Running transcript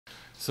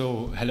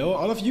So, hello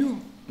all of you,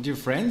 dear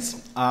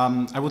friends.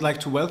 I would like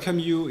to welcome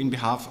you in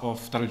behalf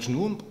of Dar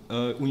al-Jnoub,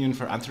 Union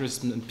for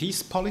Antiracism and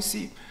Peace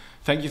Policy.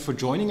 Thank you for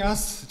joining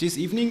us this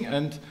evening,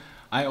 and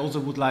I also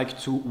would like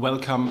to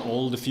welcome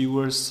all the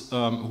viewers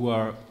who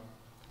are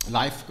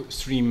live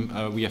stream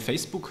via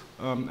Facebook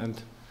and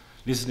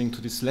listening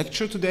to this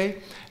lecture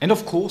today. And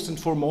of course and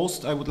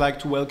foremost, I would like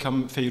to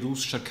welcome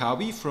Fayrouz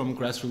Sharkawi from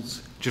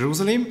Grassroots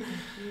Jerusalem.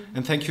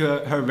 And thank you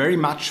her very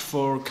much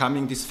for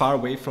coming this far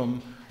away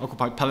from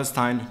occupied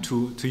Palestine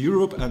to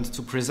Europe and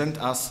to present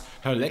us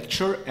her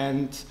lecture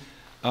and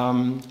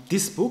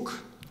this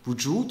book,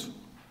 Wujood,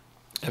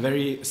 a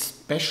very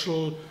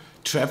special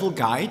travel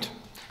guide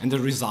and the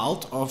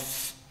result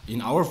of,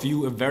 in our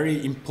view, a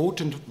very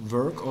important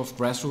work of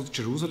Grassroots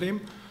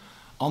Jerusalem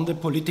on the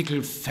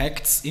political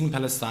facts in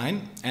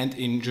Palestine and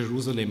in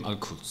Jerusalem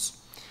Al-Quds.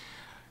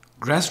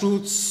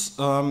 Grassroots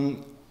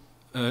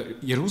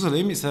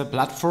Jerusalem is a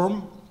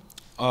platform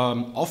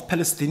of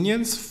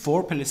Palestinians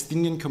for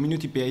Palestinian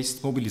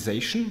community-based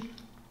mobilization,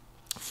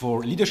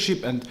 for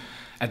leadership and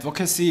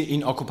advocacy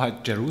in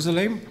occupied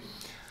Jerusalem,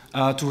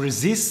 to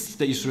resist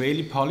the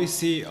Israeli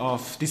policy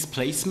of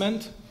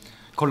displacement,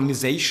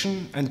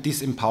 colonization and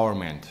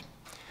disempowerment.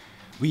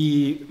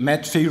 We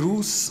met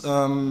Fayrouz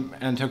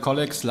and her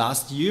colleagues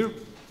last year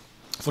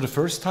for the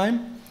first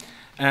time,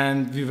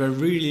 and we were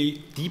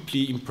really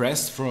deeply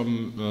impressed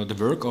from the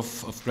work of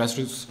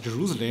Grassroots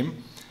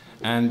Jerusalem.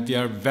 And we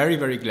are very,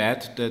 very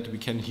glad that we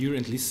can hear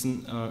and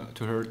listen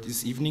to her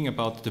this evening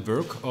about the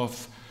work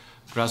of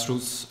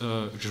Grassroots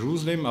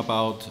Jerusalem,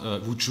 about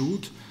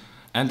Wujood,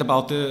 and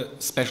about the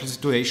special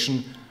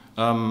situation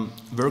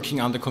working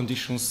under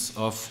conditions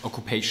of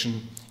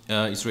occupation,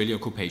 Israeli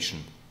occupation.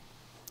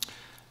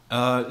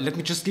 Let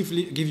me just give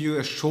you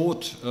a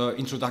short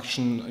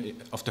introduction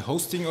of the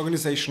hosting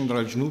organization, Dar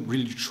al-Jnoub,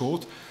 really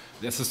short.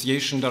 The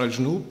association Dar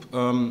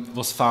al-Jnoub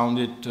was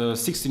founded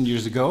 16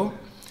 years ago.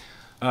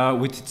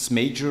 With its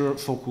major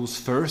focus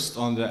first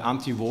on the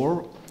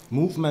anti-war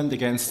movement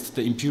against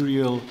the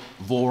imperial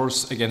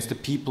wars against the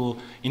people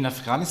in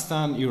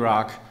Afghanistan,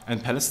 Iraq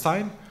and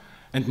Palestine,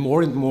 and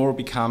more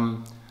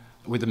become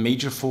with a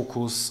major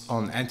focus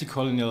on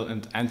anti-colonial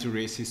and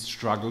anti-racist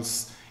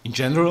struggles in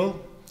general,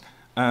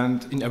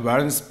 and in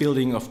awareness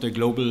building of the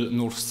global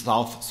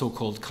North-South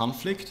so-called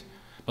conflict,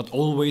 but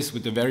always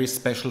with a very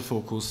special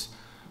focus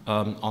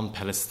on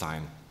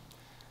Palestine.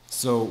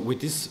 So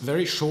with this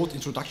very short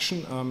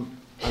introduction,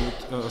 I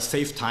would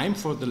save time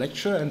for the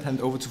lecture and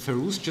hand over to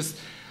Fayrouz. Just,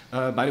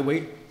 by the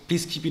way,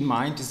 please keep in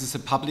mind this is a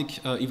public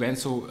event,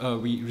 so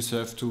we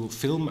reserve to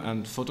film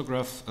and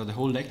photograph the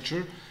whole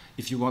lecture.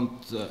 If you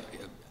want,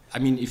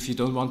 if you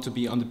don't want to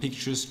be on the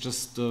pictures,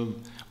 just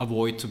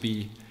avoid to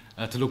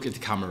look at the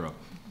camera.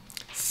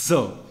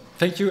 So,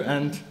 thank you,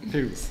 and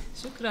Fayrouz.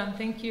 Shukran,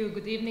 thank you.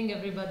 Good evening,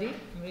 everybody.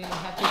 I'm really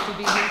happy to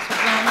be here.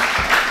 Shukran.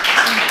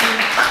 Thank you.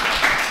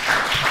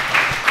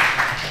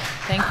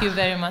 Thank you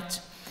very much.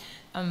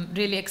 I'm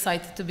really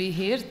excited to be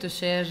here to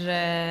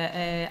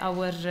share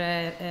our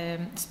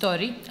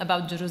story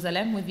about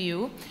Jerusalem with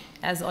you.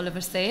 As Oliver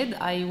said,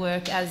 I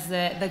work as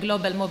the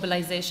Global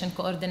Mobilization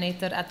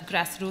Coordinator at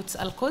Grassroots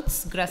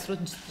Al-Quds,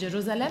 Grassroots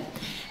Jerusalem,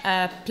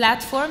 a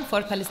platform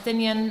for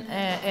Palestinian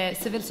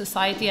civil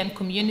society and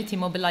community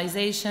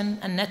mobilization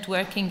and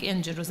networking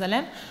in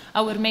Jerusalem.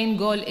 Our main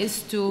goal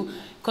is to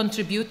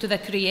contribute to the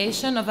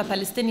creation of a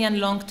Palestinian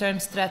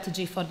long-term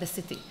strategy for the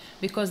city.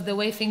 Because the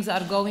way things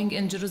are going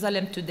in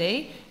Jerusalem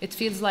today, it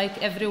feels like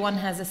everyone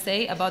has a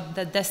say about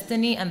the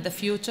destiny and the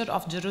future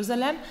of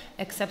Jerusalem,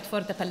 except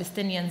for the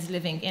Palestinians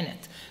living in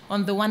it.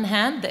 On the one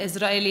hand, the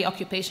Israeli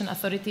occupation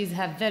authorities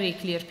have very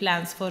clear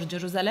plans for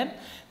Jerusalem.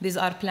 These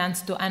are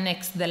plans to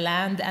annex the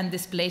land and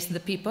displace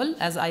the people,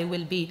 as I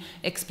will be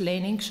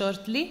explaining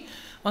shortly.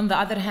 On the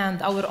other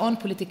hand, our own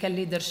political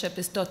leadership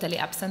is totally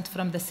absent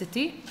from the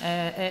city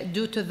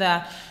due to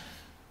the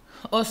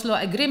Oslo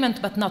Agreement,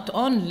 but not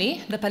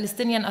only. The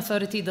Palestinian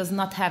Authority does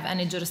not have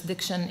any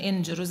jurisdiction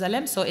in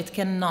Jerusalem, so it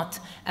cannot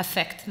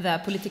affect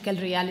the political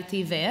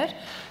reality there.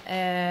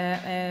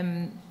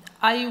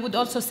 I would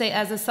also say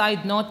as a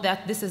side note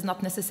that this is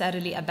not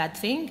necessarily a bad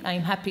thing.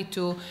 I'm happy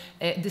to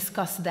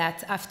discuss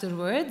that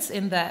afterwards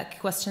in the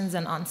questions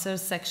and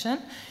answers section.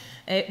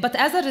 But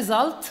as a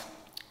result,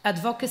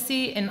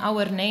 advocacy in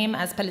our name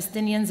as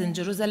Palestinians in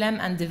Jerusalem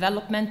and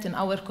development in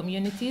our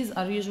communities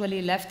are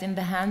usually left in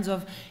the hands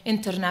of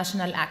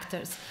international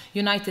actors,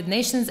 United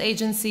Nations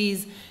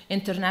agencies,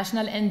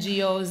 international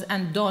NGOs,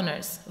 and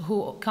donors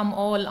who come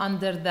all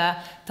under the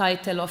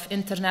title of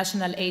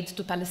international aid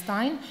to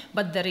Palestine,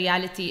 but the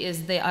reality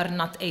is they are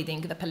not aiding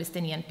the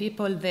Palestinian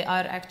people. They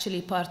are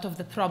actually part of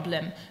the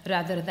problem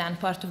rather than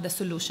part of the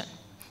solution.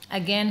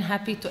 Again,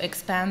 happy to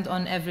expand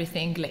on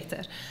everything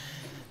later.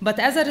 But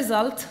as a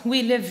result,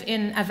 we live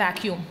in a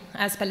vacuum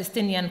as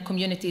Palestinian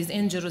communities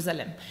in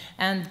Jerusalem.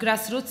 And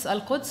Grassroots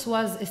Al-Quds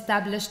was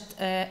established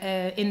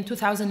in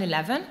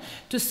 2011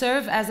 to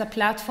serve as a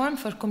platform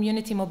for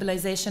community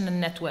mobilization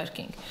and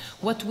networking.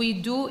 What we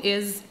do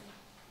is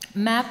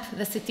map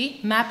the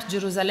city, map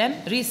Jerusalem,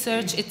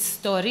 research its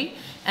story,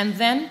 and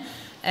then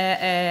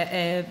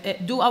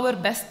do our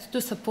best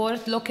to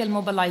support local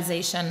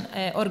mobilization,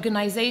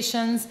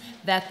 organizations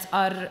that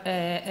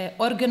are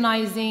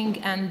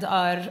organizing and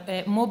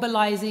are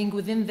mobilizing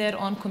within their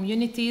own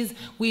communities.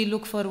 We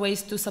look for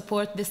ways to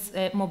support this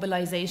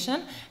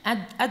mobilization.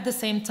 At the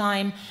same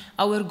time,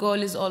 our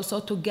goal is also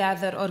to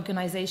gather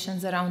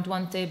organizations around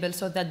one table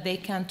so that they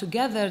can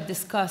together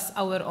discuss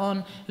our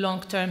own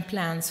long-term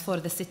plans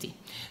for the city.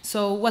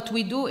 So what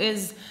we do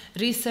is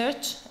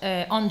research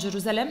on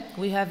Jerusalem.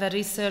 We have a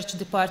research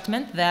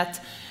department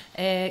that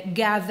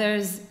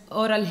gathers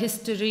oral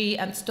history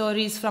and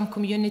stories from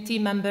community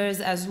members,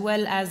 as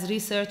well as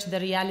research the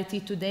reality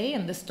today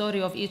and the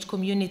story of each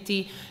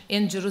community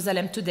in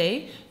Jerusalem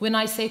today. When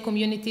I say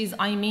communities,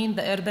 I mean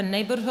the urban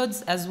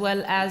neighborhoods, as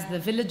well as the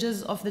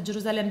villages of the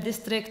Jerusalem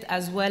district,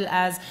 as well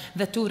as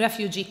the 2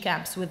 refugee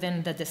camps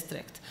within the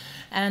district.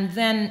 And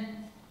then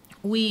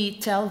we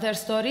tell their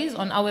stories.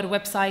 On our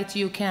website,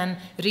 you can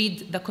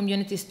read the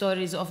community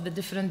stories of the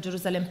different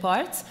Jerusalem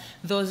parts,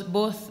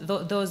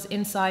 those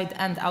inside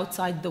and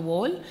outside the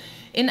wall.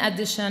 In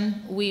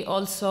addition, we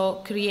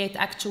also create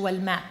actual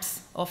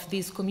maps of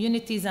these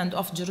communities and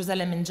of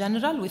Jerusalem in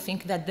general. We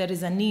think that there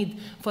is a need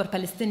for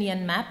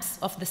Palestinian maps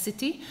of the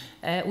city.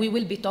 We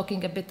will be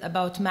talking a bit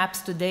about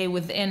maps today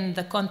within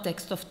the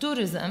context of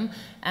tourism,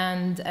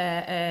 and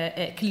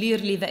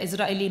clearly the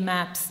Israeli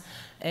maps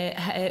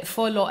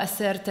follow a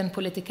certain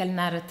political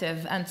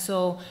narrative, and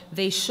so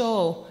they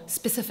show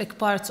specific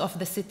parts of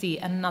the city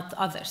and not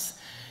others.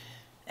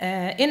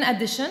 In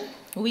addition,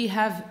 we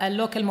have a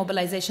local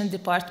mobilization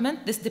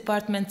department. This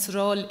department's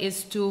role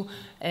is to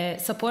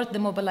support the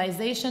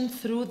mobilization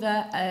through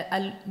the,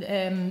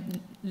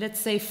 let's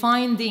say,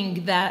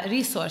 finding the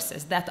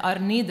resources that are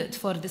needed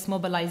for this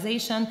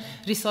mobilization,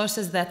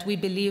 resources that we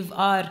believe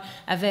are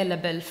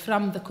available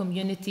from the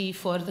community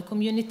for the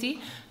community.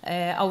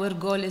 Our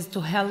goal is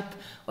to help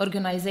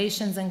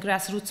organizations and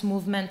grassroots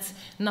movements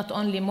not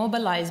only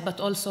mobilize, but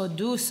also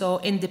do so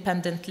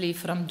independently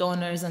from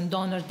donors and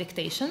donor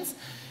dictations.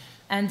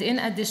 And in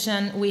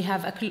addition, we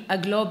have a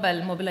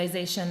global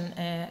mobilization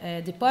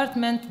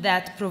department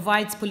that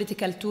provides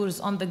political tours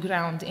on the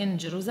ground in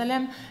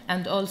Jerusalem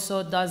and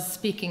also does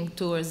speaking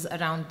tours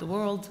around the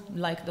world,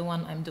 like the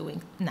one I'm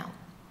doing now.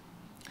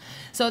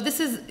 So this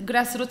is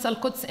Grassroots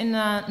Al-Quds in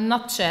a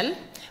nutshell.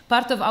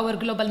 Part of our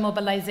global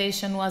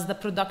mobilization was the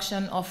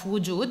production of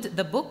Wujood,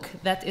 the book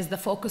that is the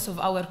focus of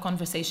our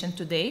conversation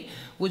today.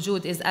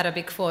 Wujood is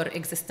Arabic for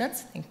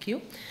existence. Thank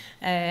you.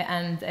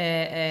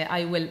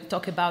 I will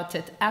talk about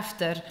it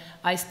after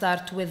I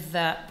start with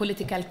the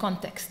political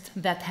context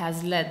that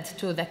has led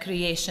to the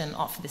creation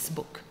of this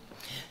book.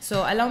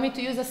 So allow me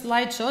to use a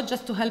slideshow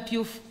just to help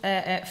you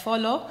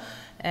follow.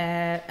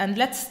 And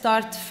let's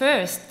start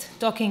first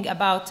talking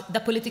about the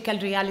political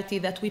reality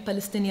that we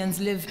Palestinians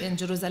live in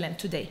Jerusalem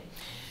today.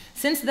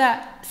 Since the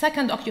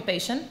second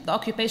occupation, the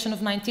occupation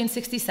of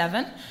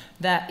 1967,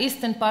 the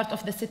eastern part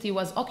of the city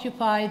was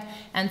occupied,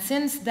 and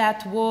since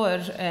that war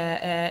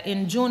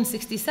in June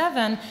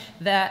 67,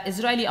 the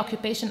Israeli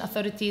occupation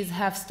authorities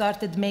have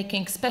started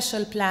making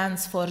special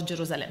plans for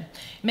Jerusalem.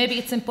 Maybe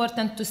it's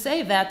important to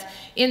say that,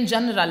 in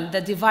general, the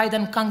divide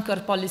and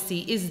conquer policy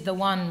is the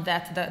one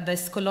that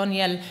this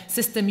colonial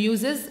system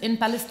uses in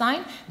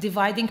Palestine,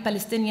 dividing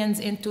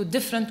Palestinians into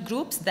different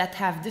groups that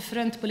have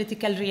different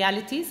political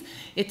realities.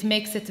 It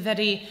makes it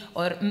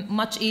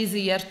much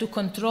easier to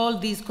control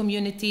these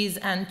communities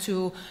and to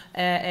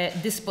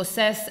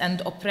dispossess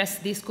and oppress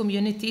these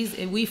communities.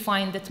 We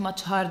find it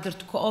much harder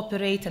to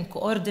cooperate and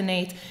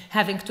coordinate,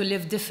 having to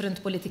live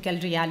different political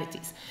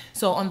realities.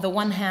 So on the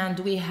one hand,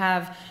 we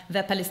have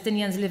the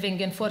Palestinians living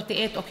in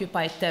 48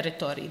 occupied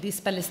territory. These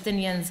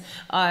Palestinians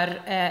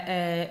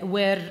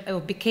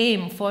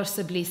became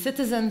forcibly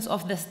citizens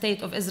of the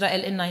State of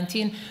Israel in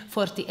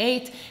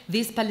 1948.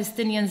 These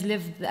Palestinians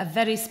lived a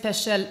very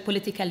special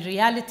political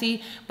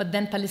reality, but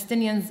then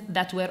Palestinians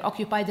that were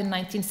occupied in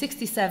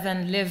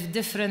 1967 lived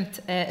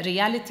different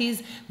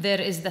realities. There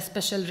is the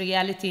special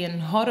reality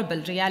and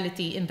horrible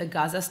reality in the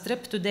Gaza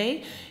Strip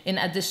today. In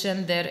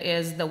addition, there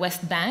is the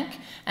West Bank,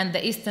 and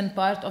the eastern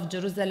part of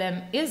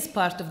Jerusalem is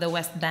part of the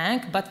West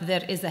Bank, but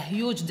there is a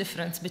huge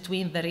difference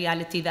between the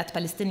reality that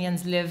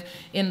Palestinians live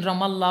in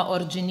Ramallah or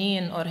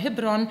Jenin or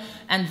Hebron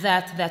and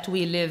that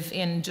we live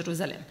in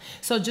Jerusalem.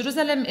 So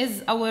Jerusalem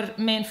is our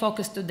main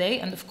focus today,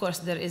 and of course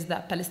there is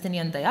the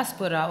Palestinian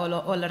diaspora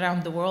all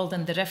around the world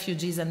and the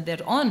refugees and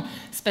their own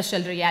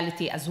special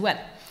reality as well.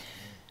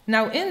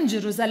 Now in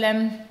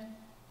Jerusalem,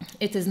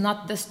 it is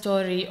not the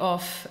story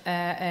of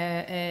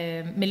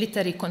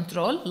military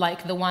control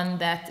like the one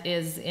that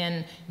is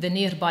in the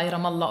nearby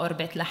Ramallah or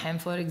Beit Lahem,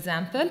 for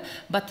example,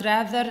 but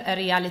rather a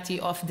reality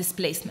of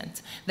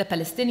displacement. The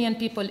Palestinian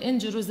people in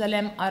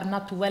Jerusalem are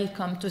not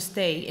welcome to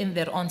stay in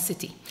their own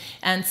city.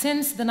 And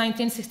since the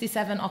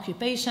 1967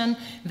 occupation,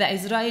 the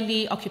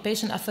Israeli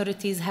occupation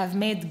authorities have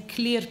made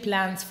clear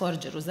plans for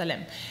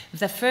Jerusalem.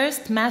 The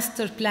first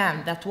master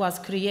plan that was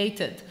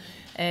created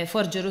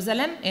for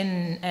Jerusalem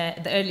in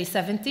the early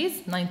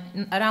 70s,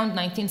 around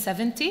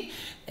 1970,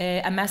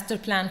 a master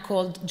plan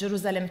called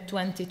Jerusalem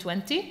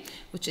 2020,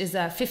 which is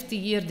a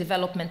 50-year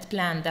development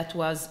plan that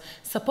was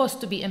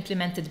supposed to be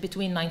implemented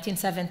between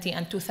 1970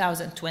 and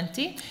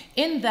 2020.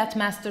 In that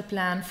master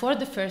plan, for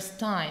the first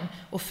time,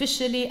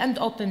 officially and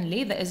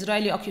openly, the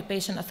Israeli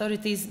occupation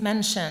authorities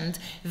mentioned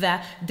the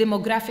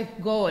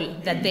demographic goal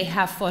that they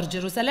have for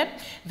Jerusalem.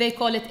 They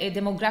call it a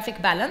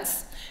demographic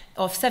balance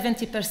of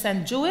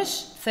 70%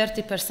 Jewish,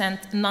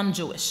 30%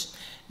 non-Jewish,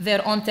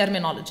 their own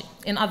terminology.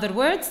 In other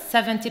words,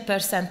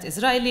 70%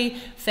 Israeli,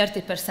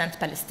 30%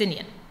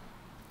 Palestinian.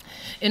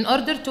 In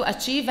order to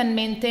achieve and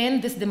maintain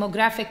this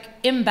demographic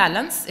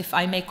imbalance, if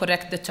I may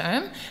correct the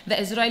term, the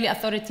Israeli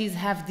authorities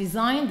have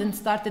designed and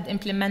started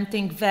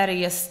implementing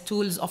various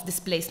tools of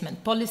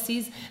displacement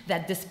policies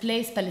that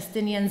displace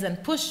Palestinians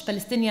and push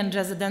Palestinian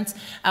residents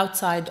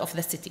outside of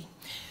the city.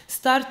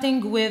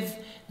 Starting with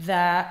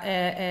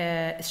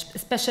the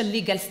special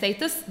legal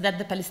status that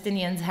the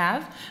Palestinians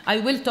have. I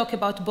will talk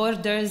about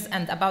borders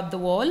and about the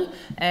wall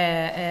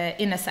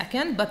in a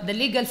second, but the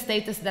legal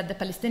status that the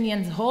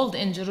Palestinians hold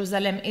in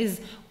Jerusalem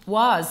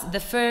was the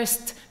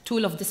first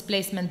tool of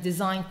displacement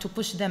designed to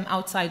push them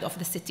outside of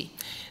the city.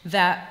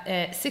 The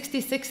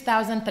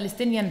 66,000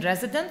 Palestinian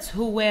residents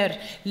who were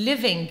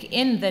living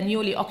in the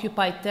newly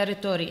occupied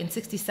territory in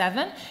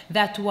 '67,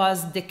 that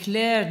was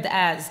declared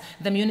as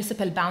the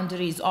municipal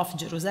boundaries of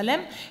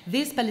Jerusalem,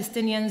 these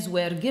Palestinians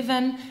were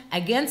given,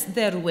 against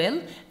their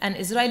will, an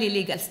Israeli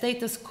legal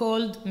status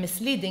called,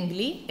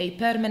 misleadingly, a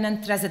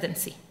permanent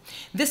residency.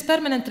 This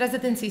permanent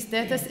residency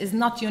status is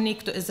not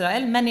unique to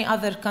Israel. Many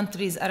other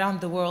countries around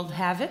the world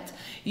have it.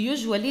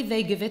 Usually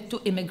they give it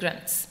to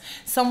immigrants,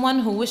 someone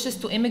who wishes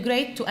to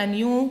immigrate to a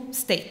new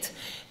state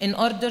in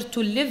order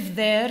to live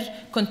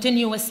there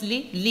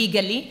continuously,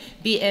 legally,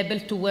 be able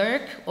to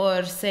work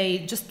or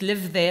say just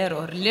live there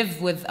or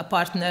live with a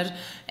partner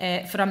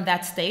from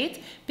that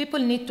state. People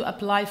need to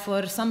apply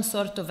for some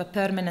sort of a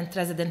permanent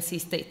residency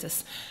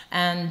status.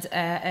 And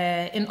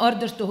in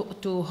order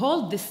to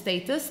hold this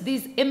status,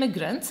 these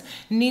immigrants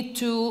need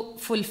to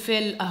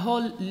fulfill a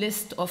whole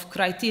list of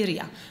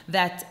criteria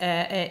that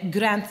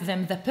grant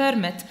them the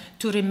permit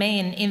to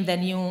remain in the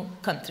new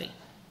country.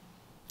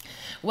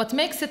 What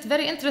makes it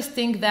very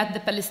interesting that the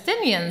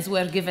Palestinians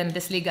were given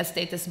this legal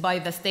status by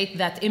the state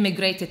that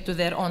immigrated to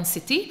their own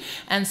city,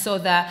 and so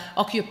the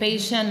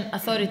occupation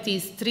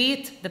authorities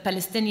treat the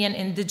Palestinian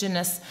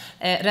indigenous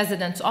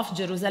residents of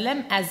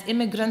Jerusalem as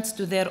immigrants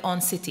to their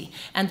own city.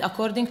 And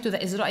according to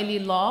the Israeli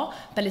law,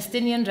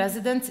 Palestinian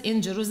residents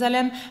in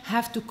Jerusalem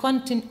have to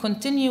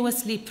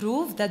continuously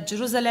prove that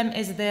Jerusalem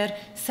is their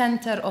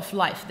center of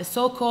life, the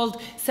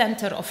so-called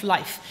center of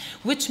life,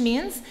 which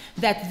means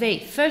that they,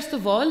 first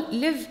of all,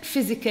 live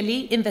physically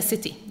in the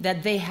city,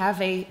 that they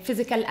have a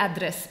physical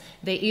address.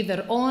 They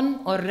either own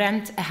or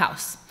rent a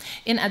house.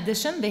 In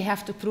addition, they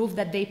have to prove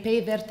that they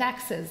pay their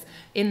taxes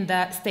in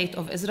the state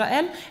of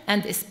Israel,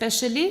 and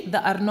especially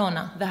the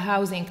arnona, the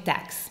housing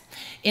tax.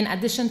 In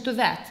addition to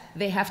that,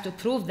 they have to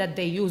prove that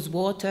they use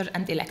water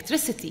and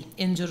electricity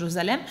in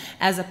Jerusalem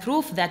as a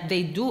proof that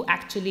they do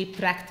actually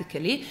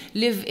practically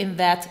live in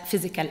that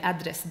physical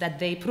address that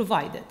they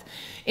provided.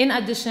 In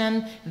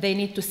addition, they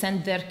need to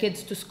send their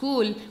kids to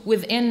school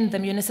within the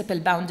municipal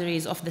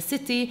boundaries of the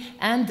city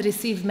and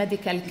receive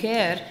medical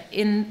care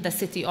in the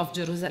city of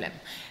Jerusalem.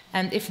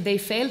 And if they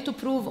fail to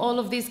prove all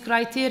of these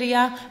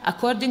criteria,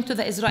 according to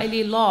the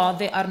Israeli law,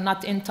 they are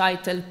not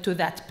entitled to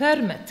that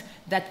permit,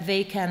 that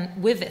they can,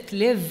 with it,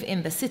 live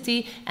in the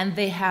city, and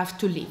they have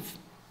to leave.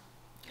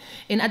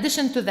 In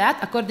addition to that,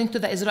 according to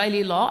the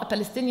Israeli law, a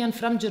Palestinian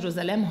from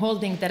Jerusalem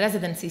holding the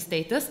residency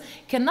status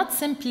cannot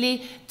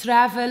simply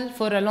travel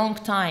for a long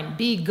time,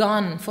 be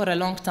gone for a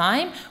long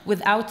time,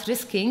 without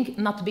risking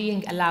not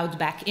being allowed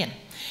back in.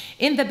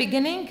 In the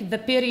beginning, the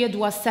period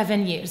was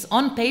 7 years.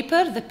 On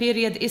paper, the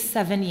period is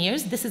 7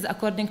 years. This is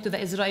according to the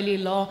Israeli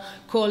law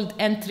called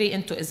entry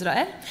into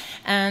Israel.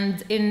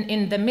 And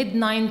in the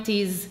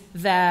mid-90s,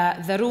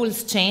 the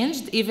rules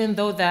changed, even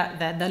though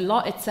the law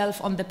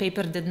itself on the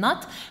paper did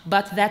not.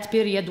 But that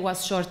period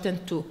was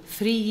shortened to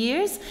 3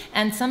 years.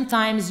 And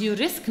sometimes you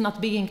risk not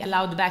being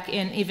allowed back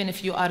in, even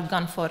if you are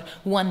gone for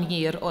 1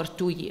 year or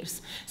 2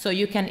 years. So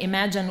you can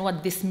imagine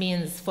what this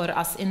means for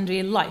us in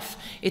real life.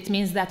 It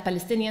means that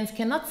Palestinians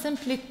cannot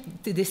simply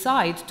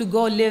decide to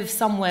go live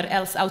somewhere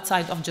else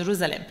outside of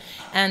Jerusalem.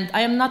 And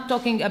I am not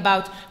talking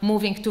about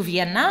moving to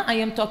Vienna. I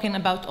am talking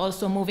about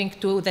also moving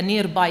to the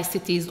nearby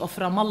cities of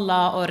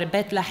Ramallah or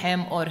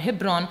Bethlehem or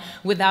Hebron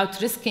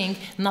without risking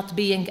not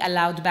being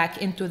allowed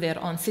back into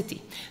their own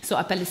city. So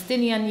a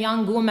Palestinian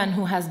young woman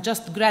who has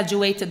just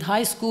graduated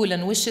high school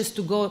and wishes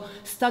to go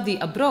study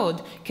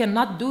abroad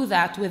cannot do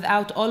that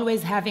without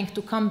always having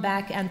to come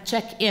back and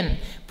check in,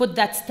 put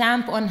that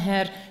stamp on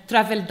her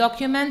travel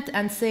document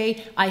and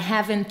say, I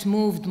haven't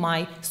moved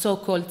my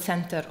so-called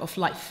center of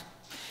life.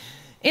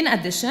 In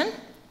addition,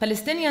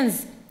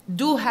 Palestinians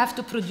do have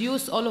to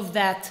produce all of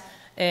that,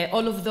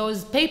 all of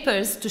those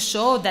papers to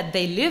show that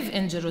they live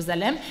in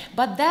Jerusalem,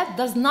 but that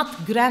does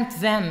not grant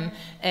them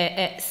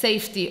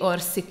safety or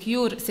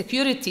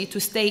security to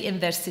stay in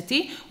their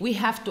city. We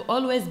have to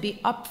always be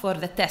up for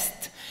the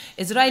test.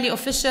 Israeli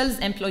officials,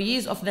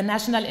 employees of the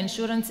National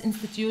Insurance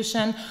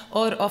Institution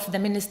or of the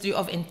Ministry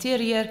of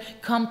Interior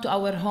come to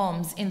our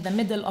homes in the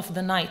middle of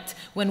the night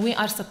when we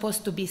are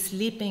supposed to be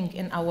sleeping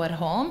in our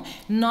home,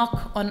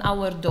 knock on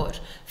our door.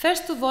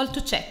 First of all,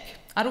 to check.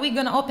 Are we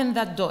going to open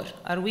that door?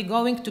 Are we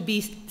going to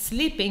be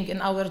sleeping in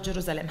our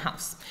Jerusalem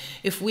house?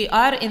 If we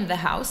are in the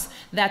house,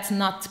 that's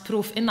not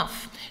proof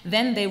enough.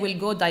 Then they will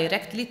go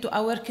directly to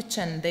our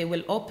kitchen. They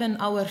will open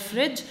our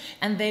fridge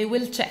and they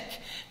will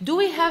check. Do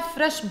we have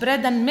fresh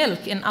bread and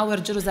milk in our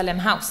Jerusalem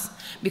house?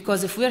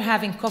 Because if we're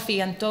having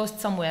coffee and toast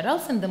somewhere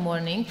else in the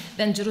morning,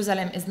 then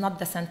Jerusalem is not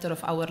the center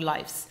of our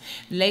lives.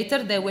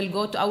 Later, they will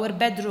go to our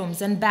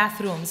bedrooms and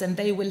bathrooms and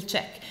they will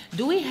check.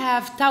 Do we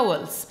have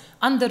towels,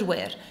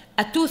 underwear,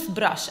 a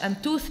toothbrush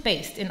and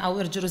toothpaste in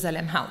our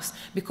Jerusalem house?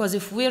 Because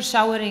if we're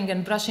showering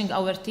and brushing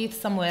our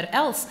teeth somewhere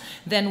else,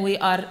 then we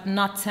are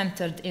not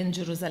centered in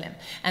Jerusalem.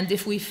 And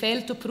if we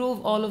fail to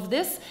prove all of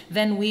this,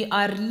 then we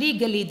are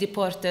legally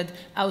deported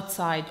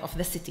outside of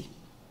the city.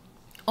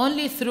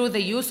 Only through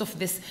the use of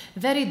this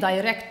very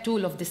direct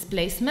tool of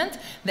displacement,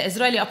 the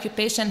Israeli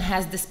occupation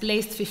has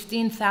displaced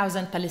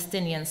 15,000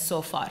 Palestinians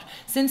so far.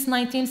 Since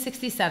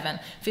 1967,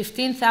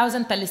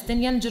 15,000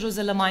 Palestinian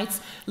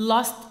Jerusalemites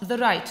lost the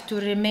right to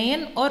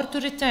remain or to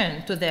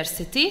return to their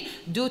city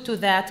due to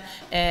that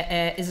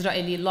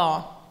Israeli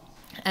law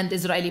and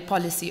Israeli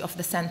policy of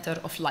the center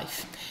of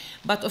life.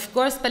 But of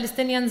course,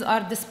 Palestinians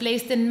are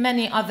displaced in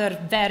many other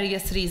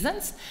various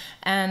reasons.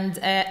 And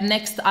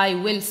next, I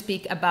will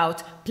speak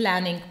about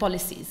planning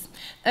policies.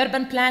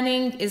 Urban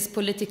planning is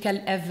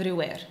political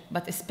everywhere,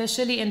 but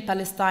especially in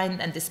Palestine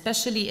and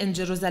especially in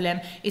Jerusalem,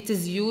 it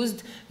is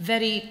used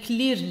very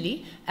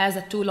clearly as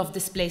a tool of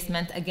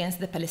displacement against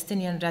the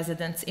Palestinian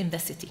residents in the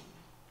city.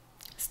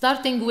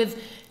 Starting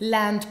with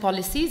land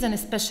policies and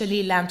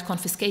especially land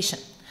confiscation.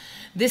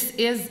 This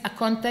is a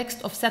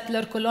context of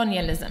settler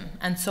colonialism,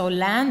 and so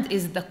land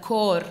is the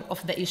core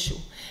of the issue.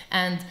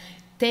 And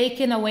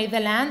taking away the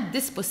land,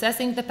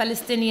 dispossessing the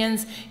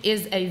Palestinians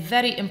is a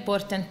very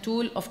important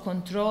tool of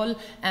control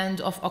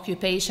and of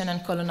occupation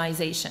and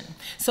colonization.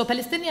 So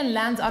Palestinian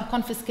lands are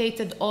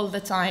confiscated all the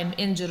time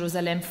in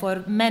Jerusalem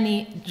for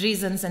many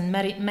reasons and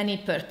many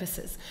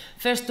purposes.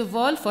 First of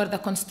all, for the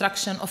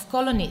construction of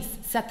colonies,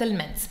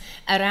 settlements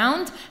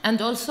around and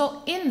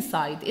also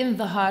inside, in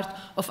the heart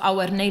of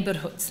our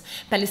neighborhoods.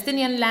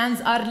 Palestinian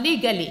lands are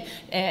legally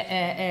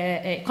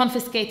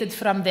confiscated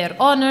from their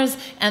owners,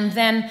 and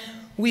then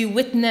we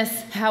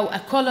witness how a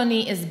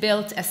colony is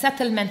built, a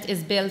settlement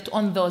is built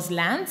on those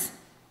lands.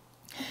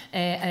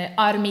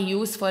 Army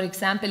use, for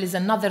example, is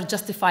another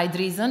justified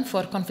reason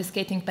for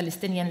confiscating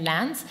Palestinian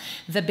lands.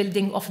 The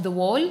building of the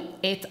wall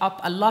ate up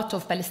a lot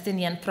of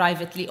Palestinian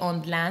privately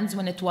owned lands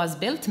when it was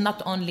built,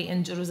 not only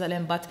in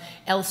Jerusalem but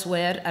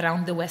elsewhere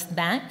around the West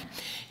Bank.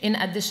 In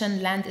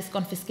addition, land is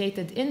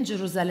confiscated in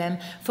Jerusalem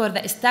for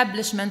the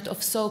establishment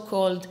of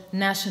so-called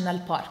national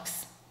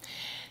parks.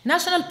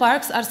 National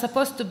parks are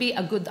supposed to be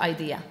a good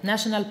idea.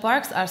 National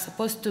parks are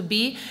supposed to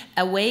be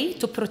a way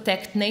to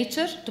protect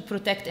nature, to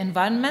protect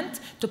environment,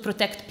 to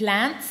protect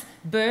plants,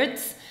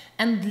 birds,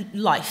 and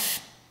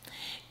life.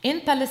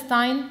 In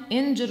Palestine,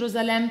 in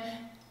Jerusalem,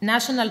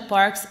 national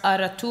parks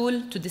are a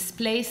tool to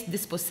displace,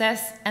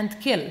 dispossess, and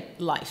kill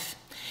life.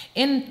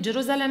 In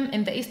Jerusalem,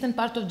 in the eastern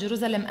part of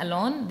Jerusalem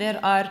alone, there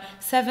are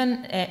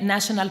 7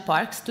 national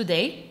parks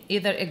today,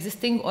 either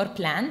existing or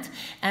planned,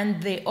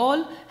 and they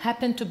all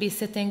happen to be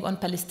sitting on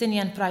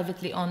Palestinian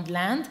privately owned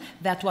land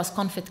that was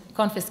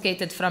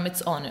confiscated from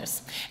its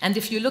owners. And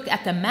if you look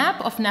at a map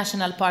of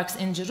national parks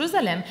in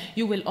Jerusalem,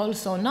 you will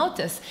also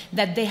notice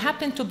that they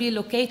happen to be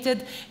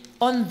located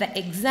on the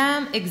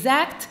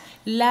exact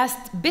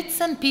last bits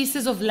and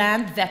pieces of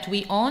land that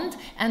we owned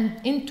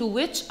and into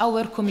which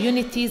our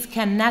communities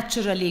can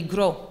naturally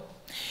grow.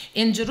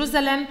 In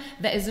Jerusalem,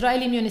 the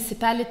Israeli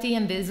municipality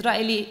and the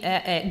Israeli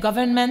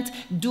government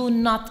do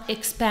not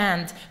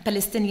expand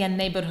Palestinian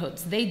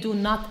neighborhoods. They do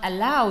not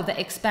allow the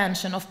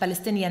expansion of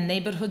Palestinian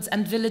neighborhoods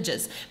and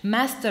villages.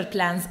 Master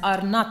plans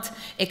are not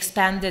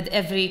expanded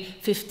every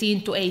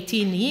 15 to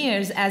 18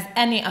 years as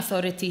any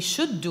authority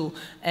should do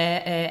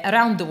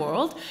around the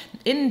world.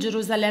 In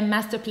Jerusalem,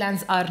 master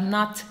plans are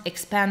not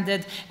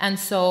expanded, and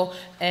so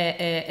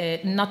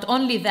not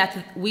only that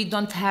we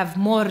don't have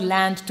more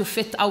land to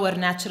fit our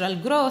natural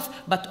growth,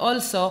 but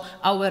also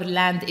our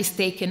land is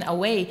taken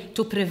away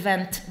to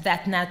prevent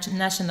that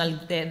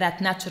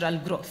natural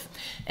growth.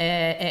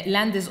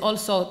 Land is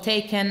also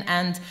taken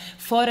and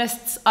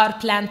forests are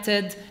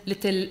planted,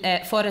 little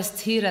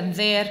forests here and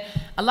there,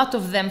 a lot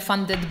of them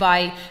funded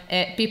by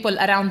people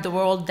around the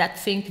world that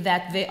think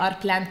that they are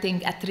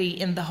planting a tree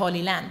in the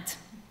Holy Land.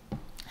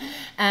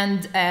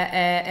 And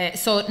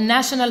so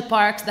national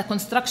parks, the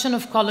construction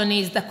of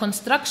colonies, the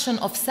construction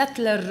of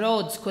settler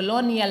roads,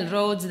 colonial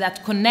roads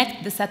that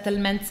connect the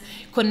settlements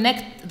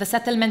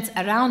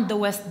around the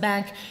West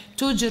Bank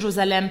to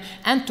Jerusalem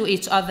and to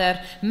each other.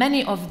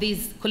 Many of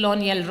these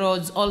colonial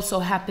roads also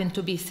happen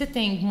to be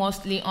sitting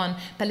mostly on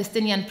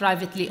Palestinian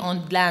privately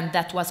owned land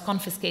that was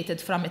confiscated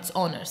from its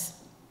owners.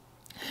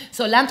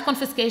 So land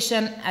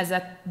confiscation as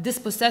a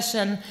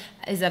dispossession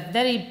is a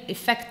very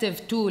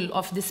effective tool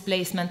of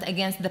displacement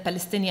against the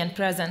Palestinian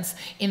presence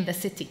in the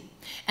city.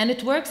 And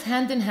it works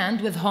hand in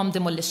hand with home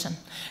demolition.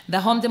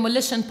 The home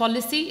demolition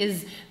policy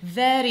is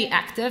very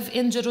active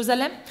in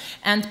Jerusalem,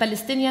 and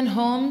Palestinian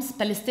homes,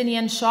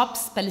 Palestinian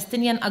shops,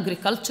 Palestinian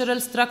agricultural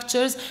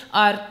structures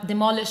are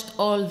demolished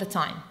all the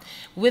time,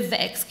 with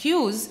the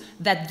excuse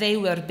that they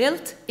were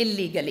built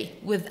illegally,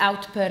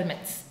 without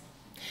permits.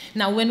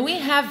 Now, when we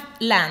have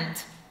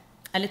land,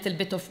 a little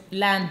bit of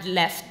land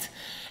left,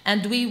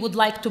 and we would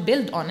like to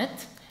build on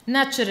it,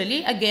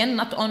 naturally, again,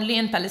 not only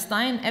in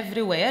Palestine,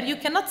 everywhere, you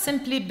cannot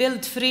simply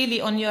build freely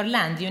on your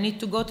land. You need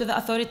to go to the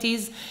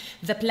authorities.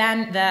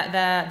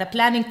 The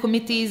planning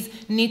committees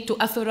need to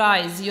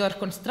authorize your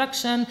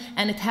construction,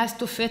 and it has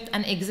to fit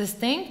an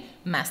existing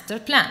master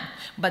plan.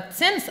 But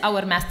since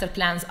our master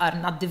plans are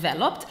not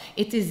developed,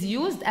 it is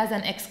used as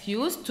an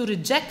excuse to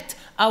reject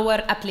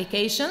our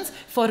applications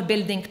for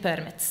building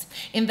permits.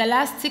 In the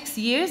last 6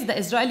 years, the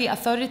Israeli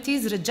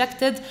authorities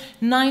rejected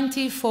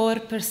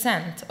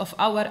 94% of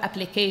our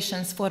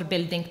applications for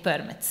building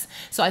permits.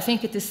 So I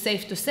think it is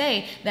safe to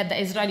say that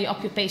the Israeli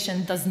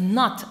occupation does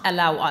not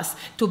allow us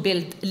to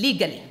build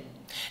legally,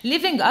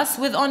 leaving us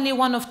with only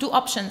one of two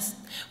options.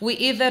 We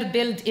either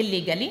build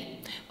illegally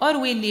or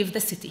we leave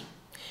the city.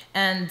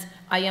 And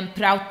I am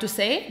proud to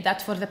say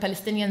that for the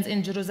Palestinians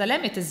in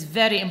Jerusalem, it is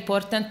very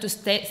important to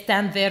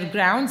stand their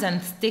grounds and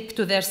stick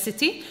to their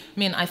city. I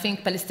mean, I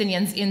think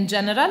Palestinians in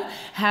general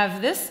have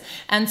this.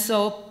 And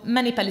so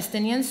many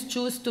Palestinians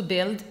choose to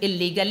build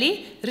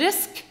illegally,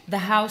 risk the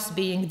house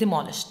being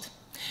demolished.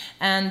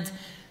 And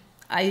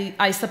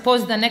I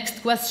suppose the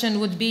next question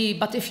would be,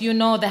 but if you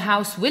know the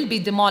house will be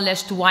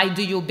demolished, why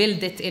do you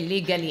build it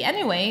illegally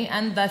anyway?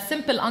 And the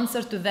simple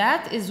answer to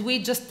that is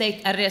we just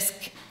take a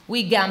risk.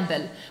 We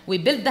gamble. We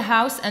build the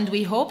house and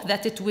we hope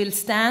that it will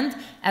stand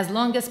as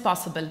long as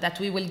possible, that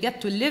we will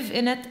get to live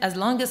in it as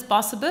long as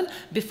possible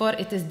before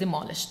it is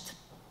demolished.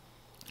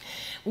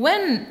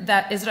 When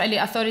the Israeli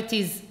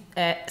authorities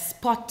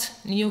spot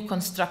new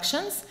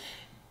constructions,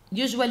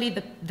 usually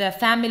the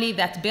family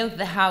that built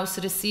the house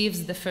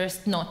receives the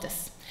first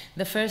notice.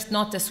 The first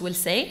notice will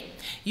say,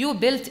 you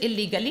built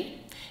illegally.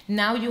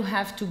 Now you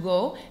have to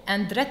go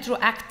and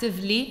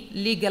retroactively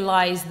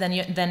legalize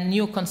the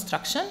new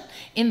construction.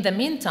 In the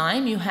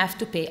meantime, you have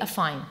to pay a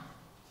fine.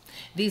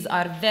 These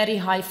are very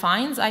high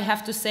fines, I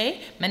have to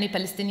say. Many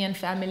Palestinian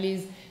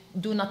families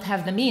do not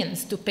have the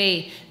means to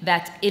pay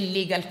that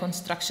illegal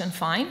construction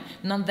fine.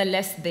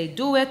 Nonetheless, they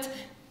do it.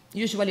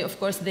 Usually, of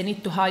course, they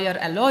need to hire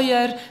a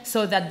lawyer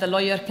so that the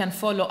lawyer can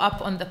follow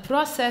up on the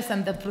process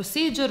and the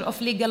procedure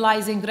of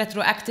legalizing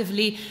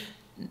retroactively.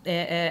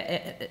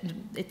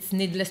 It's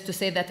needless to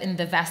say that in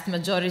the vast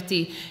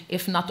majority,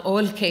 if not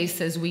all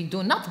cases, we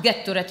do not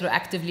get to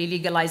retroactively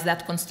legalize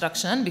that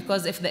construction,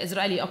 because if the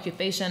Israeli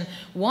occupation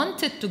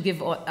wanted to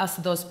give us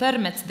those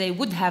permits, they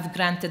would have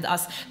granted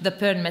us the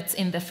permits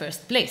in the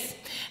first place.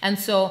 And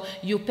so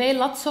you pay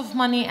lots of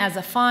money as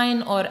a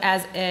fine or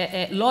as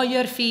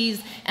lawyer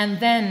fees, and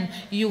then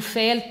you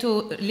fail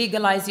to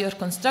legalize your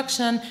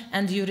construction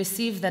and you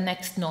receive the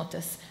next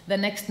notice. The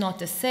next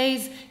notice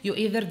says, you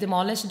either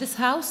demolish this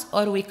house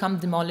or we come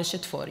demolish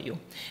it for you.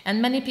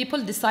 And many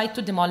people decide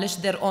to demolish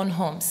their own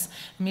homes.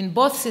 I mean,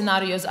 both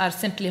scenarios are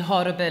simply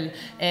horrible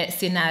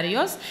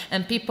scenarios,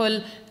 and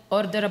people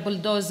order a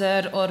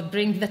bulldozer or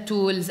bring the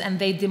tools and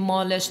they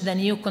demolish the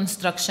new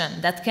construction.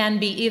 That can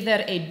be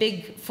either a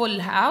big full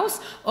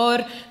house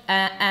or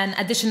an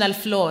additional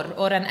floor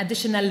or an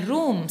additional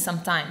room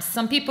sometimes.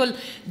 Some people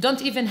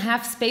don't even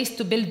have space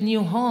to build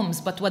new homes,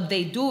 but what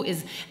they do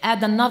is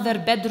add another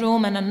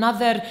bedroom and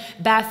another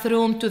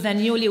bathroom to the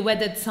newly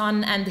wedded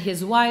son and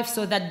his wife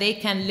so that they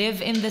can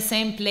live in the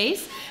same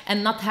place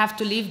and not have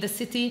to leave the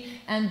city.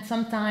 And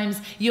sometimes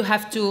you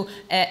have to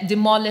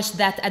demolish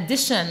that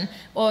addition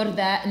or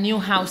the new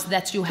house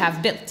that you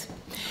have built.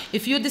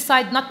 If you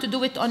decide not to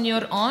do it on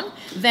your own,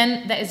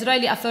 then the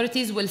Israeli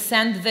authorities will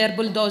send their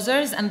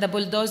bulldozers, and the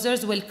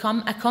bulldozers will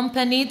come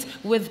accompanied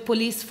with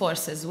police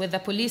forces, with a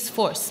police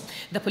force.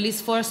 The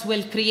police force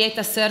will create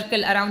a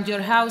circle around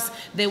your house.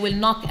 They will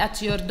knock at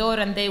your door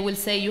and they will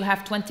say, you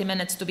have 20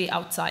 minutes to be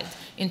outside.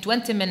 In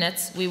 20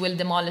 minutes, we will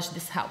demolish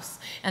this house.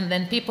 And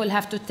then people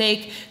have to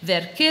take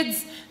their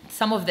kids,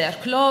 some of their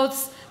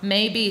clothes,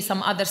 maybe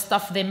some other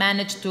stuff they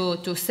managed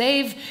to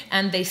save,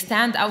 and they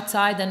stand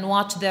outside and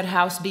watch their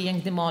house being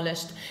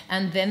demolished.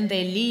 And then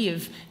they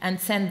leave and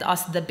send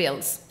us the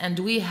bills. And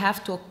we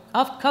have to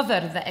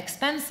cover the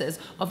expenses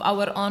of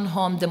our own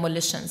home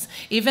demolitions.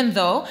 Even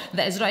though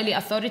the Israeli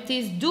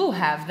authorities do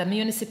have, the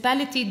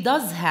municipality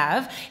does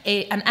have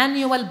an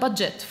annual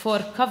budget for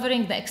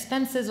covering the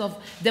expenses of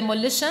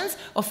demolitions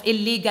of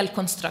illegal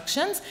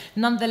constructions.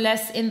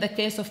 Nonetheless, in the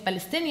case of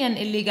Palestinian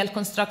illegal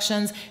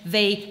constructions,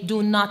 they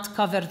do not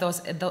cover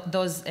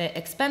those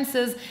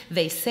expenses.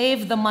 They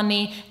save the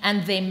money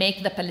and they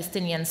make the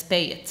Palestinians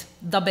pay it.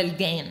 Double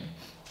gain.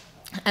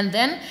 And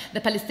then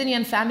the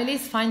Palestinian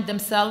families find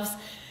themselves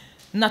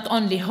not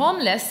only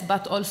homeless,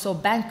 but also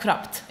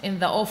bankrupt in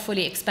the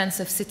awfully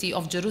expensive city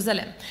of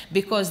Jerusalem,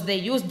 because they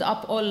used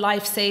up all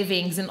life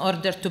savings in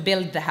order to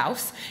build the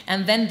house,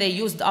 and then they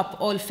used up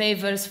all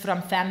favors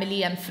from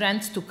family and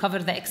friends to cover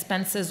the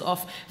expenses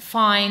of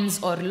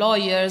fines or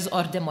lawyers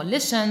or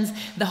demolitions.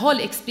 The whole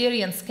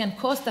experience can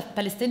cost a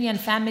Palestinian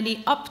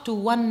family up to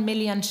 1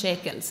 million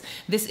shekels.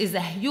 This is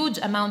a huge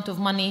amount of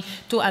money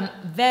to a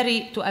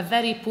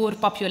very poor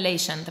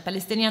population. The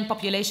Palestinian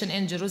population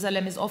in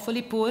Jerusalem is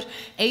awfully poor.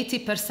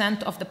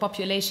 80% of the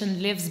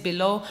population lives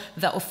below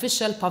the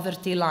official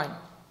poverty line.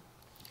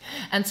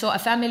 And so a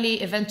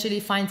family eventually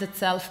finds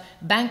itself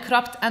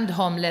bankrupt and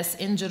homeless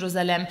in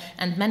Jerusalem,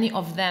 and many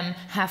of them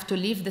have to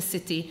leave the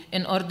city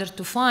in order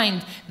to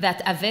find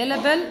that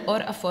available or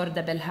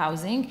affordable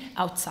housing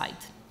outside.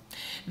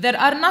 There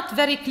are not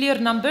very clear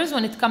numbers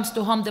when it comes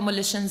to home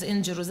demolitions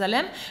in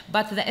Jerusalem,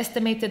 but the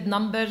estimated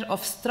number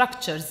of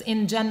structures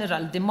in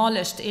general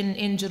demolished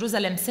in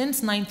Jerusalem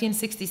since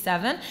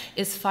 1967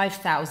 is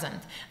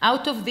 5,000.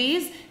 Out of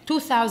these,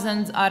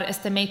 2,000 are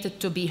estimated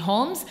to be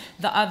homes.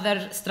 The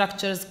other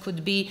structures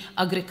could be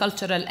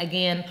agricultural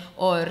again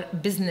or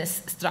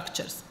business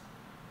structures.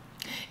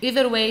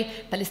 Either way,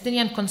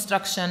 Palestinian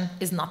construction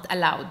is not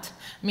allowed.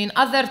 I mean,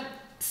 other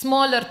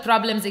smaller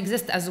problems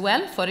exist as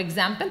well. For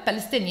example,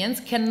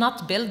 Palestinians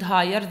cannot build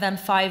higher than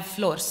 5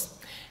 floors.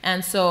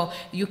 And so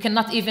you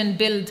cannot even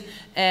build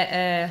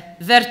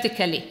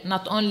vertically,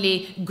 not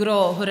only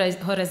grow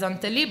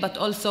horizontally, but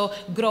also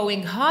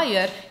growing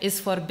higher is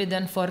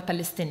forbidden for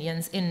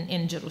Palestinians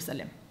in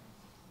Jerusalem.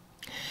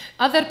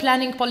 Other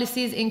planning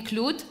policies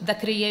include the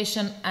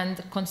creation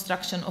and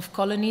construction of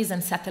colonies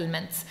and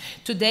settlements.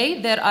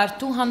 Today, there are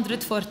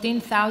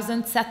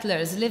 214,000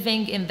 settlers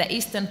living in the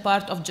eastern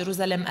part of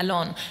Jerusalem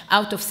alone,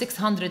 out of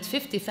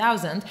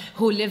 650,000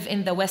 who live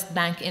in the West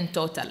Bank in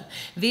total.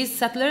 These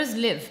settlers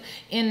live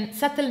in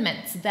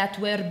settlements that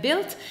were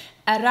built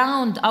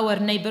around our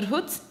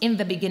neighborhoods in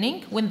the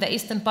beginning, when the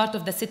eastern part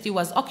of the city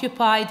was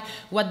occupied.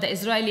 What the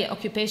Israeli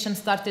occupation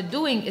started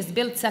doing is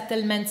build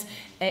settlements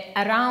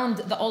around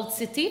the old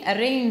city, a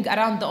ring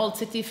around the old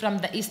city from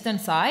the eastern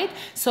side,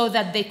 so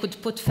that they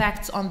could put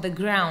facts on the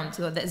ground.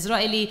 So the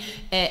Israeli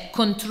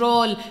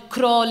control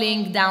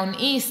crawling down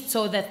east,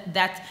 so that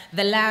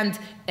the land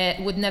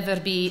would never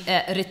be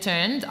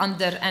returned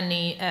under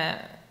any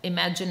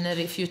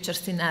imaginary future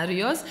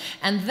scenarios.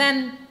 And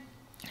then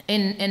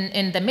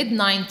in the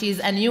mid-90s,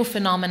 a new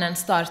phenomenon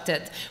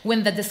started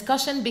when the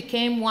discussion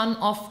became one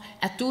of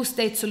a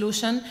two-state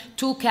solution,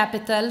 2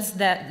 capitals,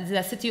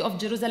 the city of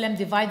Jerusalem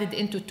divided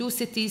into 2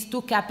 cities,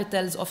 2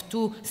 capitals of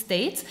 2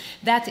 states.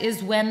 That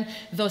is when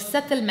those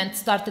settlements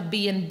started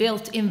being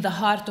built in the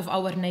heart of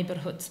our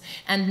neighborhoods.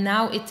 And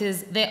now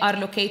they are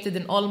located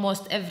in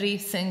almost every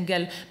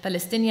single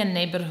Palestinian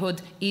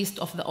neighborhood east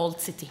of the old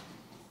city.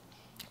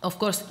 Of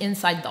course,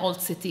 inside the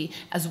old city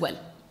as well.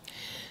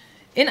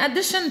 In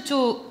addition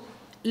to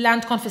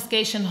land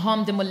confiscation,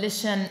 home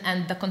demolition,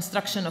 and the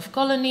construction of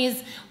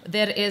colonies,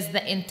 there is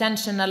the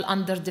intentional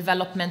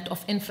underdevelopment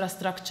of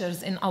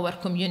infrastructures in our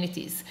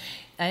communities.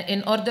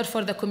 In order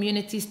for the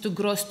communities to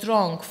grow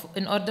strong,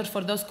 in order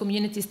for those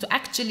communities to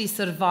actually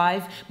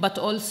survive, but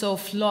also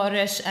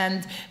flourish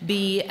and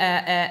be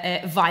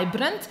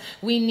vibrant,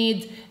 we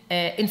need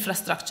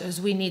infrastructures.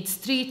 We need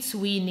streets,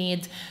 we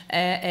need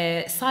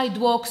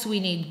sidewalks, we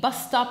need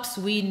bus stops,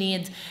 we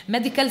need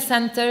medical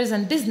centers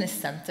and business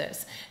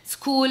centers,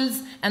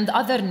 schools and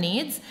other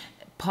needs,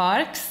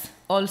 parks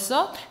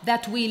also,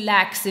 that we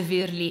lack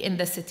severely in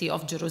the city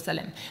of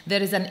Jerusalem.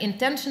 There is an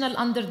intentional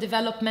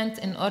underdevelopment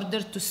in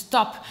order to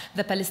stop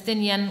the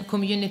Palestinian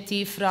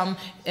community from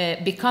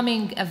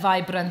becoming a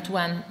vibrant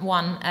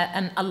one,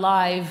 an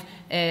alive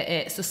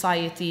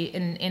society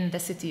in the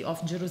city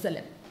of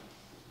Jerusalem.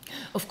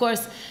 Of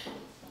course,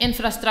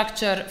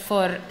 infrastructure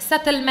for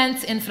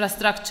settlements,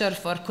 infrastructure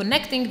for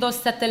connecting those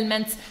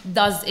settlements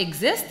does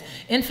exist.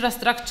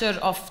 Infrastructure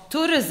of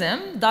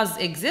tourism does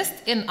exist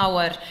in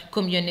our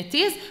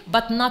communities,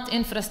 but not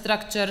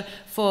infrastructure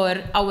for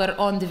our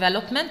own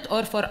development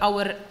or for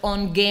our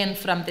own gain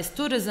from this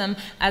tourism,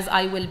 as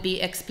I will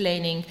be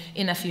explaining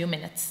in a few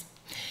minutes.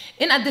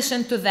 In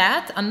addition to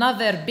that,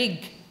 another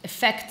big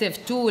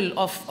effective tool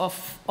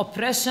of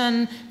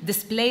oppression,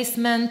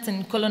 displacement,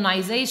 and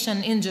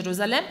colonization in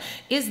Jerusalem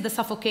is the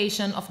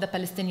suffocation of the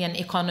Palestinian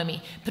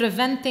economy,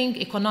 preventing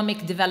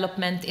economic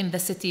development in the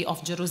city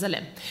of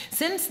Jerusalem.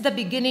 Since the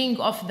beginning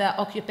of the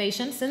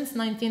occupation, since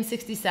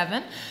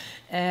 1967,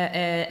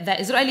 the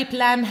Israeli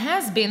plan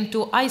has been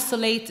to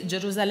isolate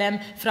Jerusalem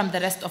from the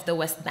rest of the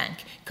West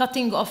Bank,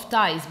 cutting off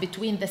ties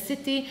between the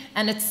city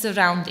and its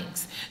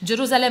surroundings.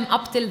 Jerusalem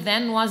up till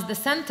then was the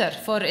center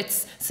for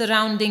its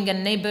surrounding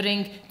and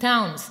neighboring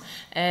towns.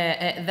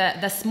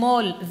 The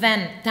small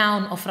then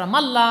town of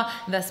Ramallah,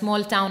 the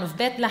small town of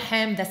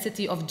Bethlehem, the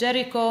city of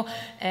Jericho,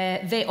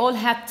 they all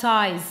had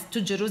ties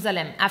to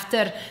Jerusalem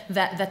after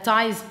the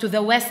ties to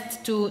the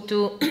west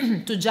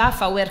to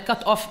Jaffa were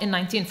cut off in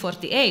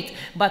 1948.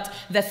 But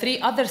the 3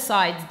 other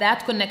sides,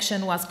 that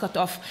connection was cut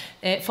off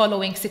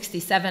following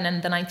 67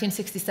 and the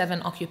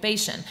 1967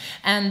 occupation.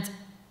 And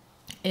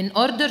in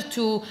order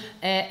to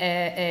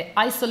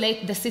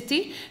isolate the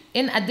city,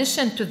 in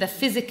addition to the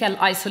physical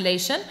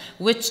isolation,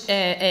 which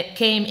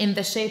came in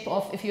the shape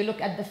of, if you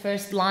look at the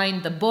first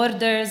line, the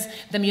borders,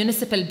 the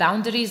municipal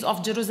boundaries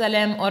of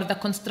Jerusalem, or the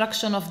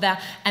construction of the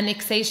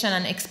annexation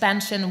and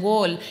expansion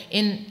wall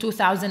in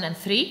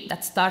 2003,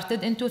 that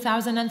started in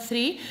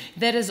 2003.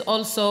 There is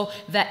also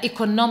the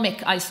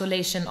economic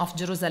isolation of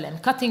Jerusalem,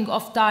 cutting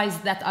off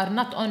ties that are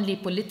not only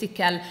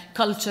political,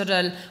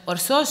 cultural, or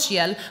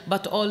social,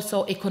 but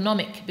also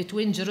economic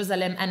between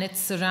Jerusalem and its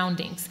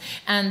surroundings.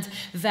 And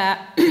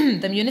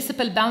the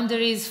municipal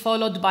boundaries,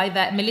 followed by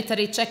the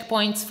military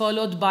checkpoints,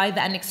 followed by the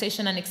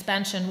annexation and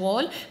expansion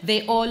wall,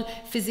 they all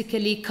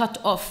physically cut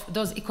off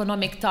those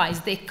economic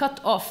ties. They cut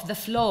off the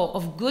flow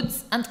of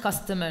goods and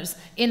customers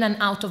in and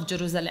out of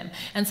Jerusalem.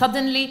 And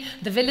suddenly,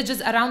 the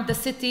villages around the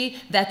city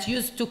that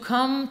used to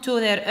come to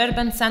their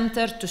urban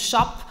center to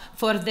shop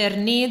for their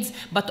needs,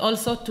 but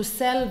also to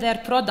sell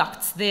their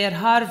products, their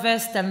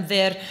harvest, and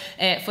their,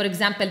 for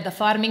example, the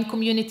farming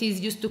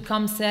communities used to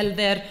come sell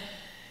their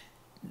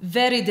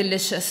very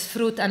delicious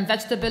fruit and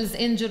vegetables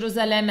in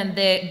Jerusalem, and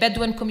the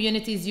Bedouin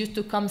communities used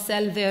to come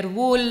sell their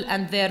wool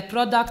and their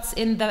products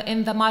in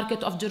the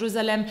market of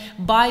Jerusalem,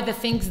 buy the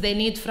things they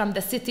need from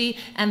the city,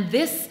 and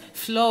this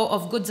flow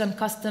of goods and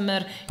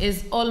customer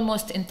is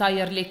almost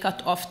entirely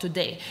cut off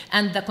today.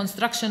 And the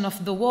construction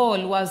of the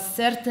wall was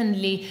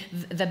certainly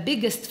the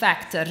biggest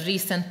factor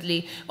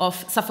recently of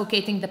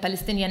suffocating the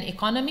Palestinian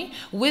economy.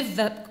 With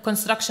the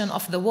construction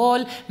of the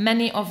wall,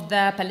 many of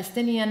the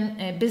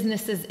Palestinian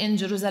businesses in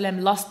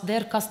Jerusalem lost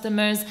their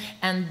customers,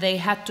 and they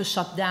had to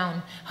shut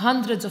down.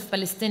 Hundreds of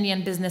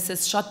Palestinian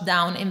businesses shut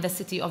down in the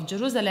city of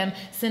Jerusalem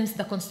since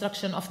the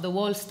construction of the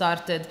wall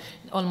started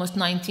almost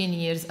 19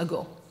 years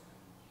ago.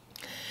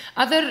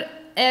 Other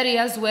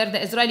areas where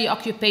the Israeli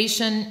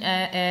occupation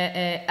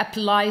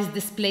applies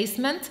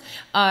displacement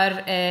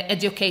are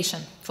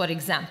education, for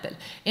example.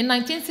 In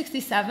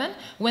 1967,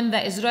 when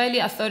the Israeli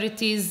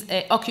authorities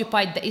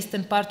occupied the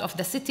eastern part of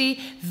the city,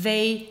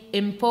 they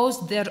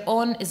imposed their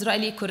own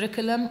Israeli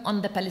curriculum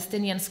on the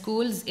Palestinian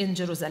schools in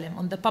Jerusalem,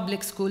 on the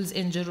public schools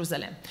in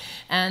Jerusalem.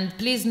 And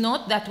please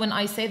note that when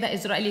I say the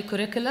Israeli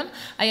curriculum,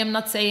 I am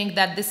not saying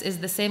that this is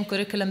the same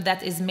curriculum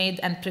that is made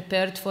and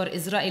prepared for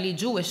Israeli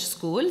Jewish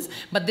schools,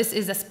 but this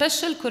is a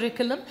special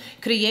curriculum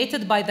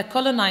created by the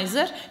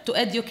colonizer to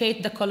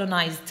educate the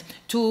colonized,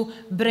 to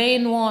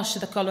brainwash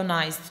the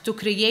colonized, to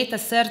create a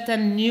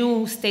certain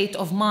new state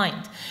of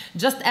mind.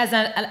 Just as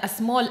a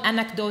small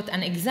anecdote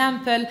and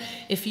example,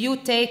 if you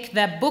take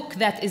the book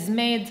that is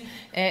made,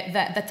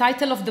 the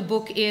title of the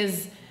book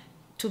is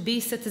To Be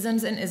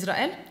Citizens in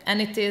Israel,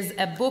 and it is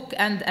a book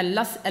and a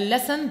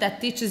lesson that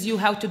teaches you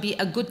how to be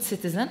a good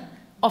citizen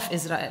of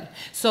Israel.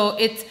 So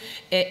it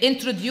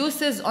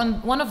introduces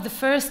on one of the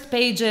first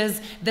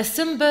pages the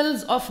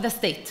symbols of the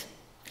state.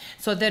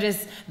 So there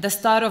is the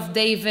Star of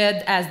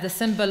David as the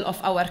symbol of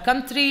our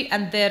country,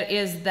 and there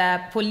is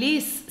the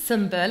police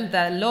symbol,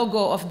 the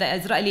logo of the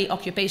Israeli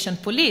occupation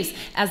police,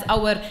 as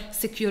our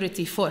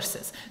security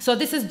forces. So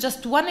this is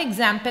just one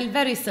example,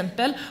 very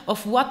simple,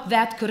 of what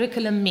that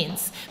curriculum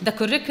means. The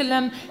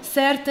curriculum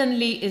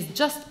certainly is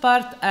just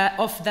part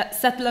of the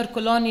settler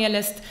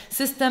colonialist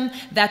system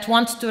that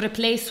wants to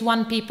replace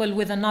one people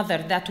with another,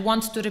 that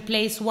wants to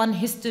replace one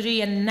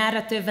history and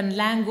narrative and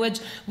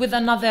language with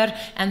another,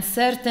 and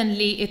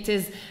certainly it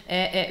is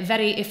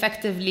very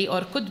effectively,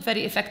 or could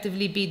very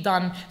effectively be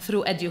done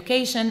through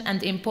education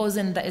and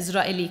imposing the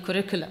Israeli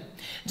curriculum.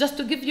 Just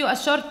to give you a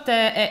short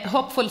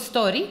hopeful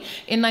story,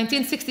 in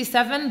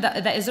 1967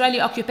 the Israeli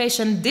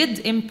occupation did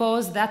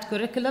impose that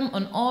curriculum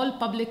on all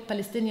public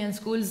Palestinian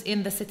schools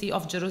in the city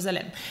of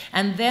Jerusalem.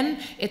 And then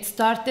it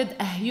started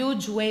a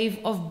huge wave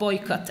of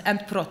boycott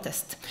and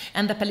protest.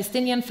 And the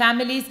Palestinian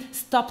families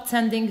stopped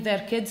sending their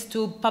kids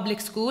to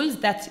public schools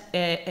that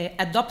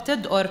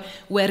adopted or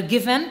were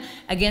given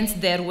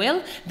against their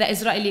will the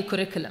Israeli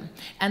curriculum.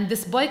 And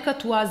this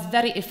boycott was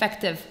very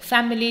effective.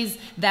 Families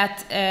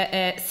that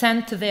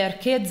sent their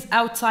kids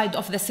outside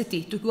of the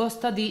city to go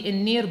study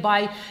in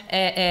nearby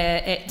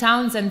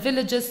towns and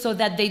villages so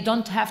that they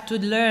don't have to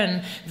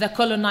learn the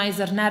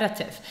colonizer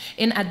narrative.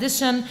 In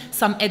addition,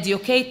 some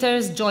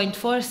educators joined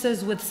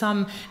forces with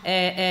some,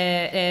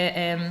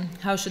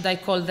 how should I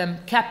call them,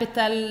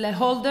 capital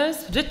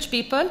holders, rich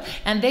people,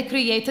 and they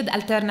created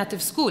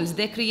alternative schools.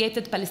 They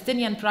created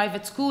Palestinian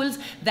private schools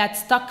that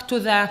stuck to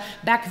the,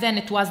 back then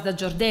it was the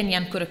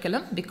Jordanian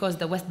curriculum, because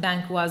the West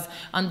Bank was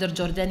under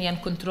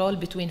Jordanian control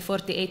between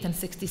 48 and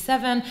 67.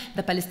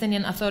 The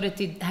Palestinian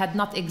Authority had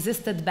not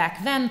existed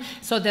back then,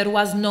 so there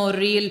was no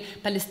real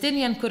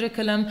Palestinian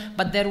curriculum,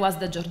 but there was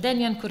the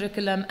Jordanian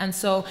curriculum, and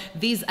so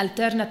these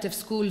alternative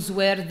schools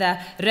were the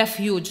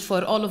refuge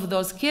for all of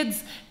those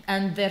kids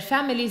and their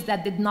families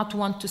that did not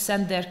want to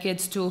send their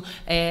kids to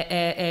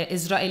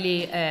Israeli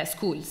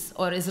schools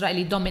or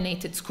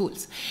Israeli-dominated schools.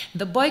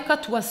 The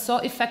boycott was so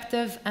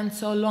effective and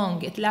so long.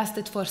 It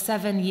lasted for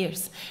 7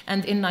 years.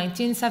 And in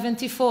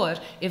 1974,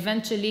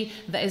 eventually,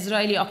 the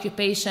Israeli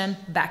occupation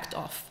backed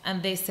off. And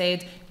they said,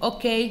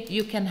 okay,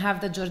 you can have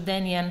the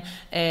Jordanian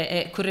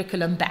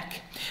curriculum back.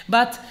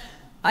 But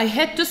I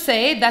had to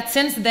say that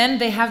since then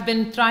they have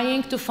been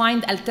trying to find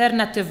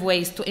alternative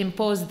ways to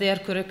impose their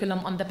curriculum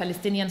on the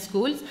Palestinian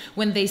schools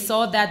when they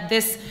saw that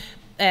this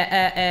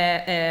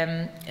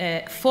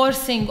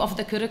forcing of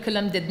the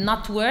curriculum did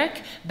not work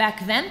back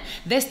then.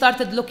 They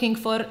started looking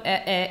for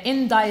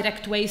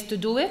indirect ways to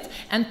do it,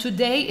 and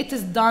today it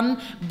is done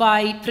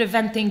by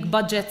preventing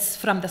budgets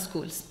from the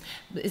schools.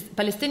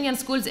 Palestinian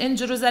schools in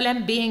Jerusalem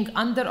being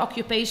under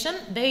occupation,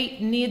 they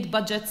need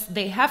budgets,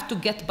 they have to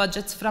get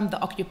budgets from the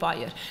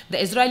occupier. The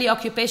Israeli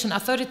occupation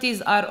authorities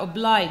are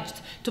obliged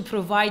to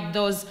provide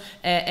those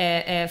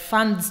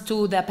funds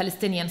to the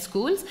Palestinian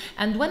schools,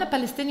 and when a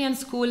Palestinian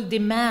school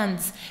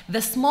demands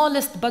the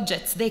smallest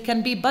budgets, they can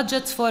be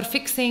budgets for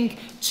fixing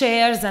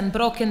chairs and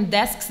broken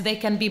desks, they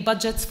can be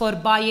budgets for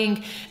buying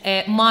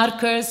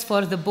markers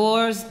for the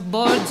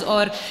boards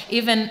or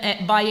even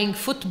buying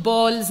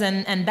footballs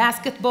and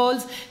basketballs,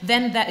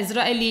 then the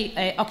Israeli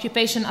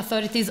occupation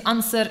authorities'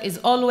 answer is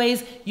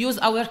always, use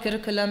our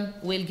curriculum,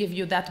 we'll give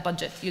you that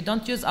budget. You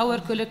don't use our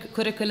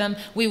curriculum,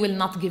 we will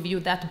not give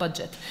you that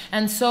budget.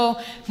 And so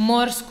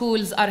more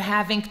schools are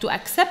having to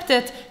accept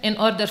it in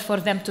order for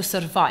them to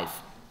survive.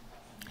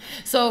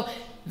 So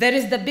there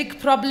is the big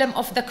problem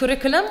of the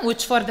curriculum,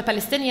 which for the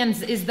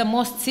Palestinians is the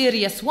most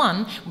serious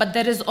one, but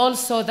there is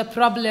also the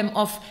problem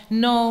of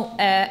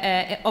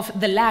of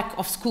the lack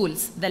of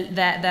schools,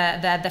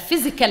 the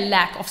physical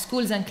lack of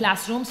schools and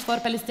classrooms for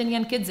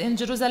Palestinian kids in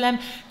Jerusalem.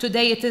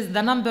 Today it is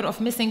the number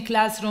of missing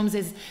classrooms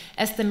is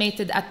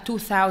estimated at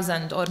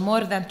 2,000 or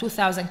more than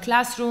 2,000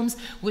 classrooms,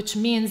 which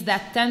means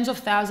that tens of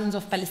thousands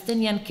of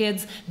Palestinian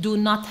kids do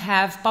not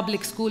have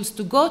public schools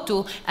to go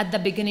to at the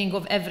beginning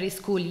of every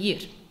school year,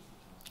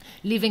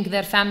 leaving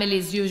their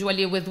families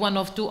usually with one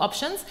of two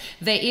options.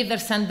 They either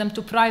send them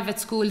to private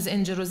schools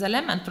in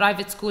Jerusalem, and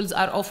private schools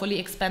are awfully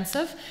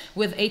expensive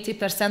with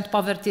 80%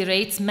 poverty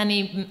rates.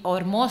 Many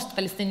or most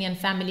Palestinian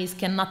families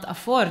cannot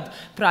afford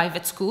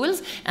private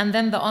schools, and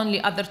then the only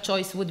other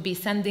choice would be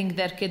sending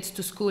their kids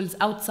to schools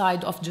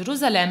outside of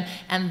Jerusalem,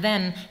 and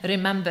then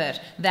remember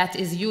that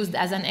is used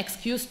as an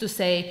excuse to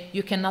say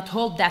you cannot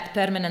hold that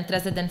permanent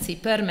residency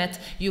permit,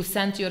 you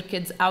sent your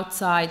kids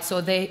outside,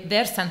 so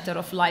their center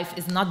of life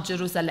is not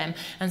Jerusalem.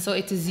 And so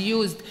it is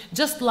used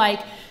just like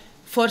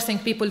forcing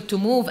people to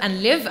move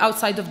and live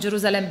outside of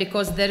Jerusalem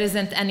because there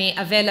isn't any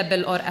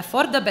available or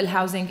affordable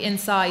housing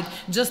inside,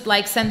 just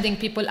like sending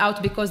people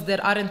out because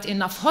there aren't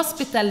enough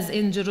hospitals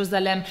in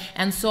Jerusalem,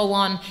 and so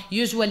on.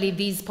 Usually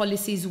these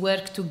policies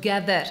work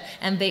together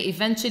and they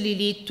eventually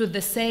lead to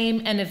the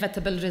same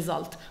inevitable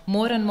result: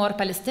 more and more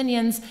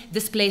Palestinians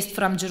displaced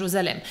from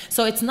Jerusalem.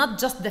 So it's not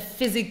just the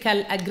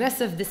physical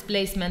aggressive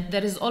displacement,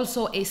 there is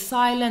also a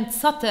silent,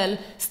 subtle,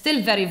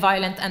 still very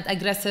violent and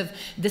aggressive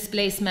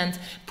displacement,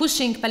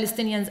 pushing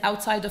Palestinians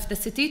outside of the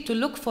city to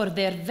look for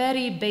their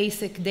very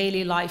basic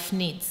daily life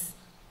needs.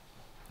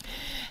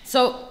 So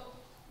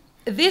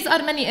these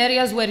are many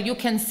areas where you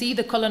can see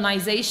the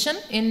colonization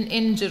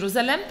in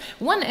Jerusalem.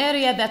 One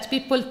area that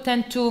people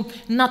tend to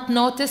not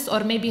notice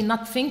or maybe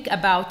not think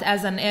about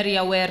as an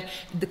area where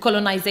the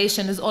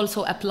colonization is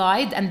also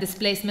applied and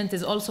displacement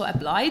is also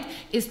applied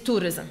is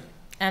tourism.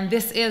 And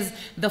this is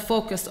the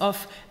focus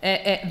of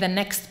the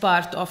next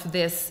part of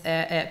this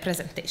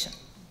presentation.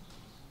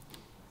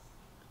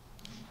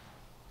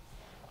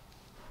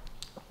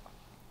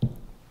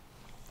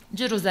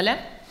 Jerusalem,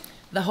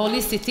 the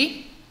holy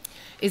city,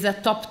 is a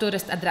top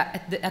tourist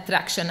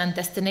attraction and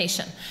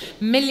destination.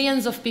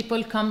 Millions of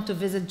people come to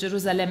visit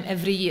Jerusalem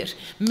every year.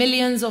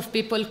 Millions of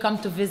people come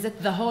to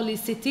visit the holy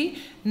city,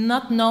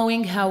 not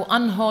knowing how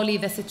unholy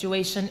the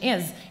situation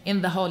is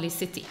in the holy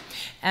city.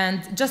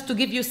 And just to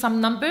give you some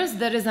numbers,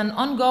 there is an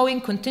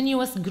ongoing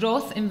continuous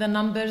growth in the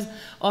numbers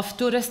of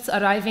tourists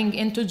arriving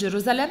into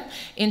Jerusalem.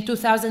 In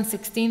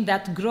 2016,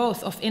 that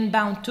growth of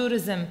inbound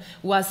tourism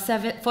was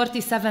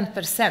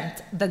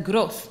 47%, the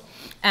growth.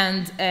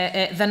 And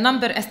the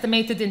number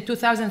estimated in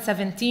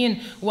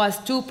 2017 was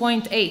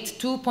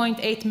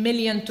 2.8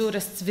 million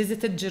tourists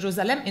visited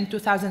Jerusalem in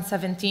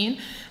 2017.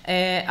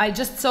 I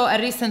just saw a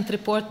recent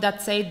report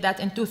that said that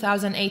in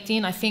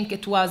 2018, I think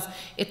it was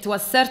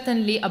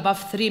certainly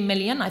above 3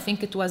 million. I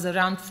think it was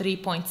around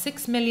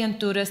 3.6 million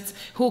tourists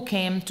who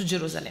came to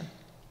Jerusalem.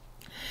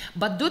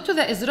 But due to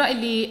the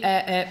Israeli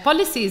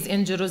policies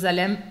in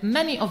Jerusalem,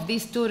 many of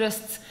these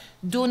tourists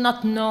do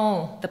not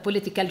know the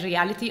political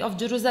reality of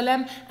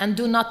Jerusalem and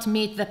do not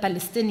meet the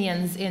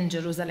Palestinians in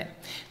Jerusalem.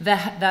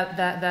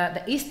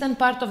 The eastern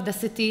part of the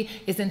city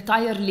is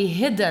entirely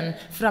hidden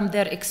from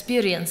their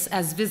experience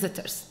as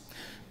visitors.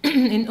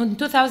 In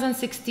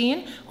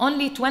 2016,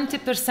 only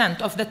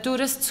 20% of the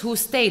tourists who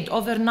stayed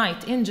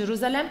overnight in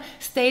Jerusalem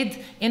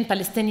stayed in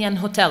Palestinian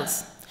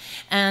hotels.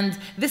 And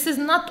this is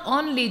not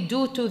only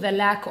due to the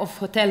lack of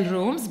hotel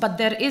rooms, but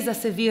there is a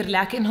severe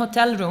lack in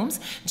hotel rooms,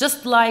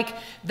 just like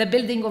the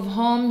building of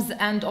homes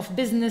and of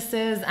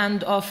businesses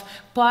and of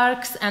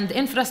parks and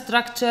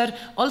infrastructure.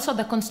 Also,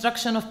 the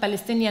construction of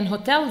Palestinian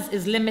hotels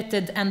is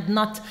limited and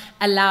not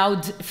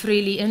allowed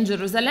freely in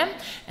Jerusalem.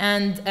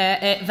 And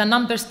the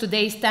numbers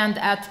today stand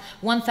at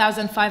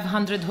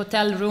 1,500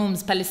 hotel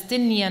rooms,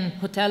 Palestinian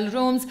hotel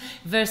rooms,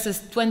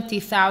 versus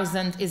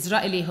 20,000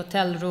 Israeli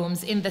hotel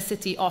rooms in the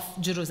city of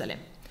Jerusalem.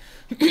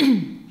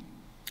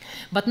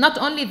 But not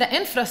only the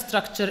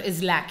infrastructure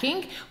is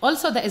lacking,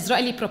 also the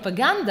Israeli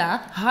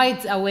propaganda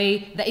hides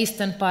away the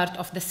eastern part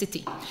of the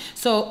city.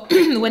 So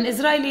when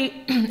Israeli,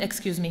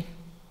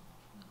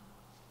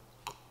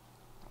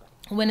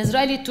 when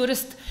Israeli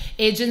tourist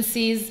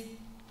agencies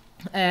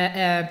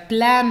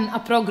plan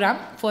a program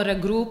for a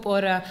group or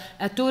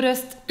a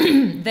tourist,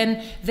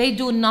 then they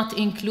do not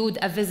include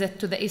a visit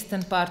to the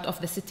eastern part of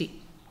the city.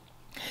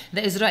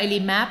 The Israeli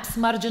maps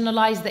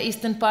marginalize the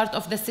eastern part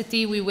of the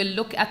city. We will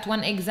look at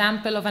one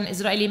example of an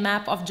Israeli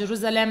map of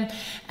Jerusalem,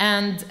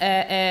 and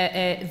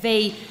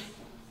they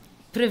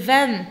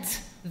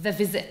prevent the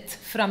visit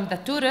from the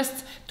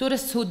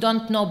tourists who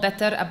don't know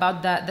better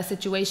about the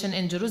situation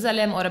in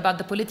Jerusalem or about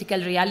the political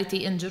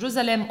reality in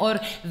Jerusalem or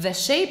the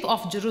shape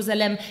of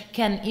Jerusalem,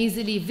 can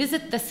easily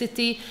visit the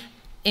city,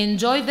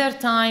 enjoy their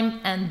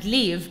time, and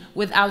leave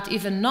without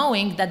even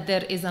knowing that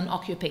there is an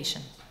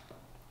occupation.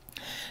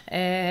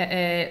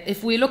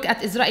 If we look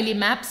at Israeli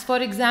maps, for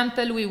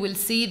example, we will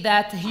see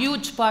that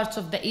huge parts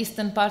of the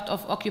eastern part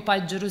of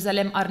occupied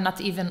Jerusalem are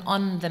not even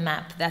on the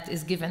map that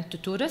is given to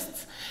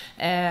tourists.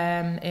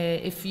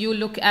 If you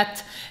look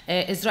at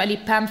Israeli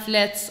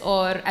pamphlets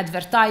or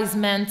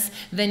advertisements,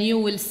 then you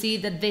will see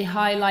that they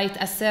highlight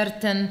a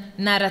certain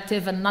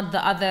narrative and not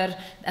the other,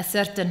 a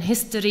certain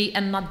history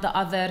and not the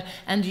other.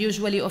 And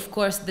usually, of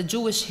course, the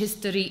Jewish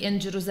history in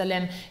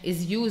Jerusalem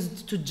is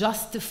used to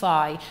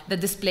justify the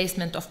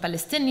displacement of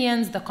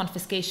Palestinians, the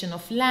confiscation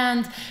of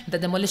land, the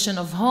demolition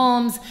of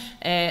homes.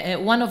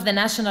 One of the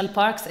national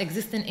parks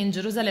existing in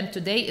Jerusalem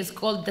today is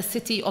called the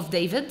City of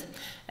David,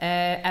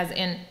 as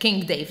in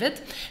King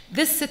David.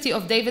 This City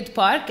of David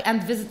Park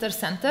and Visitor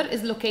Center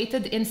is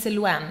located in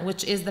Silwan,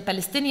 which is the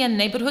Palestinian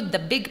neighborhood, the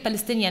big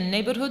Palestinian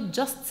neighborhood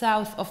just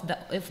south of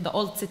the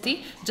old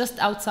city, just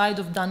outside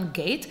of Dung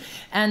Gate.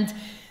 And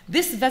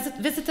this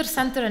visitor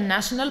center and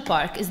national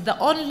park is the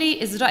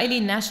only Israeli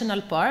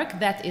national park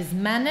that is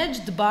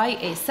managed by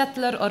a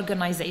settler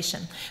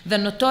organization, the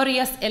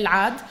notorious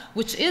El-Ad,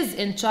 which is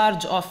in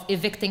charge of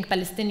evicting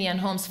Palestinian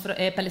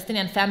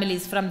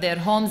families from their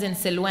homes in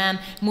Silwan,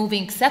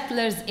 moving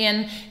settlers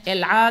in.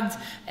 El-Ad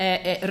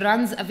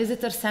runs a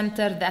visitor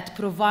center that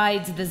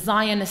provides the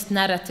Zionist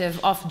narrative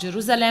of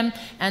Jerusalem,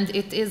 and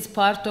it is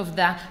part of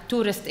the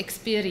tourist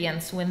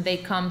experience when they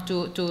come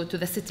to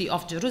the city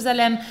of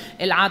Jerusalem.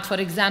 El-Ad, for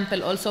example,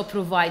 also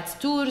provides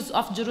tours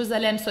of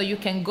Jerusalem, so you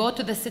can go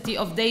to the City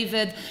of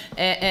David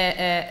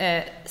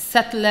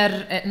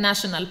settler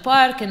national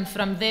park, and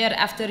from there,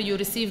 after you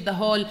receive the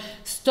whole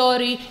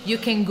story, you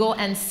can go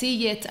and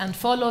see it and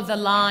follow the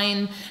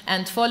line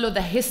and follow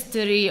the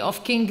history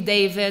of King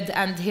David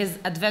and his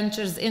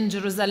adventures in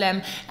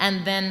Jerusalem,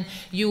 and then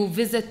you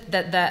visit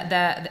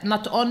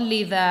not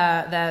only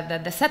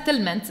the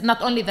settlements, not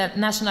only the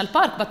national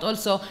park, but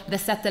also the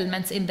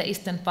settlements in the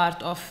eastern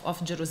part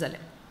of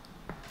Jerusalem.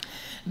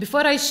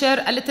 Before I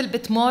share a little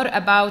bit more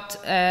about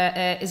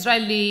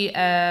Israeli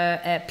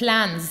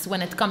plans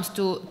when it comes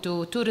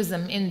to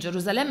tourism in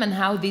Jerusalem and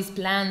how these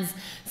plans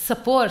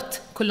support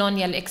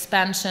colonial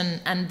expansion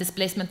and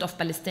displacement of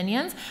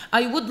Palestinians,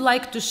 I would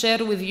like to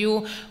share with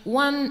you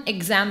one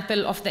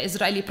example of the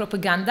Israeli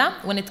propaganda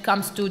when it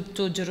comes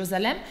to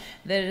Jerusalem.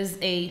 There is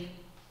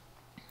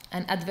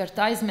an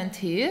advertisement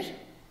here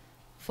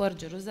for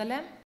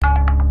Jerusalem.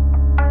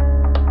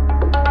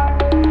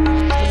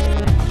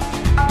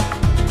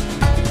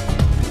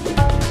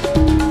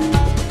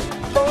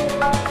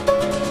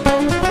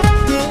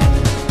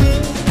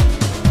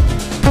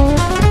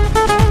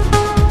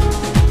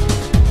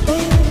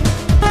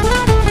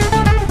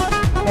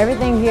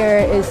 Everything here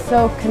is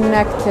so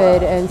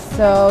connected and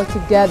so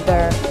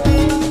together.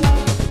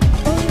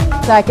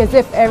 It's like as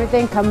if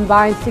everything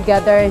combines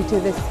together into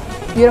this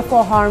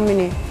beautiful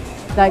harmony.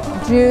 Like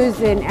Jews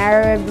and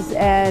Arabs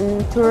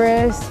and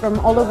tourists from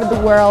all over the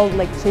world,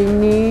 like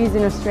Chinese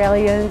and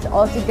Australians,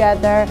 all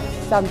together,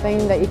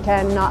 something that you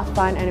cannot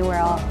find anywhere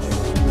else.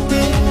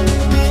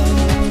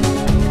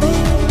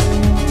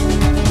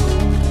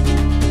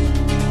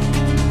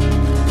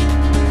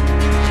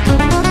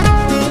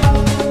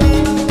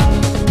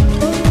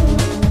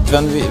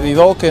 When we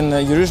walk in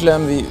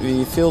Jerusalem,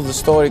 we feel the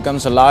story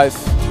comes alive.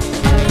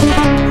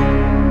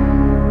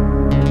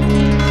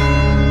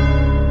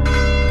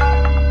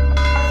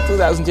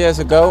 2,000 years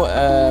ago,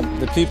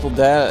 the people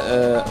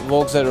there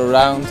walked there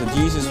around,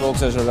 Jesus walks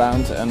there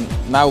around, and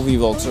now we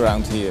walk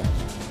around here.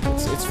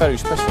 It's very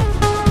special.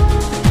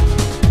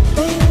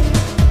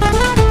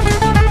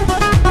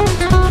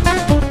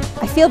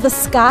 I feel the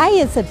sky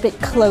is a bit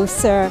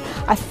closer.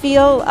 I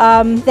feel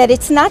that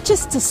it's not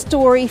just a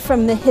story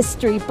from the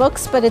history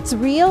books, but it's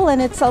real and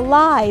it's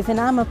alive, and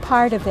I'm a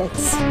part of it.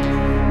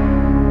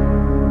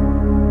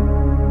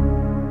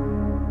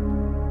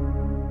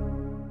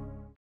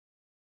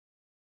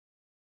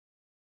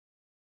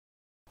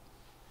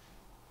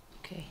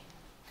 Okay.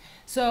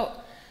 So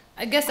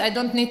I guess I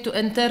don't need to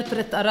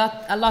interpret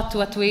a lot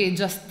what we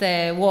just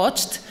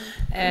watched.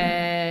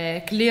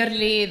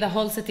 Clearly the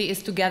whole city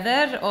is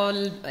together, all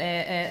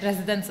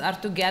residents are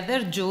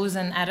together, Jews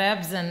and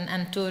Arabs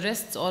and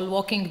tourists, all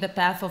walking the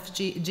path of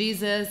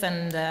Jesus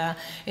and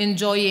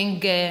enjoying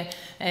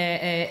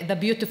the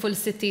beautiful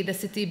city, the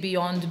city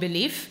beyond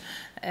belief.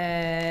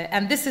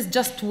 And this is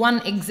just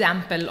one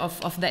example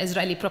of the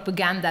Israeli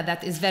propaganda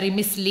that is very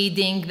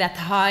misleading, that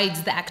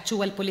hides the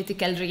actual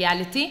political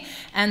reality.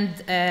 And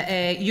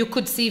you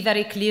could see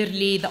very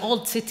clearly the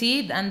old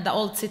city and the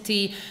old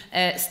city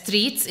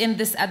streets in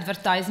this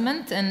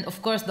advertisement. And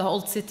of course, the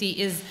old city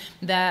is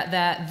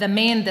the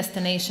main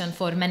destination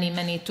for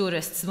many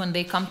tourists when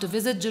they come to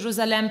visit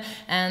Jerusalem.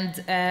 And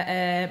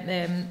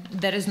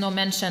there is no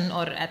mention,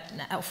 or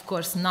of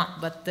course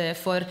not, but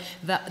for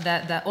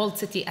the old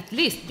city at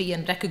least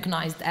being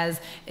recognized as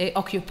a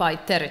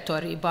occupied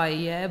territory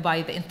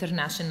by the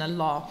international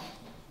law,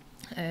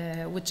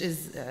 which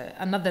is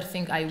another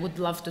thing I would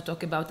love to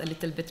talk about a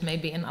little bit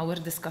maybe in our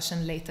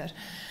discussion later.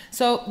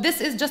 So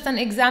this is just an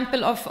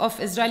example of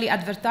Israeli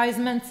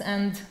advertisements,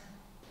 and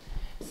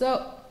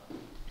so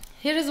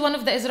here is one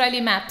of the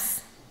Israeli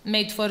maps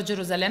made for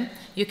Jerusalem.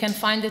 You can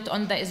find it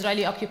on the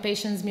Israeli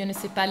Occupations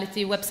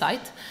Municipality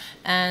website,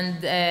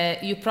 and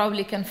you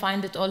probably can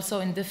find it also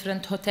in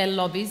different hotel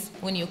lobbies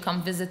when you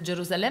come visit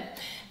Jerusalem.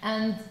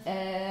 And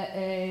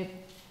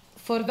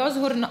for those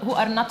who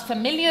are not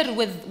familiar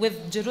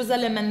with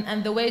Jerusalem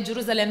and the way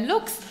Jerusalem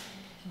looks,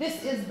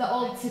 this is the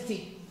old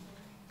city.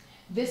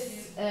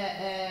 This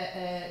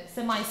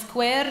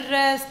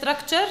semi-square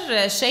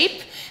structure,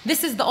 shape,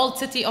 this is the old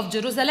city of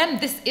Jerusalem.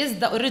 This is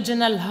the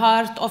original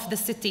heart of the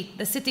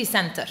city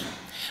center.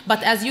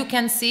 But as you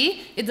can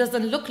see, it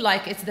doesn't look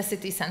like it's the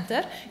city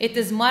center. It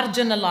is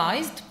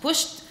marginalized,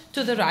 pushed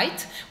to the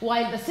right,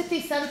 while the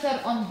city center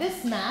on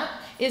this map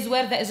is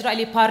where the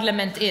Israeli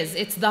parliament is.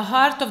 It's the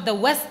heart of the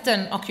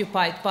western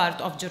occupied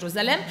part of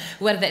Jerusalem,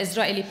 where the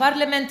Israeli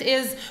parliament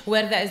is,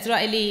 where the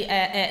Israeli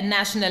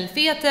National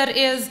Theater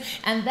is,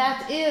 and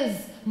that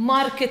is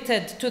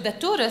marketed to the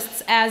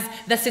tourists as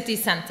the city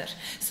center.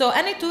 So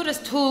any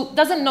tourist who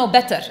doesn't know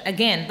better,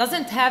 again,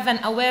 doesn't have an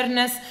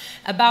awareness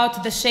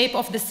about the shape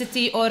of the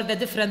city or the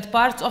different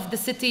parts of the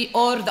city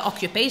or the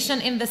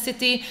occupation in the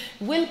city,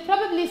 will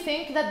probably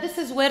think that this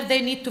is where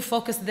they need to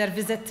focus their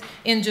visit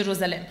in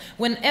Jerusalem.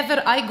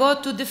 Whenever I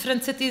go to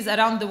different cities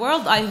around the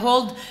world, I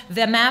hold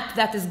the map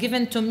that is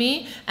given to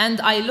me and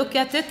I look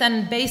at it,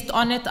 and based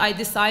on it I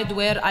decide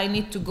where I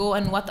need to go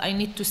and what I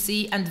need to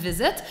see and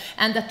visit.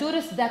 And the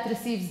tourist that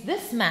receives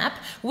this map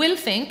will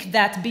think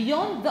that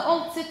beyond the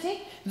old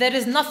city there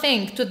is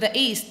nothing to the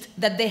east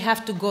that they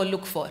have to go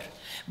look for.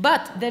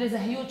 But there is a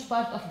huge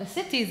part of the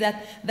city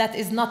that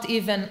is not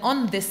even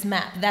on this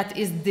map, that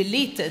is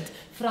deleted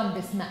from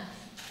this map.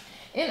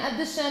 In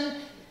addition,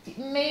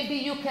 maybe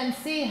you can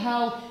see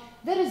how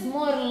there is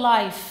more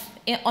life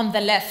on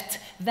the left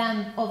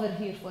than over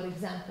here, for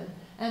example.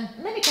 And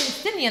many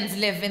Palestinians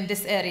live in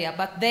this area,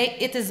 but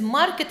it is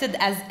marketed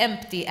as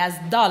empty, as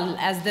dull,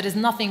 as there is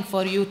nothing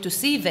for you to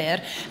see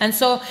there. And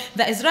so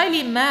the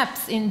Israeli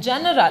maps in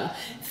general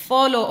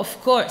follow, of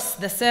course,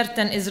 the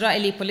certain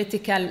Israeli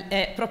political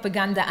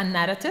propaganda and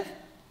narrative.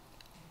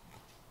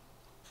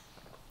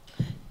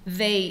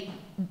 They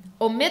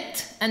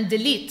omit and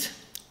delete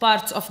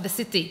parts of the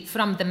city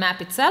from the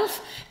map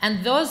itself,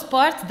 and those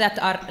parts that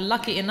are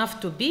lucky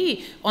enough to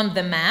be on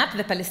the map,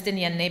 the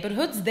Palestinian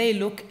neighborhoods, they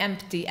look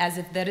empty, as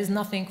if there is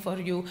nothing for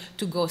you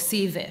to go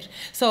see there.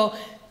 So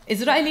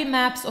Israeli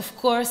maps, of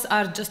course,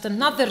 are just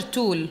another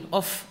tool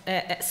of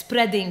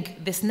spreading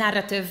this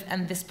narrative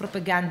and this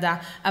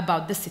propaganda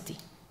about the city.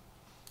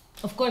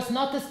 Of course,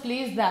 notice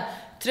please the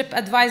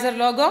TripAdvisor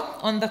logo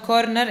on the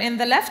corner in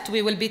the left.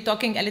 We will be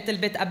talking a little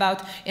bit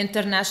about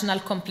international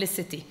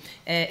complicity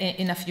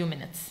in a few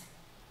minutes.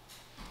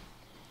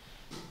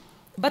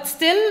 But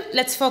still,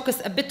 let's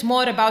focus a bit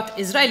more about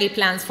Israeli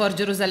plans for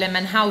Jerusalem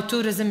and how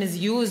tourism is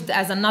used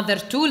as another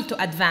tool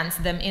to advance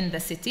them in the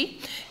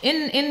city.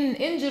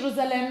 In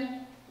Jerusalem,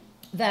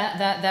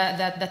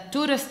 the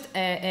tourist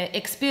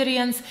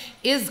experience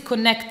is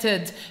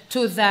connected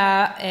to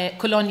the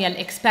colonial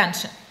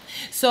expansion.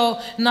 So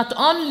not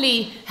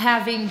only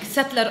having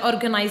settler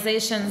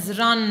organizations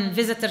run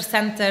visitor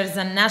centers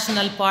and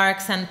national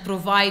parks and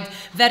provide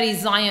very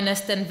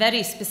Zionist and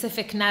very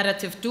specific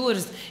narrative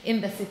tours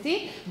in the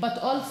city, but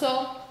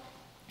also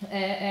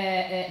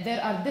there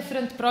are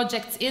different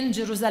projects in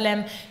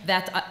Jerusalem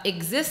that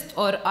exist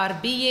or are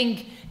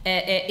being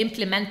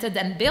implemented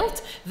and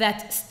built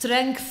that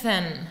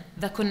strengthen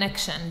the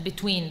connection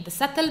between the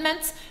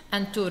settlements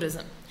and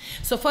tourism.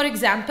 So, for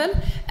example,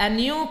 a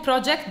new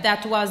project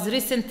that was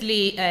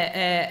recently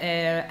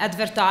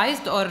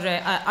advertised or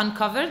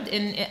uncovered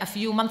a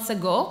few months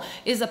ago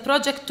is a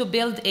project to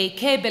build a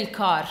cable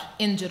car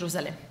in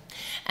Jerusalem.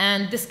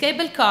 And this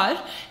cable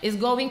car is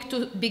going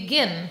to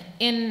begin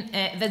in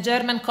the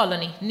German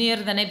colony near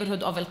the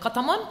neighborhood of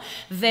Al-Qatamon.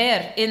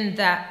 There in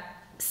the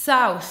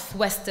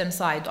southwestern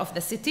side of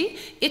the city,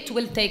 it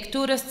will take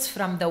tourists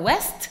from the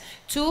west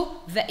to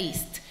the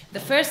east.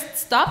 The first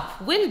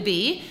stop will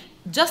be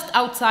just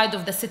outside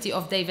of the City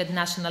of David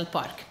National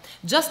Park,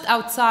 just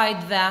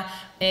outside the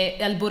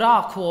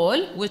Al-Buraq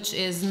Wall, which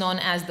is known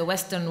as the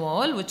Western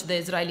Wall, which the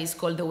Israelis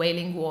call the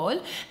Wailing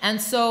Wall. And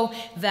so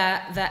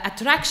the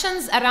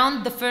attractions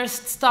around the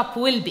first stop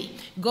will be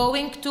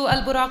going to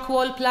Al-Buraq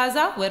Wall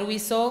Plaza, where we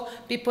saw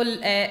people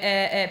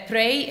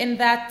pray in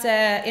that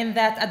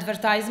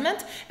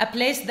advertisement, a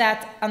place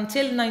that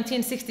until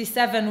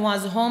 1967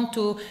 was home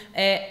to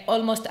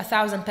almost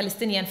 1,000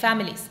 Palestinian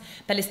families.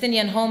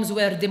 Palestinian homes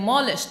were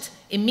demolished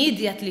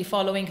immediately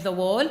following the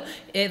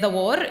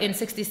war in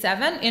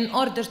 67 in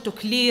order to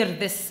clear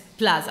this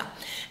plaza.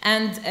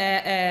 And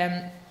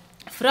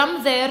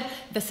from there,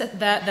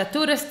 the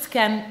tourists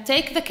can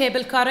take the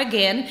cable car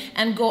again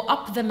and go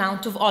up the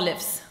Mount of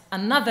Olives,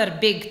 another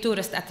big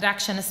tourist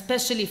attraction,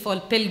 especially for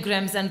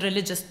pilgrims and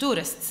religious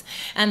tourists.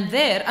 And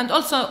there, and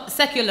also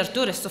secular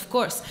tourists, of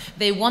course,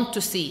 they want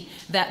to see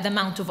the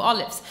Mount of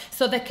Olives.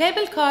 So the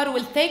cable car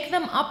will take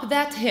them up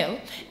that hill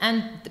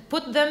and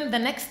put them, the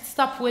next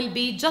stop will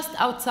be just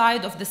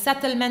outside of the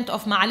settlement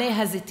of Ma'aleh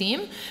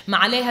Hazitim.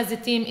 Ma'aleh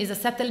Hazitim is a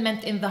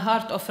settlement in the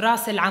heart of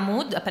Ras Al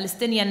Amud, a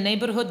Palestinian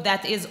neighborhood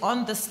that is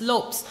on the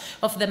slopes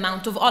of the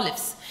Mount of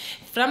Olives.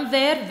 From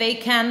there, they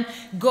can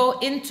go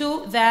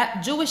into the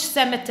Jewish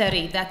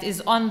cemetery that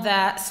is on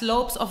the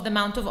slopes of the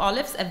Mount of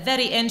Olives, a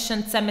very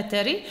ancient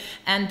cemetery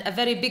and a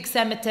very big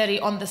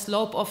cemetery on the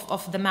slope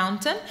of the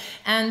mountain.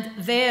 And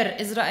there,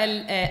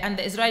 Israel and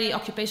the Israeli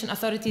occupation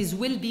authorities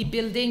will be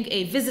building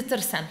a visitor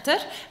center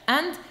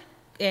and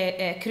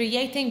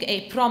creating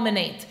a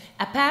promenade,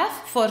 a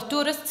path for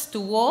tourists to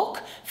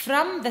walk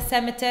from the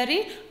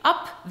cemetery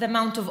up the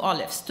Mount of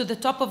Olives, to the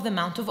top of the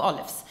Mount of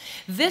Olives.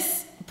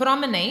 This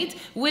promenade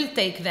will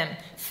take them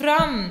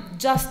from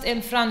just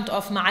in front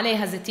of Ma'aleh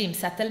Hazitim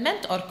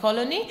settlement or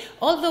colony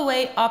all the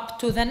way up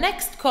to the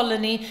next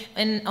colony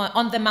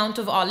on the Mount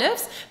of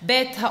Olives,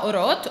 Beit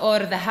Ha'orot, or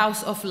the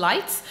House of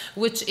Lights,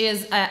 which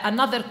is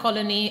another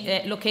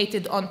colony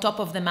located on top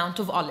of the Mount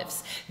of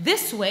Olives.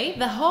 This way,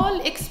 the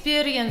whole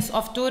experience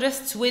of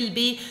tourists will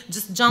be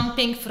just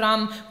jumping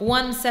from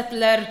one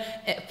settler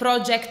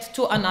project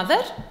to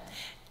another.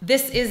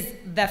 This is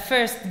the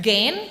first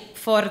gain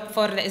for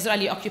the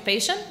Israeli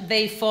occupation.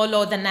 They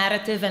follow the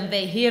narrative and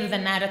they hear the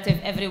narrative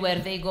everywhere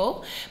they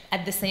go.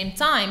 At the same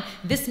time,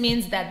 this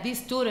means that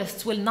these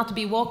tourists will not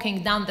be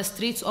walking down the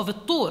streets of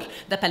Tur,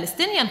 the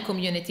Palestinian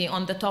community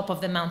on the top of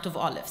the Mount of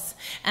Olives.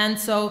 And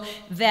so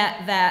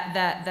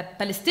the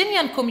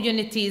Palestinian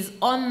communities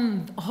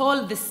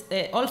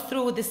all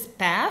through this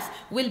path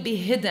will be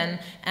hidden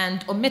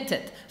and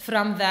omitted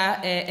from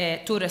the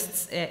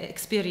tourists'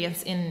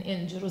 experience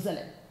in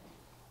Jerusalem.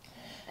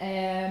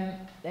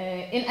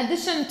 In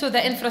addition to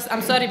the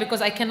I'm sorry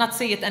because I cannot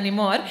see it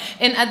anymore.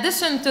 In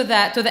addition to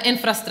the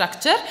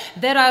infrastructure,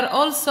 there are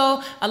also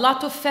a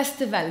lot of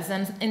festivals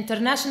and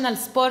international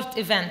sport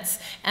events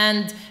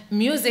and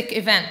music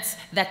events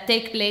that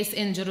take place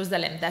in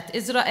Jerusalem, that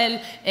Israel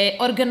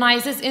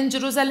organizes in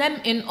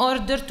Jerusalem in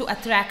order to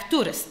attract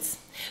tourists.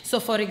 So,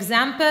 for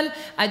example,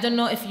 I don't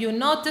know if you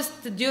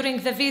noticed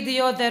during the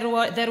video,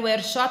 there were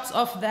shots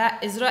of the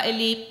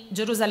Israeli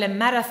Jerusalem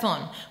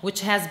Marathon,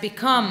 which has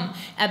become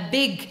a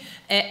big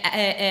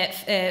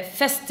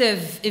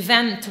festive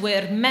event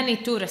where many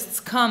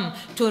tourists come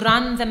to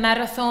run the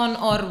marathon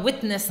or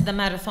witness the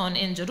marathon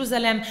in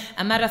Jerusalem,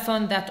 a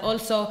marathon that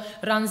also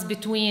runs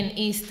between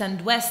east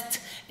and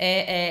west,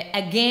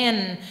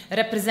 again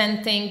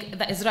representing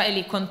the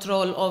Israeli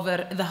control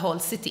over the whole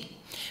city.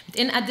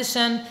 In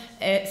addition,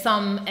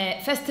 some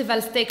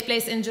festivals take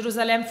place in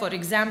Jerusalem. For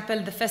example,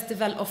 the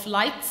Festival of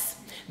Lights.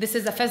 This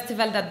is a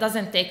festival that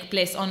doesn't take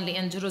place only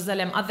in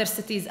Jerusalem. Other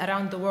cities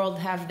around the world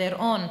have their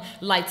own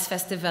lights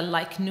festival,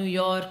 like New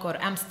York or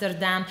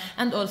Amsterdam,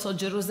 and also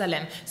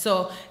Jerusalem.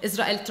 So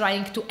Israel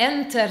trying to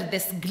enter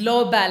this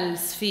global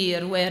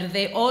sphere where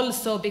they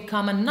also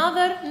become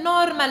another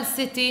normal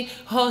city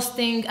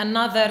hosting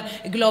another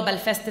global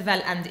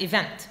festival and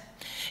event.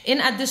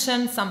 In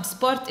addition, some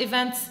sport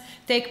events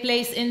take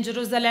place in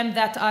Jerusalem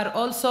that are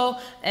also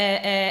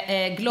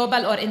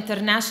global or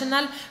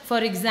international. For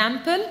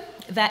example,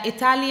 the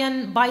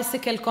Italian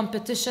bicycle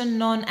competition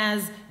known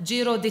as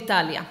Giro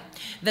d'Italia.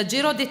 The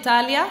Giro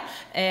d'Italia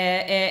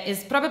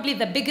is probably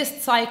the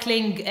biggest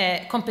cycling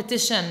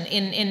competition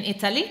in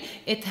Italy.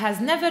 It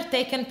has never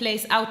taken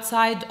place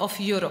outside of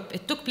Europe.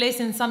 It took place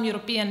in some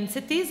European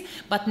cities,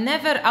 but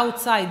never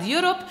outside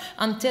Europe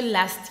until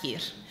last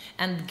year.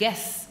 And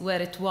guess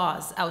where it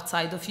was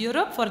outside of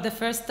Europe for the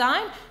first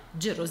time?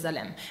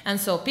 Jerusalem. And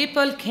so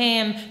people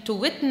came to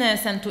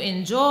witness and to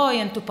enjoy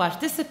and to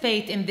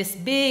participate in this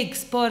big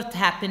sport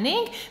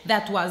happening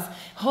that was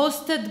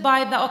hosted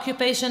by the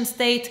occupation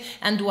state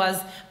and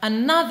was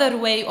another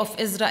way of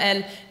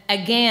Israel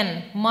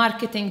again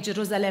marketing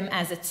Jerusalem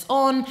as its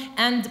own,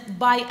 and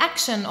by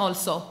action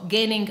also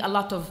gaining a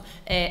lot of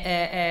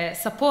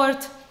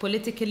support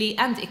politically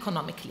and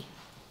economically.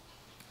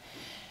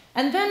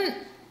 And then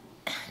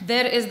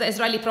there is the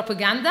Israeli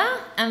propaganda,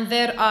 and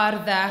there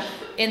are the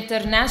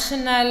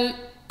international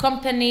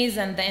companies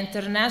and the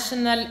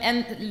international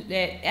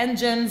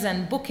engines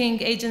and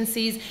booking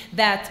agencies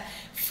that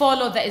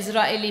follow the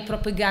Israeli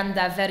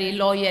propaganda very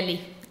loyally,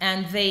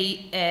 and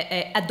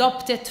they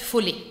adopt it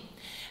fully.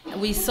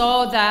 We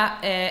saw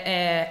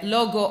the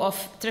logo of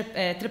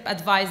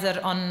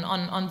TripAdvisor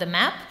on the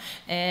map.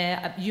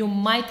 You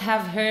might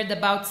have heard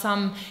about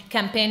some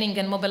campaigning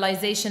and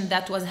mobilization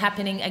that was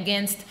happening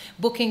against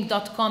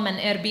Booking.com and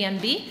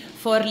Airbnb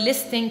for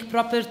listing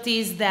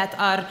properties that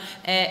are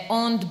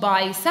owned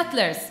by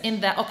settlers in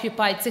the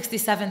occupied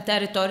 67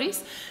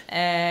 territories.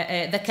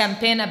 The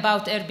campaign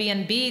about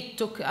Airbnb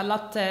took a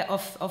lot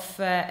of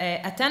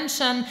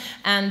attention,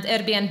 and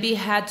Airbnb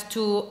had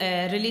to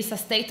release a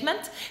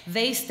statement.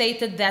 They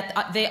stated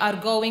that they are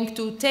going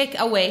to take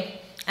away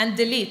and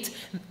delete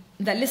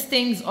the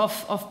listings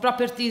of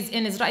properties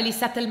in Israeli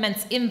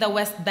settlements in the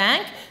West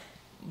Bank,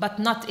 but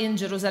not in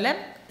Jerusalem.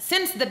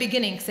 Since the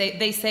beginning,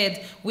 they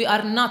said, we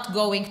are not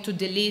going to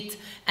delete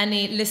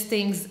any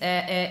listings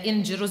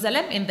in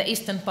Jerusalem, in the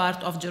eastern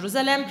part of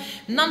Jerusalem.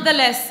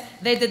 Nonetheless,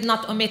 they did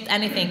not omit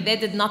anything. They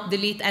did not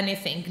delete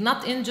anything,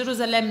 not in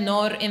Jerusalem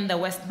nor in the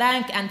West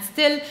Bank. And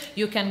still,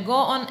 you can go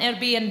on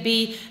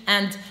Airbnb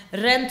and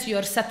rent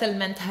your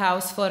settlement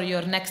house for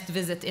your next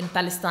visit in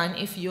Palestine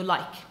if you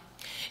like.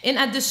 In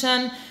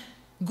addition,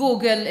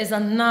 Google is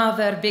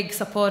another big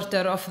supporter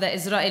of the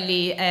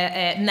Israeli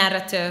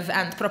narrative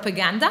and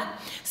propaganda.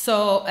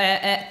 So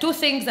two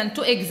things and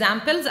two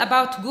examples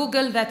about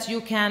Google that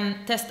you can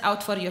test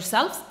out for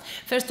yourselves.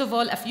 First of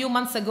all, a few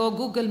months ago,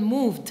 Google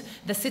moved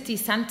the city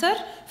center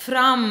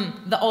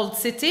from the old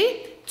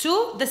city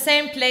to the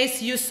same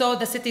place you saw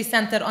the city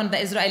center on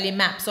the Israeli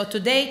map. So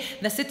today,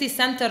 the city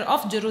center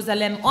of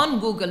Jerusalem on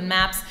Google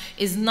Maps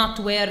is not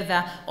where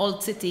the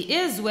old city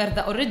is, where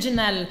the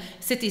original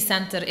city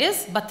center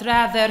is, but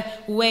rather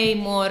way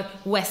more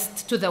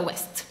west, to the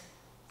west.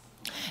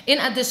 In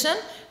addition,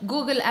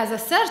 Google as a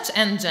search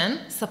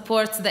engine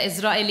supports the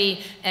Israeli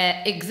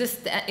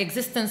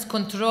existence,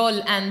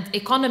 control, and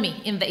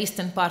economy in the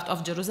eastern part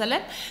of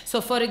Jerusalem. So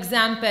for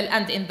example,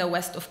 and in the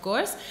west, of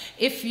course,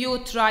 if you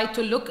try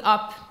to look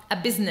up a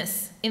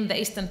business in the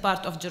eastern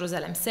part of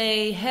Jerusalem,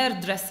 say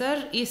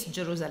hairdresser, East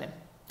Jerusalem,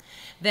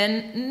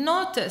 then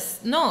note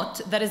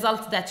the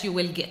results that you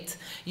will get.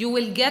 You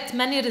will get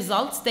many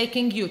results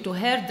taking you to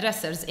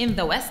hairdressers in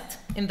the west,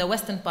 in the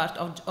western part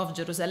of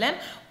Jerusalem,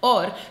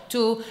 or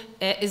to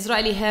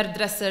Israeli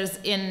hairdressers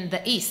in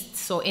the east,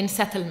 so in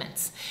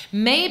settlements.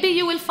 Maybe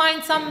you will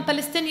find some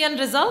Palestinian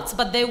results,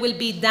 but they will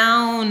be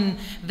down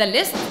the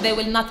list. They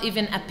will not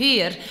even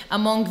appear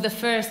among the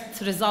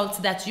first results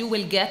that you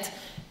will get.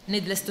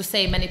 Needless to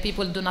say, many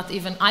people do not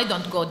even, I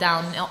don't go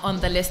down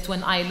on the list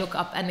when I look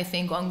up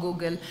anything on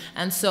Google.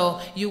 And so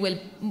you will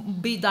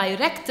be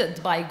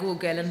directed by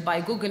Google and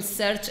by Google's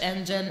search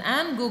engine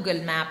and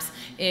Google Maps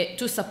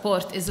to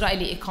support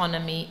Israeli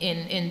economy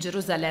in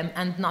Jerusalem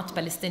and not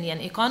Palestinian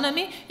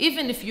economy,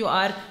 even if you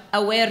are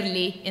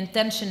awarely,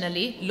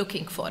 intentionally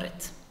looking for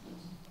it.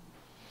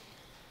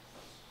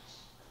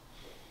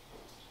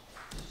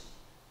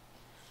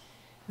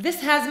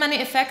 This has many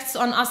effects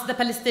on us, the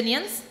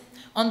Palestinians.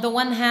 On the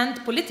one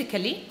hand,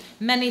 politically,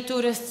 many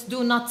tourists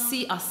do not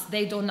see us.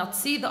 They do not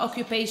see the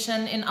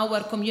occupation in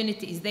our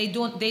communities. They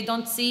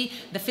don't see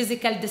the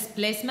physical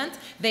displacement.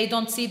 They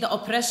don't see the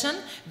oppression.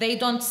 They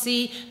don't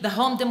see the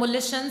home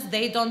demolitions.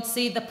 They don't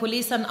see the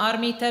police and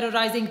army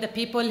terrorizing the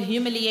people,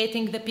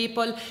 humiliating the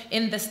people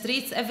in the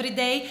streets every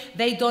day.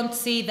 They don't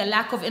see the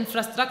lack of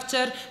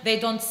infrastructure.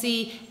 They don't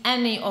see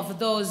any of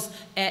those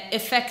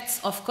effects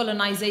of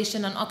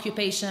colonization and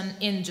occupation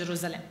in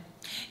Jerusalem.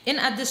 In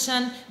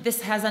addition,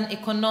 this has an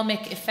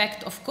economic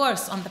effect, of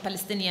course, on the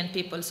Palestinian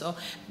people. So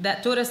the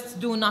tourists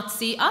do not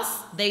see us.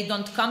 They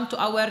don't come to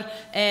our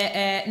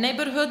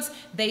neighborhoods.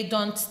 They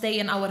don't stay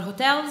in our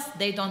hotels.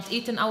 They don't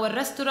eat in our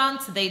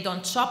restaurants. They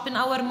don't shop in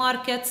our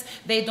markets.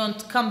 They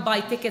don't come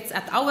buy tickets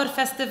at our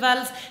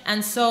festivals.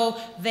 And so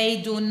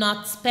they do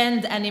not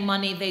spend any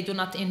money. They do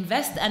not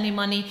invest any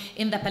money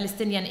in the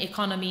Palestinian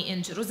economy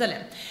in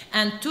Jerusalem.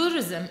 And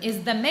tourism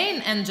is the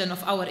main engine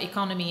of our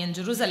economy in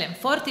Jerusalem.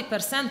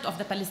 40% of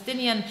the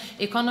Palestinian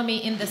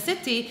economy in the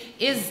city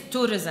is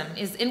tourism,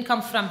 is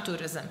income from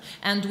tourism.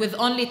 And with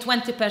only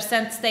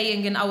 20%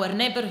 staying in our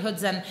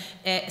neighborhoods and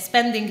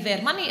spending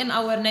their money in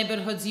our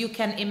neighborhoods, you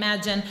can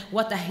imagine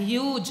what a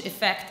huge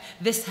effect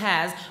this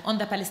has on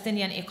the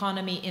Palestinian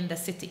economy in the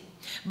city.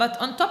 But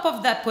on top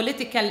of the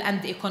political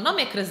and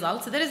economic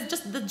results, there is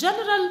just the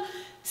general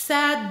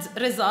sad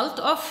result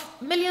of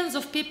millions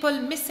of people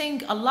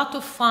missing a lot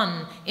of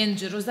fun in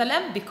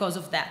Jerusalem because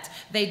of that.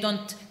 They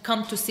don't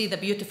come to see the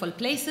beautiful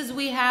places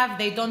we have.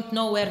 They don't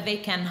know where they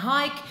can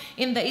hike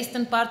in the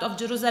eastern part of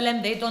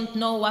Jerusalem. They don't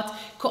know what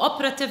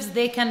cooperatives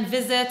they can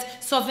visit,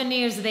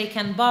 souvenirs they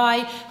can buy,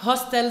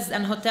 hostels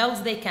and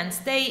hotels they can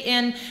stay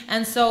in,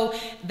 and so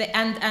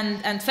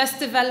and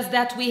festivals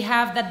that we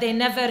have that they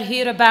never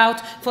hear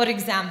about. For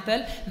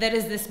example, there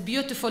is this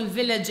beautiful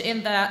village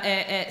in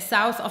the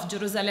south of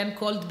Jerusalem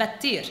called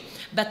Battir.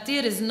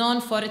 Battir is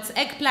known for its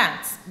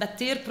eggplants.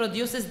 Battir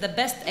produces the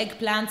best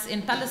eggplants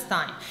in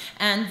Palestine,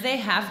 and they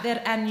have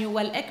their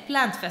annual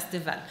eggplant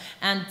festival.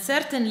 And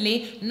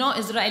certainly no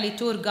Israeli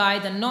tour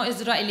guide and no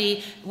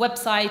Israeli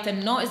website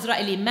and no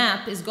Israeli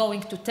map is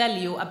going to tell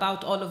you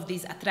about all of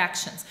these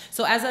attractions.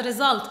 So as a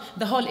result,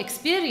 the whole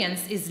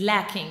experience is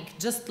lacking.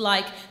 Just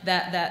like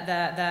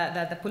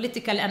the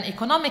political and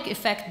economic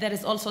effect, there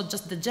is also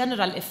just the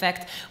general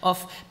effect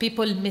of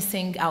people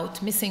missing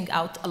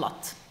out a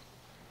lot.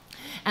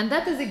 And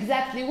that is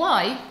exactly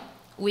why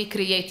we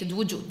created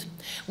Wujood.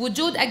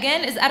 Wujood,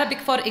 again, is Arabic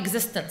for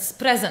existence,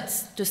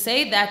 presence, to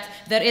say that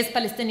there is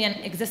Palestinian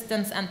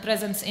existence and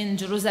presence in